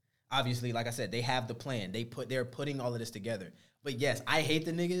Aizen. Obviously, like I said, they have the plan. They're putting all of this together. But yes, I hate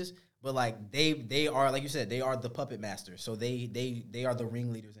the niggas. But like they are, like you said, they are the puppet masters. So they are the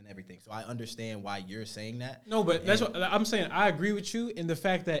ringleaders and everything. So I understand why you're saying that. No, but that's what I'm saying. I agree with you in the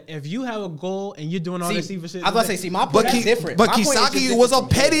fact that if you have a goal and you're doing all this evil shit, I was about to say, my point is different. But My point is just Kisaki different was a from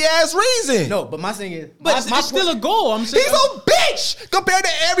his. petty ass reason. No, but my thing is, but my it's still a goal. I'm saying He's a bitch compared to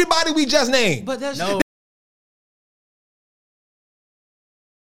everybody we just named. But that's no.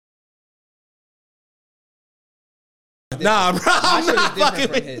 Nah, bro. I'm not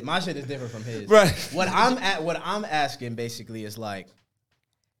fucking with you. My shit is different from his. Right. What I'm asking basically is like,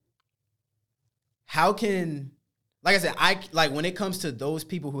 how can, like I said, when it comes to those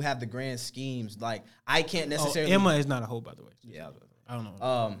people who have the grand schemes, like I can't necessarily. Emma is not a hoe, by the way. Yeah. I don't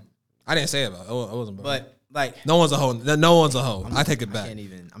know. I didn't say it, but I wasn't. Bro. But like, No one's a hoe. No one's a hoe. I take it I back. can't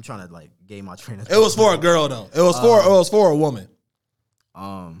even. I'm trying to like gain my train of It was for a girl though. It was for a woman.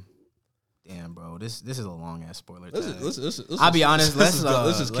 Damn, bro, this is a long ass spoiler. I'll be honest.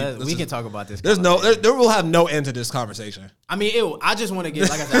 We can talk about this. There will have no end to this conversation. I mean, I just want to get,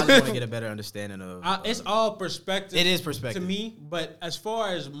 like I said, I just want to get a better understanding of. It's all perspective. It is perspective to me. But as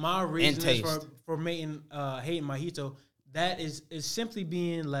far as my reason taste. for hating Mahito, that is simply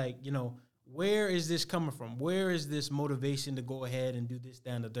being like, where is this coming from? Where is this motivation to go ahead and do this,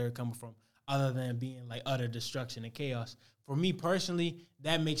 that, and the third coming from? Other than being like utter destruction and chaos. For me personally,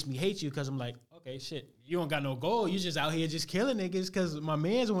 that makes me hate you because I'm like, okay, shit, you don't got no goal. You just out here just killing niggas because my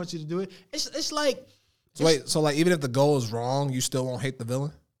mans want you to do it. It's like. So wait, so like even if the goal is wrong, you still won't hate the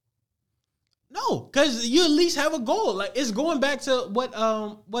villain? No, because you at least have a goal. Like it's going back to what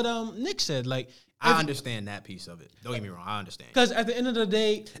Nick said. Like I understand that piece of it. Don't get me wrong, I understand. Because at the end of the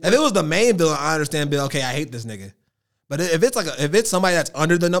day, If it was the main villain, I understand. Being okay, I hate this nigga. But if it's somebody that's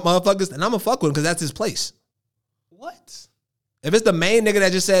under the motherfuckers, then I'm gonna fuck with him because that's his place. what? If it's the main nigga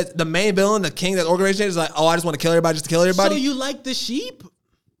that just said the main villain, the king that organization is like, oh, I just want to kill everybody just to kill everybody. So you like the sheep?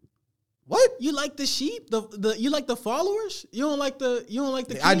 What? You like the sheep? You like the followers? You don't like the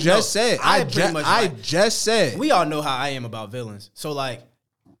king? I just said. I pretty much just said. We all know how I am about villains. So like,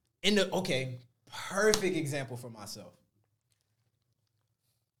 perfect example for myself.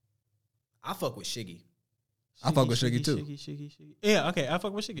 I fuck with Shiggy. I fuck with Shiggy too. Shiggy. Yeah, okay. I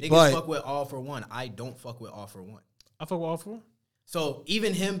fuck with Shiggy. Niggas fuck with All For One. I don't fuck with All For One. I fuck with all four. So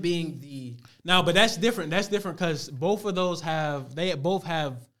even him being the No, but that's different. That's different because both of those both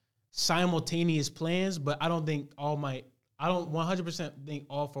have simultaneous plans, but I don't 100% think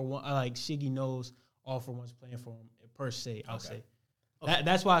All For One, like Shiggy knows All For One's playing for him per se, I'll say.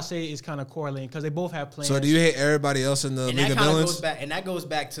 That's why I say it's kind of correlating because they both have plans. So do you hate everybody else in the And League that of kind of Villains? goes back, and that goes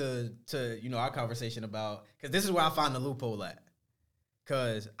back to our conversation about, because this is where I find the loophole at.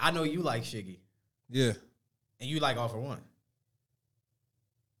 Because I know you like Shiggy, Yeah. and you like All for One,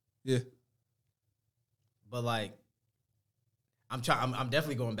 Yeah. but like, I'm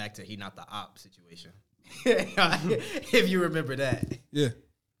definitely going back to he not the op situation. If you remember that, Yeah.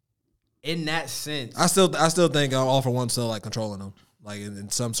 in that sense, I still think All for One still like controlling him, like in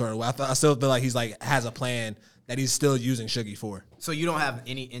some sort of way. I still feel like he's like has a plan that he's still using Shuggy for. so you don't have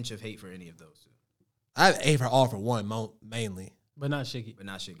any inch of hate for any of those two, I have A for All for One mainly, but not Shiggy. but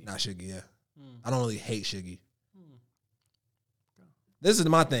not Shiggy. not Shuggy. Yeah, I don't really hate Shuggy. This is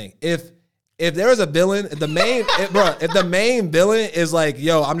my thing. If there is a villain, if the main villain is like,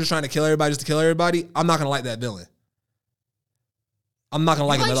 yo, I'm just trying to kill everybody just to kill everybody, I'm not gonna like that villain. I'm not gonna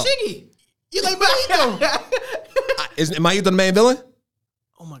like him at all. Shiggy. You like Mahito? Is Mahito the main villain?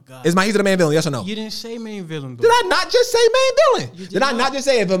 Oh my god! Is Mahito the main villain? Yes or no? You didn't say main villain though. Did I not just say main villain? You Did I not just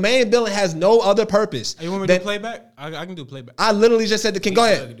say if a main villain has no other purpose? You want me to then do playback? I can do playback. I literally just said the king. Go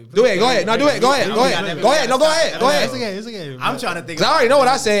ahead. Do it. Go ahead. No, do it. Go ahead. Go ahead. Go ahead. No, go ahead. Go ahead. It's okay. I'm trying to think. Because I already know what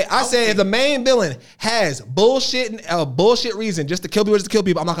I said. I said if the main villain has bullshit and a bullshit reason just to kill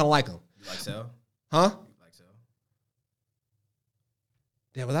people, I'm not gonna like him. You like Cell? Huh? You like Cell?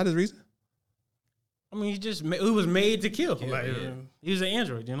 Yeah, was that his reason? I mean, he was made to kill. Like, yeah. He was an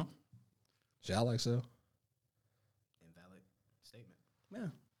android, you know. Shit, I like so. Invalid statement. Yeah,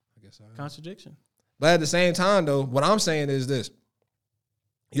 I guess so. contradiction. But at the same time, though, what I'm saying is this: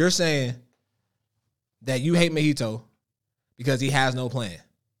 you're saying that you hate Mahito because he has no plan,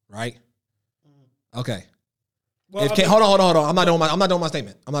 right? Okay. Well, Hold on. I'm not doing my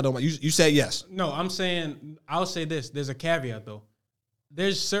statement. You said yes. No, I'm saying I'll say this. There's a caveat though.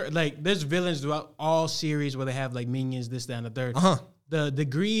 There's there's villains throughout all series where they have like minions, this, that, and the third. The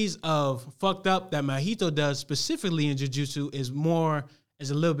degrees of fucked up that Mahito does specifically in Jujutsu is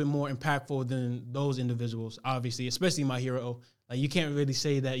a little bit more impactful than those individuals, obviously, especially My Hero. Like you can't really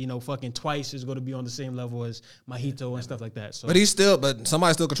say that, fucking Twice is going to be on the same level as Mahito and stuff like that. So But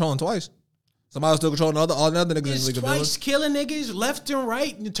somebody's still controlling Twice. Somebody's still controlling all the other niggas in the is League of Twice Villains. killing niggas left and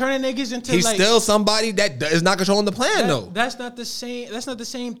right and turning niggas into He's still somebody that is not controlling the plan, though. That's not the same. That's not the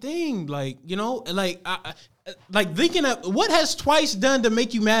same thing. Like thinking of what has Twice done to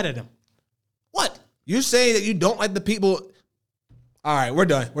make you mad at him? What? You're saying that you don't like the people. All right, we're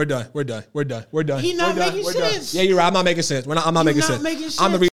done. He not making sense. Yeah, you're right. I'm not making sense. I'm not making sense.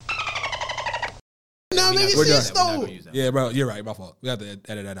 I'm the Not making We're sense done. though. Yeah, bro, you're right. My fault. We have to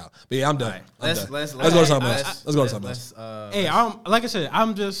edit that out. But yeah, I'm done. Right. Let's go to something else. Let's go to something else. Hey, like I said,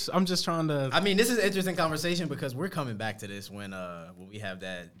 I'm just trying to. I mean, this is an interesting conversation because we're coming back to this when we have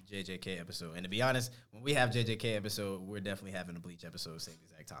that JJK episode. And to be honest, when we have JJK episode, we're definitely having a Bleach episode same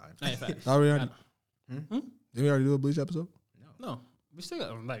exact time. Hey, facts. Did we already do a Bleach episode? No, we still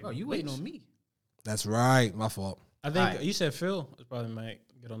got like. Bro, you waiting on me? That's right. My fault. I think Alright. you said Phil probably might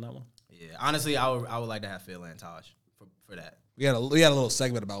get on that one. Yeah, honestly, I would like to have Phil and Taj for that. We had a little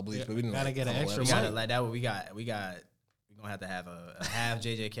segment about Bleach, Yeah, but we didn't gotta get an extra We money. gotta like that. We gonna have to have a half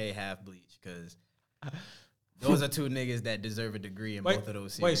JJK, half Bleach because those are two niggas that deserve a degree in both of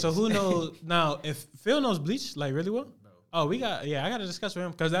those series. Wait, so who knows now? If Phil knows Bleach like really well, oh, I gotta discuss with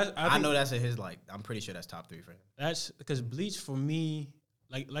him because I know that's his like. I'm pretty sure that's top 3 for him. That's because Bleach for me,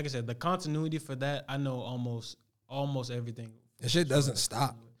 like I said, the continuity for that I know almost everything. That shit doesn't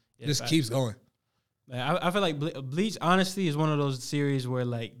stop. Yeah, It just facts. keeps going. I feel like Bleach honestly is one of those series where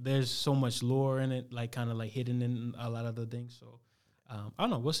like there's so much lore in it, like kind of like hidden in a lot of the things. So I don't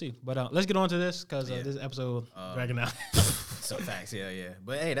know, we'll see. But let's get on to this because this episode dragging out. So facts, yeah.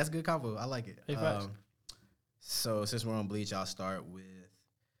 But hey, that's good combo. I like it. Hey, facts. So since we're on Bleach, I'll start with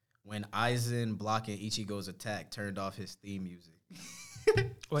when Aizen blocking Ichigo's attack turned off his theme music.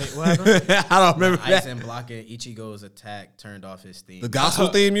 Wait, what happened? I don't remember that. Aizen blocking Ichigo's attack turned off his theme. The gospel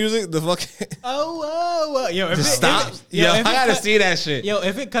theme music, the fucking Oh, yo, if just it, stop. if it- Yo, I if it gotta cut- see that shit. Yo,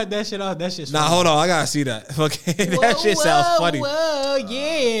 if it cut that shit off, that shit's Nah, funny. hold on, I gotta see that. Fucking that shit sounds funny. Whoa,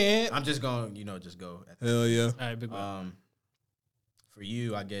 yeah. I'm just going, just go. Hell yeah. All right, big one. For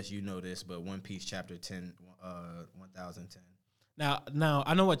you, I guess you know this, but One Piece chapter 10, 1010. Now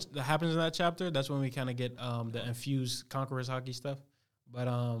I know what happens in that chapter. That's when we kind of get the infused Conqueror's Hockey stuff. But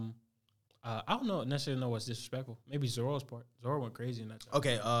I don't necessarily know what's disrespectful. Maybe Zoro's part. Zoro went crazy in that chapter.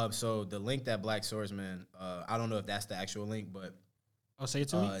 Okay, so the link that Black Swordsman, I don't know if that's the actual link, but Oh, say it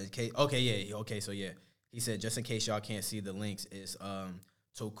to me. Okay, so yeah. He said, just in case y'all can't see the links, it's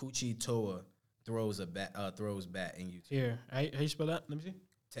Tokuchi Toa throws bat in YouTube. Here, how you spell that? Let me see.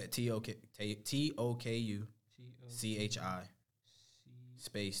 Tokuchi.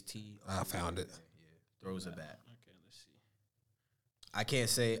 space T. I found it. Yeah, throws a bat. Okay, let's see. I can't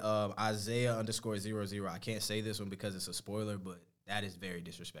say Isaiah_00. I can't say this one because it's a spoiler, but that is very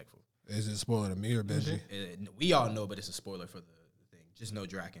disrespectful. Is it a spoiler to me or Benji? We all know, but it's a spoiler for the thing. Just no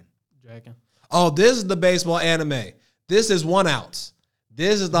Draken. Draken. Oh, this is the baseball anime. This is 1 ounce.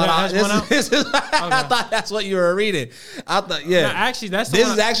 This is the. I thought that's what you were reading. I thought, yeah. No, actually, that's the this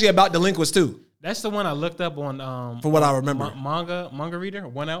one is actually about delinquents too. That's the one I looked up on. For what I remember, manga reader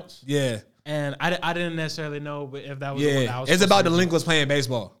 1 ounce. Yeah, and I didn't necessarily know if that was the one that I was. It's about delinquents playing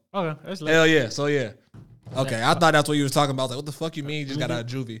baseball. Okay, that's lit. Hell yeah. So yeah. Okay, I thought that's what you was talking about. I was like, what the fuck you mean? You just got out of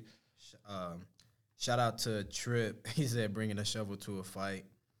juvie. Shout out to Trip. He said bringing a shovel to a fight.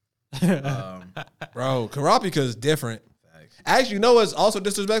 Bro, Karapika is different. Facts. Actually, you know what's also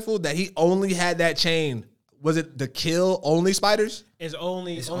disrespectful? That he only had that chain. Was it the kill only spiders? It's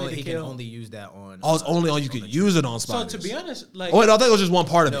only he can only use that on. Oh, it's only on you could use it on So spiders. to be honest, like oh wait, no, I think it was just one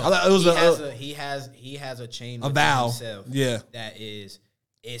part of it. I thought it was he has a chain a within vow. himself Yeah,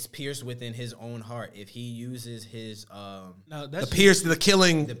 it's pierced within his own heart. If he uses his no, the that's pierce, the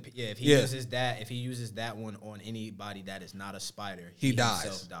killing. if he uses that one on anybody that is not a spider, He dies.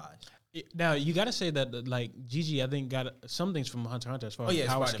 himself dies. now you got to say that like Gigi, I think got some things from Hunter x Hunter as far Oh as yeah,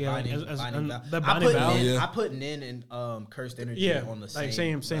 power it's scale, binding the vow. binding vow. Yeah. I put Nin and cursed energy Yeah, on the like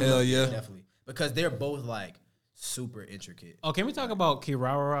same. same. Hell yeah. Definitely, because they're both like super intricate. Oh, can we talk about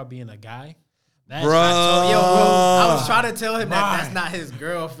Kirara being a guy? That's Bro. Yo, bro, I was trying to tell him that that's not his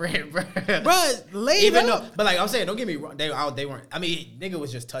girlfriend, bro. Even though, but like I'm saying, don't get me wrong, they weren't. I mean, nigga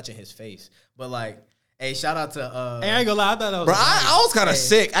was just touching his face, but like, hey, shout out to. Hey, I ain't gonna lie, I thought that was. Bro, I was kind of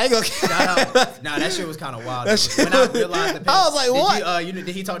sick. I ain't gonna. Shout out. Nah, that shit was kind of wild. That shit When I realized the I was like, what? did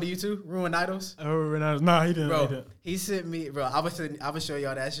he talk to you too? Ruin Idols? No, he didn't. Bro, he sent me, bro. I would show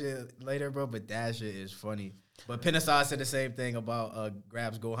y'all that shit later, bro. But that shit is funny. But Penasai said the same thing about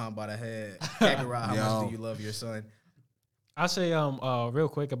grabs Gohan by the head. Kakarot, how much do you love your son? I say real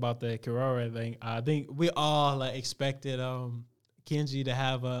quick about the Kirara thing. I think we all like expected Kenji to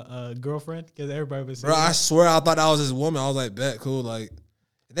have a girlfriend because everybody was saying Bro, I swear I thought that was his woman. I was like, bet, cool. Like,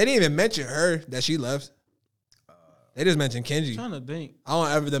 they didn't even mention her that she left. They just mentioned Kenji. I'm trying to think. I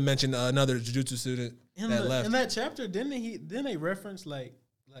don't ever mention another Jujutsu student that left. In that chapter, didn't they reference like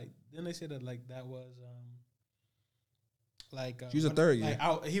didn't they say that like that was She was a third year.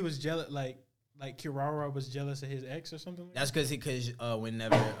 Like he was jealous like Kirara was jealous of his ex or something. Like That's because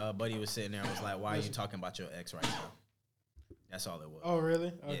whenever Buddy was sitting there, I was like, why are you talking about your ex right now? That's all it was. Oh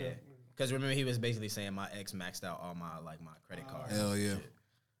really? Yeah. Okay. Because remember, he was basically saying my ex maxed out all my credit cards. Hell yeah. Shit.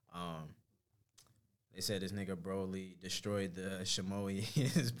 They said this nigga Broly destroyed the Shimoi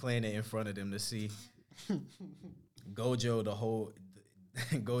his planet in front of them to see. Gojo the whole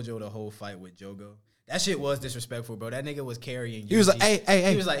fight with Jogo. That shit was disrespectful, bro. That nigga was carrying Yuji. He was like,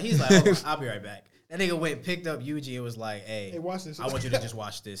 hey. He's like, oh, I'll be right back. That nigga went, picked up Yuji and was like, hey, watch this. I want you to just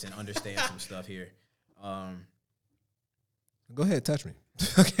watch this and understand some stuff here. Go ahead, touch me.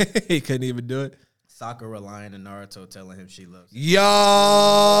 Okay, he couldn't even do it. Sakura lying to Naruto telling him she loves him. Yo,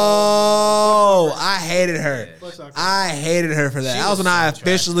 I hated her. Yeah. I hated her for that. She That was was when I so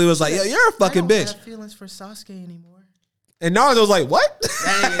officially was like, yo, you're a fucking I bitch. don't have feelings for Sasuke anymore. And Naruto was like, what?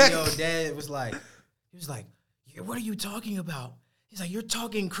 That nigga, yo, dad was like, what are you talking about? He's like, you're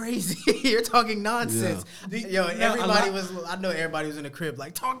talking crazy. You're talking nonsense. Yo, everybody was, I know everybody was in the crib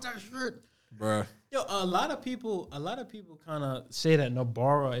like, talk that shit. Bruh. Yo, a lot of people kind of say that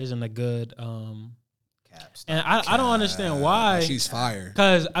Nobara isn't a good Caps. and I don't understand why. She's fire.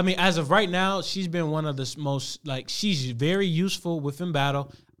 Because, I mean, as of right now, she's been one of the most, like, she's very useful within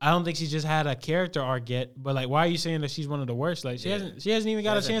battle. I don't think she just had a character arc yet. But, like, why are you saying that she's one of the worst? Like, she hasn't even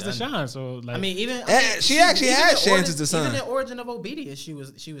got a chance to shine. So, like, I mean, even She actually had in chances to sign. Even in Origin of Obedience, she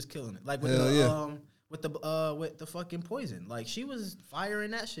was killing it. Like with Hell with the fucking poison. Like she was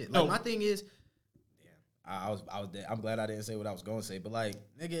firing that shit. Like my thing is, I was there. I'm glad I didn't say what I was going to say. But like,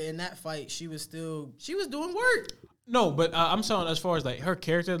 nigga, in that fight, she was doing work. no, but I'm saying as far as, like, her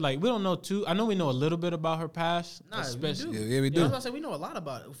character, like, we don't know too. I know we know a little bit about her past. Nah, especially. we do. Yeah, we do. I was gonna say we know a lot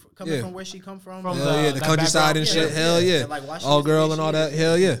about it coming from where she come from. From Hell yeah, the that countryside and background. shit. Hell yeah. Like, why she All is the girl way and she all that. is.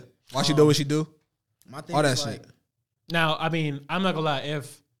 Hell yeah. Why she do what she do? My thing All is that like, shit. Now, I mean, I'm not gonna lie.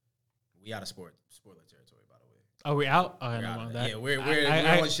 If we out of spoiler territory, by the way. are we out? Oh, We're never out mind of that. Yeah, we're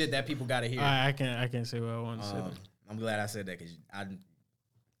I on shit that people gotta hear. I can't say what I want to say. I'm glad I said that because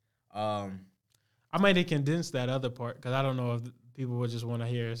I might have condensed that other part because I don't know if people would just want to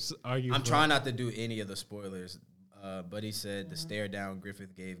hear us argue. I'm trying not to do any of the spoilers. Buddy said the stare down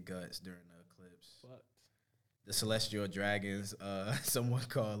Griffith gave guts during the eclipse. What? The celestial dragons, someone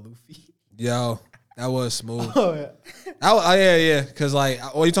called Luffy. Yo. That was smooth. Oh, yeah. Yeah. Because like,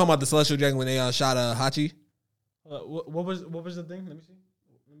 oh, you talking about the Celestial Dragon when they shot Hachi? What was the thing? Let me see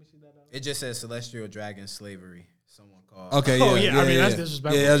that. It just says Celestial Dragon Slavery. Someone called. Okay, Oh, yeah. I mean, that's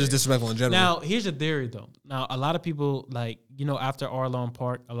disrespectful. Yeah, that's just disrespectful in general. Now, here's a theory, though. Now, a lot of people, like, after Arlong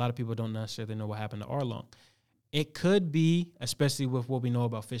Park, a lot of people don't necessarily know what happened to Arlong. It could be, especially with what we know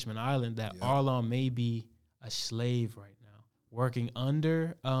about Fishman Island, that Arlong may be a slave right now, working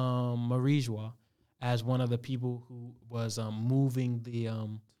under Marijois as one of the people who was moving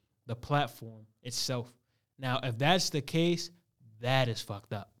the platform itself. Now, if that's the case, that is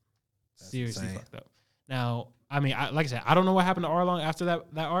fucked up. Seriously insane. fucked up. Now, I mean, like I said, I don't know what happened to Arlong after that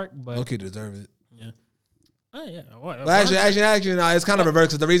arc, but Loki deserve it. yeah. Oh, yeah. But actually, no, it's kind of reversed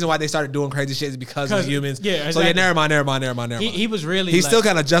because the reason why they started doing crazy shit is because of humans. Yeah, So yeah, exactly. never mind. He was really. He's like, still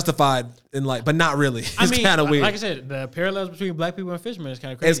kind of justified in like, but not really. It's kind of weird. Like I said, the parallels between black people and fishermen is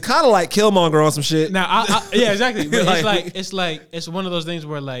kind of crazy. It's kind of like Killmonger on some shit. Now, yeah, exactly. But Like- it's one of those things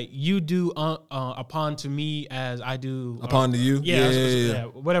where like you do upon to me as I do Upon to you? Yeah,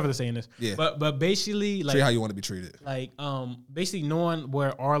 whatever the saying is. Yeah. But basically like Treat how you want to be treated. like basically knowing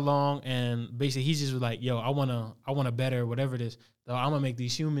where Arlong and basically he's just like, yo, I wanna better whatever it is. So I'm gonna make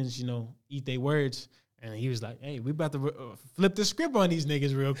these humans, eat their words. And he was like, hey, we about to flip the script on these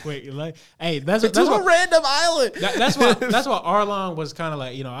niggas real quick. Like, hey, that's To a random island. that's why Arlong was kind of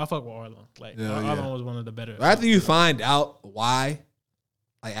like, I fuck with Arlong. Like Arlong was one of the better. After you find out why,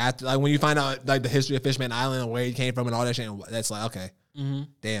 like when you find out like the history of Fishman Island and where he came from and all that shit, that's like, okay,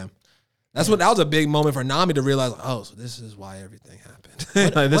 damn. That was a big moment for Nami to realize, like, oh, so this is why everything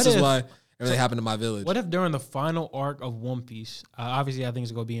happened. Like, this is why everything happened to my village. What if during the final arc of One Piece, obviously I think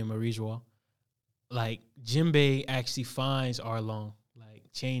it's gonna be in Marijois, like Jinbei actually finds Arlong like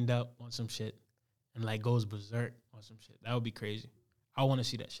chained up on some shit and like goes berserk on some shit? That would be crazy. I want to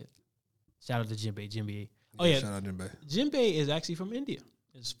see that shit. Shout out to Jinbei. Oh yeah, shout out Jinbei. Jinbei is actually from India.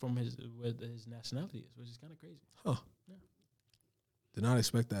 It's from where his nationality is, which is kind of crazy. Huh. Yeah. Did not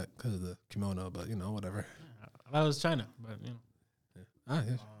expect that because of the kimono, but whatever. Yeah, I thought it was China, but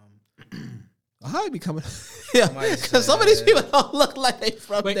How he be coming? Yeah, because some of these people don't look like they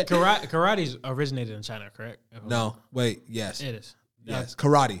from Wait, there. karate's originated in China, correct? No, wait, yes. It is. Yes,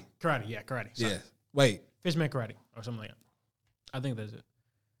 karate. Karate, yeah, karate. Sorry. Yeah. Wait. Fishman karate or something like that. I think that's it.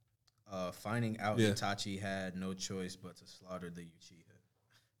 Finding out Yeah. Itachi had no choice but to slaughter the Uchiha.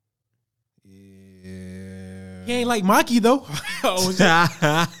 Yeah. He ain't like Maki though.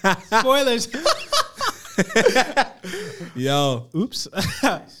 Spoilers. Yo. Oops.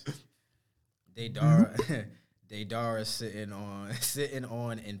 Deidara sitting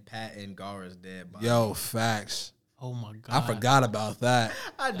on and patting Gaara's dead body. Yo, facts. Oh my god. I forgot about that.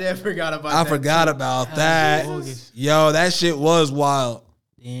 I never forgot about I that. forgot about that. bogus. Yo, that shit was wild.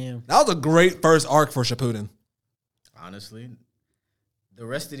 Damn. That was a great first arc for Shippuden. Honestly, the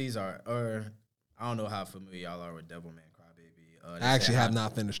rest of these are, or I don't know how familiar y'all are with Devilman Crybaby. I actually have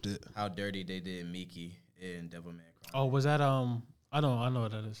not finished it. How dirty they did Miki in Devilman Crybaby. Oh, was that I know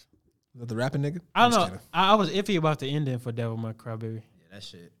what that is. Is that the rapping nigga? I don't I'm know. just kidding. I was iffy about the ending for Devilman Crybaby. Yeah, that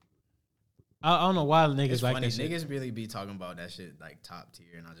shit. I don't know why the niggas It's like funny. that shit. Niggas really be talking about that shit like top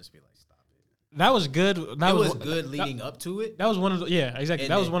tier, and I'll just be like, stop it. That was good. That It was good leading up to it. That was one of the exactly.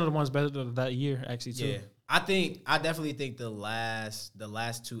 And That was then- one of the ones better that year actually too. Yeah, I definitely think the last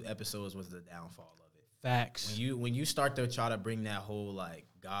 2 episodes was the downfall of it. Facts. When you start to try to bring that whole like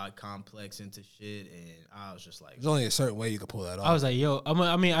God complex into shit, and I was just like, There's only a certain way you can pull that off. I was like, yo,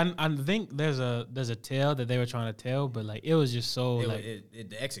 I think there's a tale that they were trying to tell, but like it was just so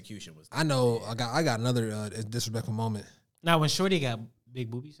the execution was. I know. I got another disrespectful moment. Now when Shorty got big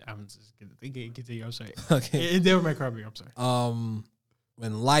boobies, I'm just get to you. I'm sorry. Okay. It did make Crybaby. I'm sorry.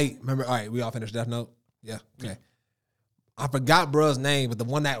 When Light, remember? All right, we all finished Death Note. Yeah. Okay. I forgot bruh's name, but the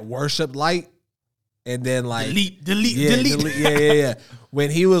one that worshipped Light, and then like delete. Yeah.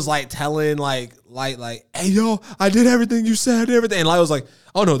 When he was like telling like Light, like, hey yo, I did everything you said, everything, and Light was like,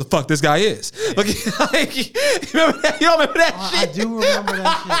 oh no, the fuck this guy is. Yeah. Like, you remember that? You don't remember that shit? I do remember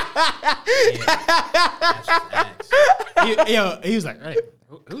that shit. He was like, hey,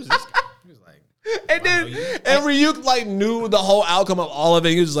 who's this guy? He was like, And then Ryuk like knew the whole outcome of all of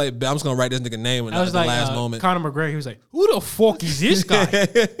it. He was just like, I'm just gonna write this nigga name in I was the like, last moment. Conor McGregor. He was like, who the fuck is this guy?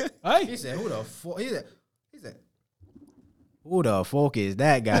 Hey, he said, who the fuck? He said, who the fuck is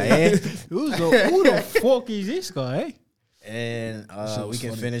that guy? Eh? who the fuck is this guy? Eh? And we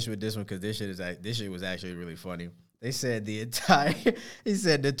can finish with this one because this shit was actually really funny. They said he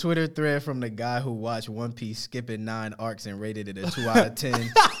said the Twitter thread from the guy who watched One Piece skipping 9 arcs and rated it a 2 out of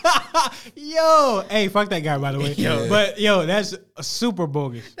 10 Yo, hey, fuck that guy, by the way. Yo. But yo, that's super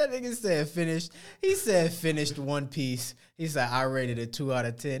bogus. That nigga said finished. He said finished One Piece. He said I rated it 2 out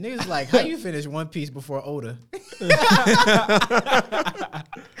of 10. Niggas like, how you finish One Piece before Oda?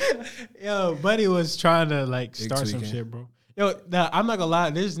 Yo, Buddy was trying to like start some tweaking. shit, bro. Yo, nah, I'm not gonna lie.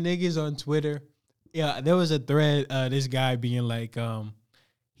 There's niggas on Twitter. Yeah, there was a thread. This guy being like,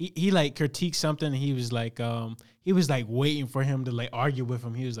 he like critiqued something. And he was like waiting for him to like argue with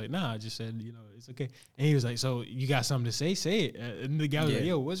him. He was like, nah, I just said, it's okay. And he was like, so you got something to say? Say it. And the guy was like,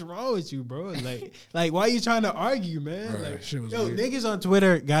 yo, what's wrong with you, bro? Like why are you trying to argue, man? Right, Like, shit was yo, weird. niggas on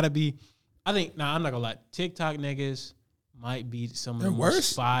Twitter gotta be. I think, I'm not gonna lie. TikTok niggas might be some of They're the worse?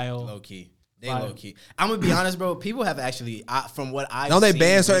 most vile. Low key. They Fire. low key. I'm gonna be honest, bro. People have actually, from what I Don't they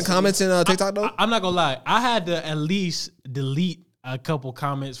ban certain comments in TikTok though? I'm not gonna lie. I had to at least delete a couple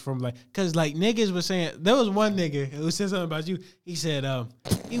comments from cause niggas was saying, there was one nigga who said something about you. He said,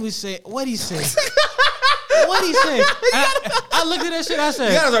 he was saying, what'd he say? What'd he say? I looked at that shit. I said,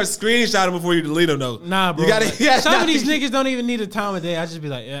 You gotta start screenshotting before you delete them though. nah, bro. You gotta, Some of these niggas don't even need a time of day. I just be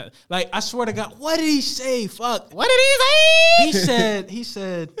like, yeah. Like, I swear to God, what did he say? Fuck. What did he say? He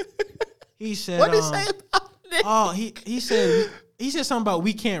said. What did he say about it? Oh, he said something about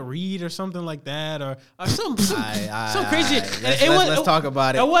we can't read or something like that or some crazy shit. Let's talk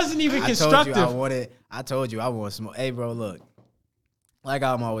about it. It wasn't even constructive. I told you I want smoke. Hey, bro, look. Like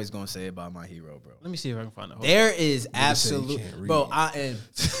I'm always gonna say about my hero, bro. Let me see if I can find it. There is absolute, can't read. bro.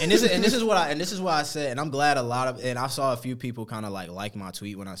 And this is what I said, and I'm glad and I saw a few people kind of like my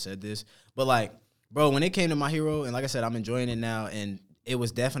tweet when I said this, but like, bro, when it came to my hero, and like I said, I'm enjoying it now, and it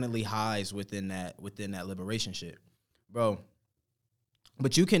was definitely highs within that liberation shit, bro.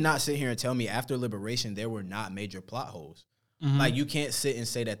 But you cannot sit here and tell me after liberation there were not major plot holes. Mm-hmm. Like, you can't sit and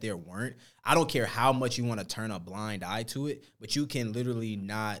say that there weren't. I don't care how much you want to turn a blind eye to it, but you can literally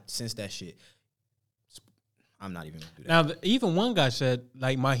not sense that shit. I'm not even going to do that. Now, even one guy said,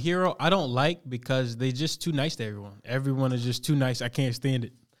 like, my hero, I don't like because they just too nice to everyone. Everyone is just too nice. I can't stand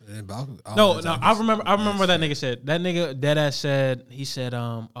it. No, I remember what that nigga said. That nigga deadass said, he said,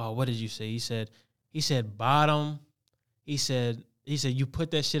 what did you say? He said bottom. He said you put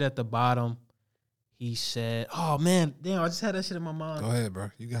that shit at the bottom. He said, oh man, damn, I just had that shit in my mind. Go ahead,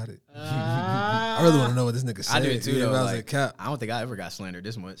 bro. You got it. I really want to know what this nigga said. I do it too, though. I was Like, like, cap. I don't think I ever got slandered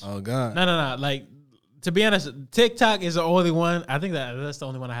this much. Oh God. No. Like, to be honest, TikTok is the only one. I think that's the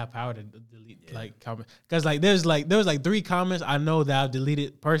only one I have power to delete. Like, comment, because there was 3 comments I know that I've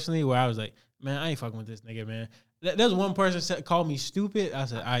deleted personally where I was like, man, I ain't fucking with this nigga, man. There's one person called me stupid. I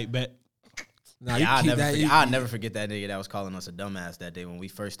said, all right, bet. Nah, Yeah, you I'll never forget that nigga that was calling us a dumbass that day when we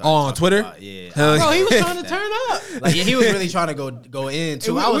first started. on talking Twitter? about- yeah. Hell Bro, he was yeah. trying to turn up. Like, yeah, he was really trying to go in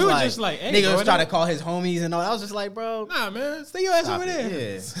too. We I was were like, just like, hey, nigga bro, was trying to that- call his homies and all. I was just like, bro, Nah, man, stay your ass stop over it. there.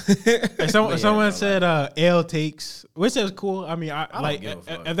 Yeah. And But yeah, someone bro, said L takes, which is cool. I mean, I don't like give a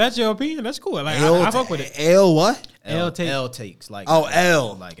fuck. if that's your opinion, that's cool. Like I fuck with it. L what? L takes. L takes like Oh,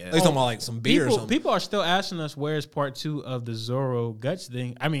 L. like They talking about like some beer or something. People are still asking us where's part 2 of the Zorro Guts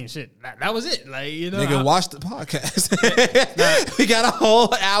thing. I mean, shit, that was it. Like, Nigga, watch the podcast. We got a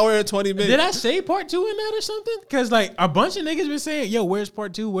whole hour and 20 minutes. Did I say part 2 in that or something? Because like a bunch of niggas been saying, "Yo, where's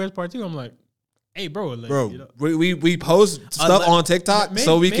part 2? Where's part 2?" I'm like, "Hey, bro, like, Bro, we post stuff on TikTok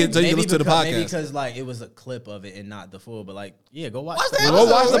so you can listen to the Maybe podcast. because like it was a clip of it and not the full, but like, yeah, go watch. Watch the the Go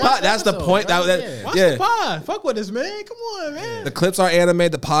watch the episode, pod. That's the episode, point. right? That watch yeah. the pod. Fuck with us, man. Come on, man." The clips are anime.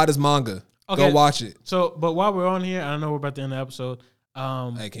 The pod is manga. Okay. Go watch it. So, but while we're on here, I know we're about to end the episode.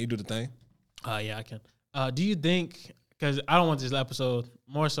 Hey, can you do the thing? Yeah, I can. Do you think? Because I don't want this episode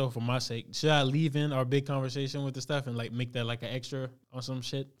more so for my sake. Should I leave in our big conversation with the stuff and like make that like an extra on some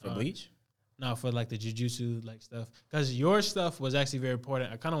shit For Bleach. No, for like the jujutsu like stuff. Because your stuff was actually very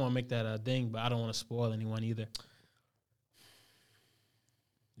important. I kind of want to make that a thing, but I don't want to spoil anyone either.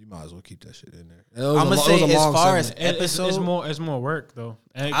 You might as well keep that shit in there. I'm gonna say as far as It's episode, it's more work though.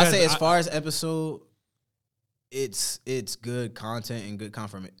 And I say 'cause as far as episode, it's good content and good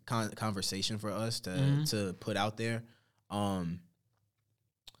conversation for us to put out there.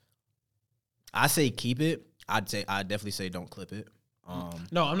 I say keep it. I'd definitely say don't clip it.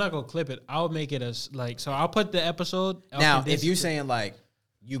 No, I'm not gonna clip it. I'll make it as like so. I'll put the episode. I'll Now, condense if you're it. saying like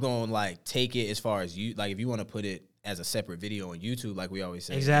you gonna like take it as far as you like, if you want to put it as a separate video on YouTube, like we always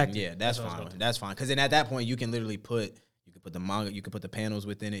say, Exactly. yeah, that's That's what I was fine. gonna That's fine. Because then at that point, you can literally put the manga, you can put the panels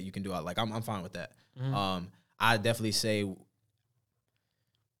within it. You can do it. Like I'm fine with that. Mm-hmm. I definitely say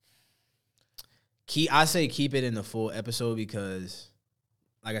keep it in the full episode because,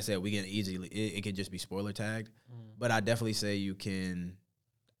 like I said, we can easily it could just be spoiler tagged. But I definitely say you can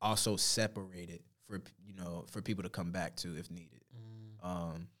also separate it for people to come back to if needed.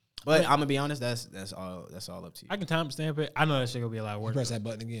 But I'm gonna be honest, that's all up to you. I can timestamp it. I know that shit gonna be a lot of work. Press that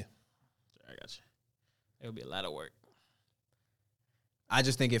button again. I got you. It'll be a lot of work. I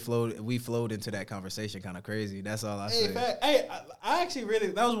just think we flowed into that conversation kind of crazy. That's all I say. I actually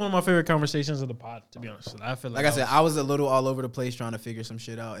that was one of my favorite conversations of the pod, to be honest. I feel like I said, I was a little all over the place trying to figure some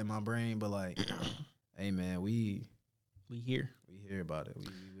shit out in my brain, but like, hey man, we hear about it. We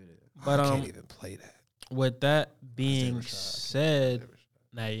with it. But I can't even play that. With that being said,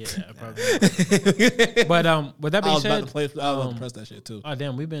 probably. But with that being said, I was about to press that shit too. Oh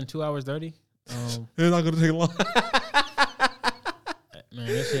damn, we've been 2 hours 30. It's not gonna take long. Man,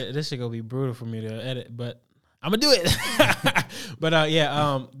 this shit gonna be brutal for me to edit, but I'm gonna do it. But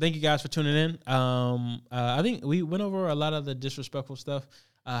thank you guys for tuning in. I think we went over a lot of the disrespectful stuff.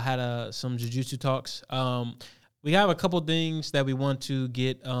 Had some jujitsu talks. We have a couple things that we want to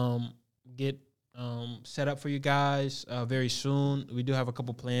get set up for you guys very soon. We do have a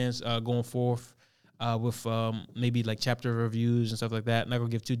couple plans going forth with maybe like chapter reviews and stuff like that. Not gonna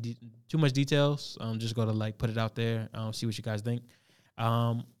give too much details. Just gonna like put it out there. See what you guys think.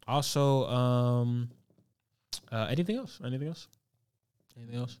 Anything else? Anything else?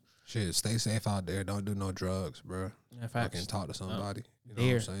 Shit, stay safe out there. Don't do no drugs, bro. Yeah, facts. Fucking talk to somebody. You know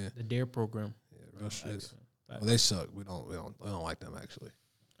what I'm saying? The DARE program. Yeah, real shit. Well, they suck. We don't like them actually.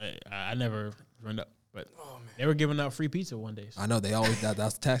 I never joined up, but they were giving out free pizza one day. So. I know they always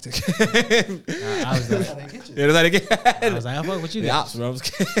that's the tactic. I was like, I was like, I fuck with you guys. Bro.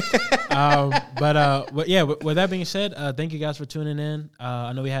 But yeah, with that being said, thank you guys for tuning in.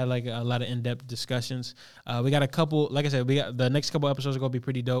 I know we had like a lot of in-depth discussions. We got a couple, like I said, we got the next couple episodes are gonna be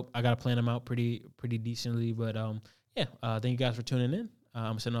pretty dope. I gotta plan them out pretty decently. But thank you guys for tuning in.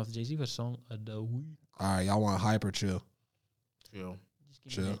 I'm sending off to Jay-Z for song of the week. All right, y'all want hyper chill?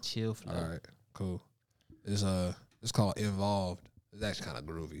 Chill flow. All right, cool. It's called Involved. It's actually kind of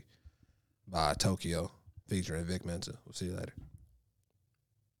groovy. By Tokyo, featuring Vic Mensa. We'll see you later.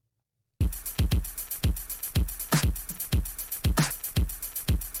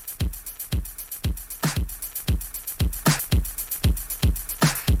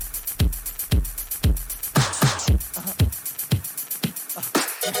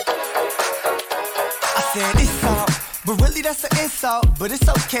 I said it's all, but really that's an insult. But it's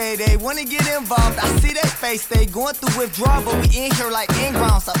okay, they wanna get involved. I see their face, they going through withdrawal, but we in here like in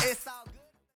ground, so it's all.